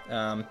Rams team.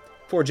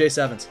 For Jace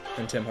Evans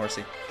and Tim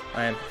Horsey,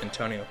 I am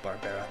Antonio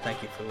Barbera.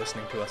 Thank you for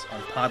listening to us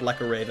on Pod Like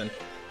a Raven.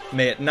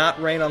 May it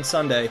not rain on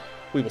Sunday.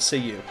 We will see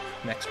you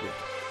next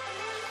week.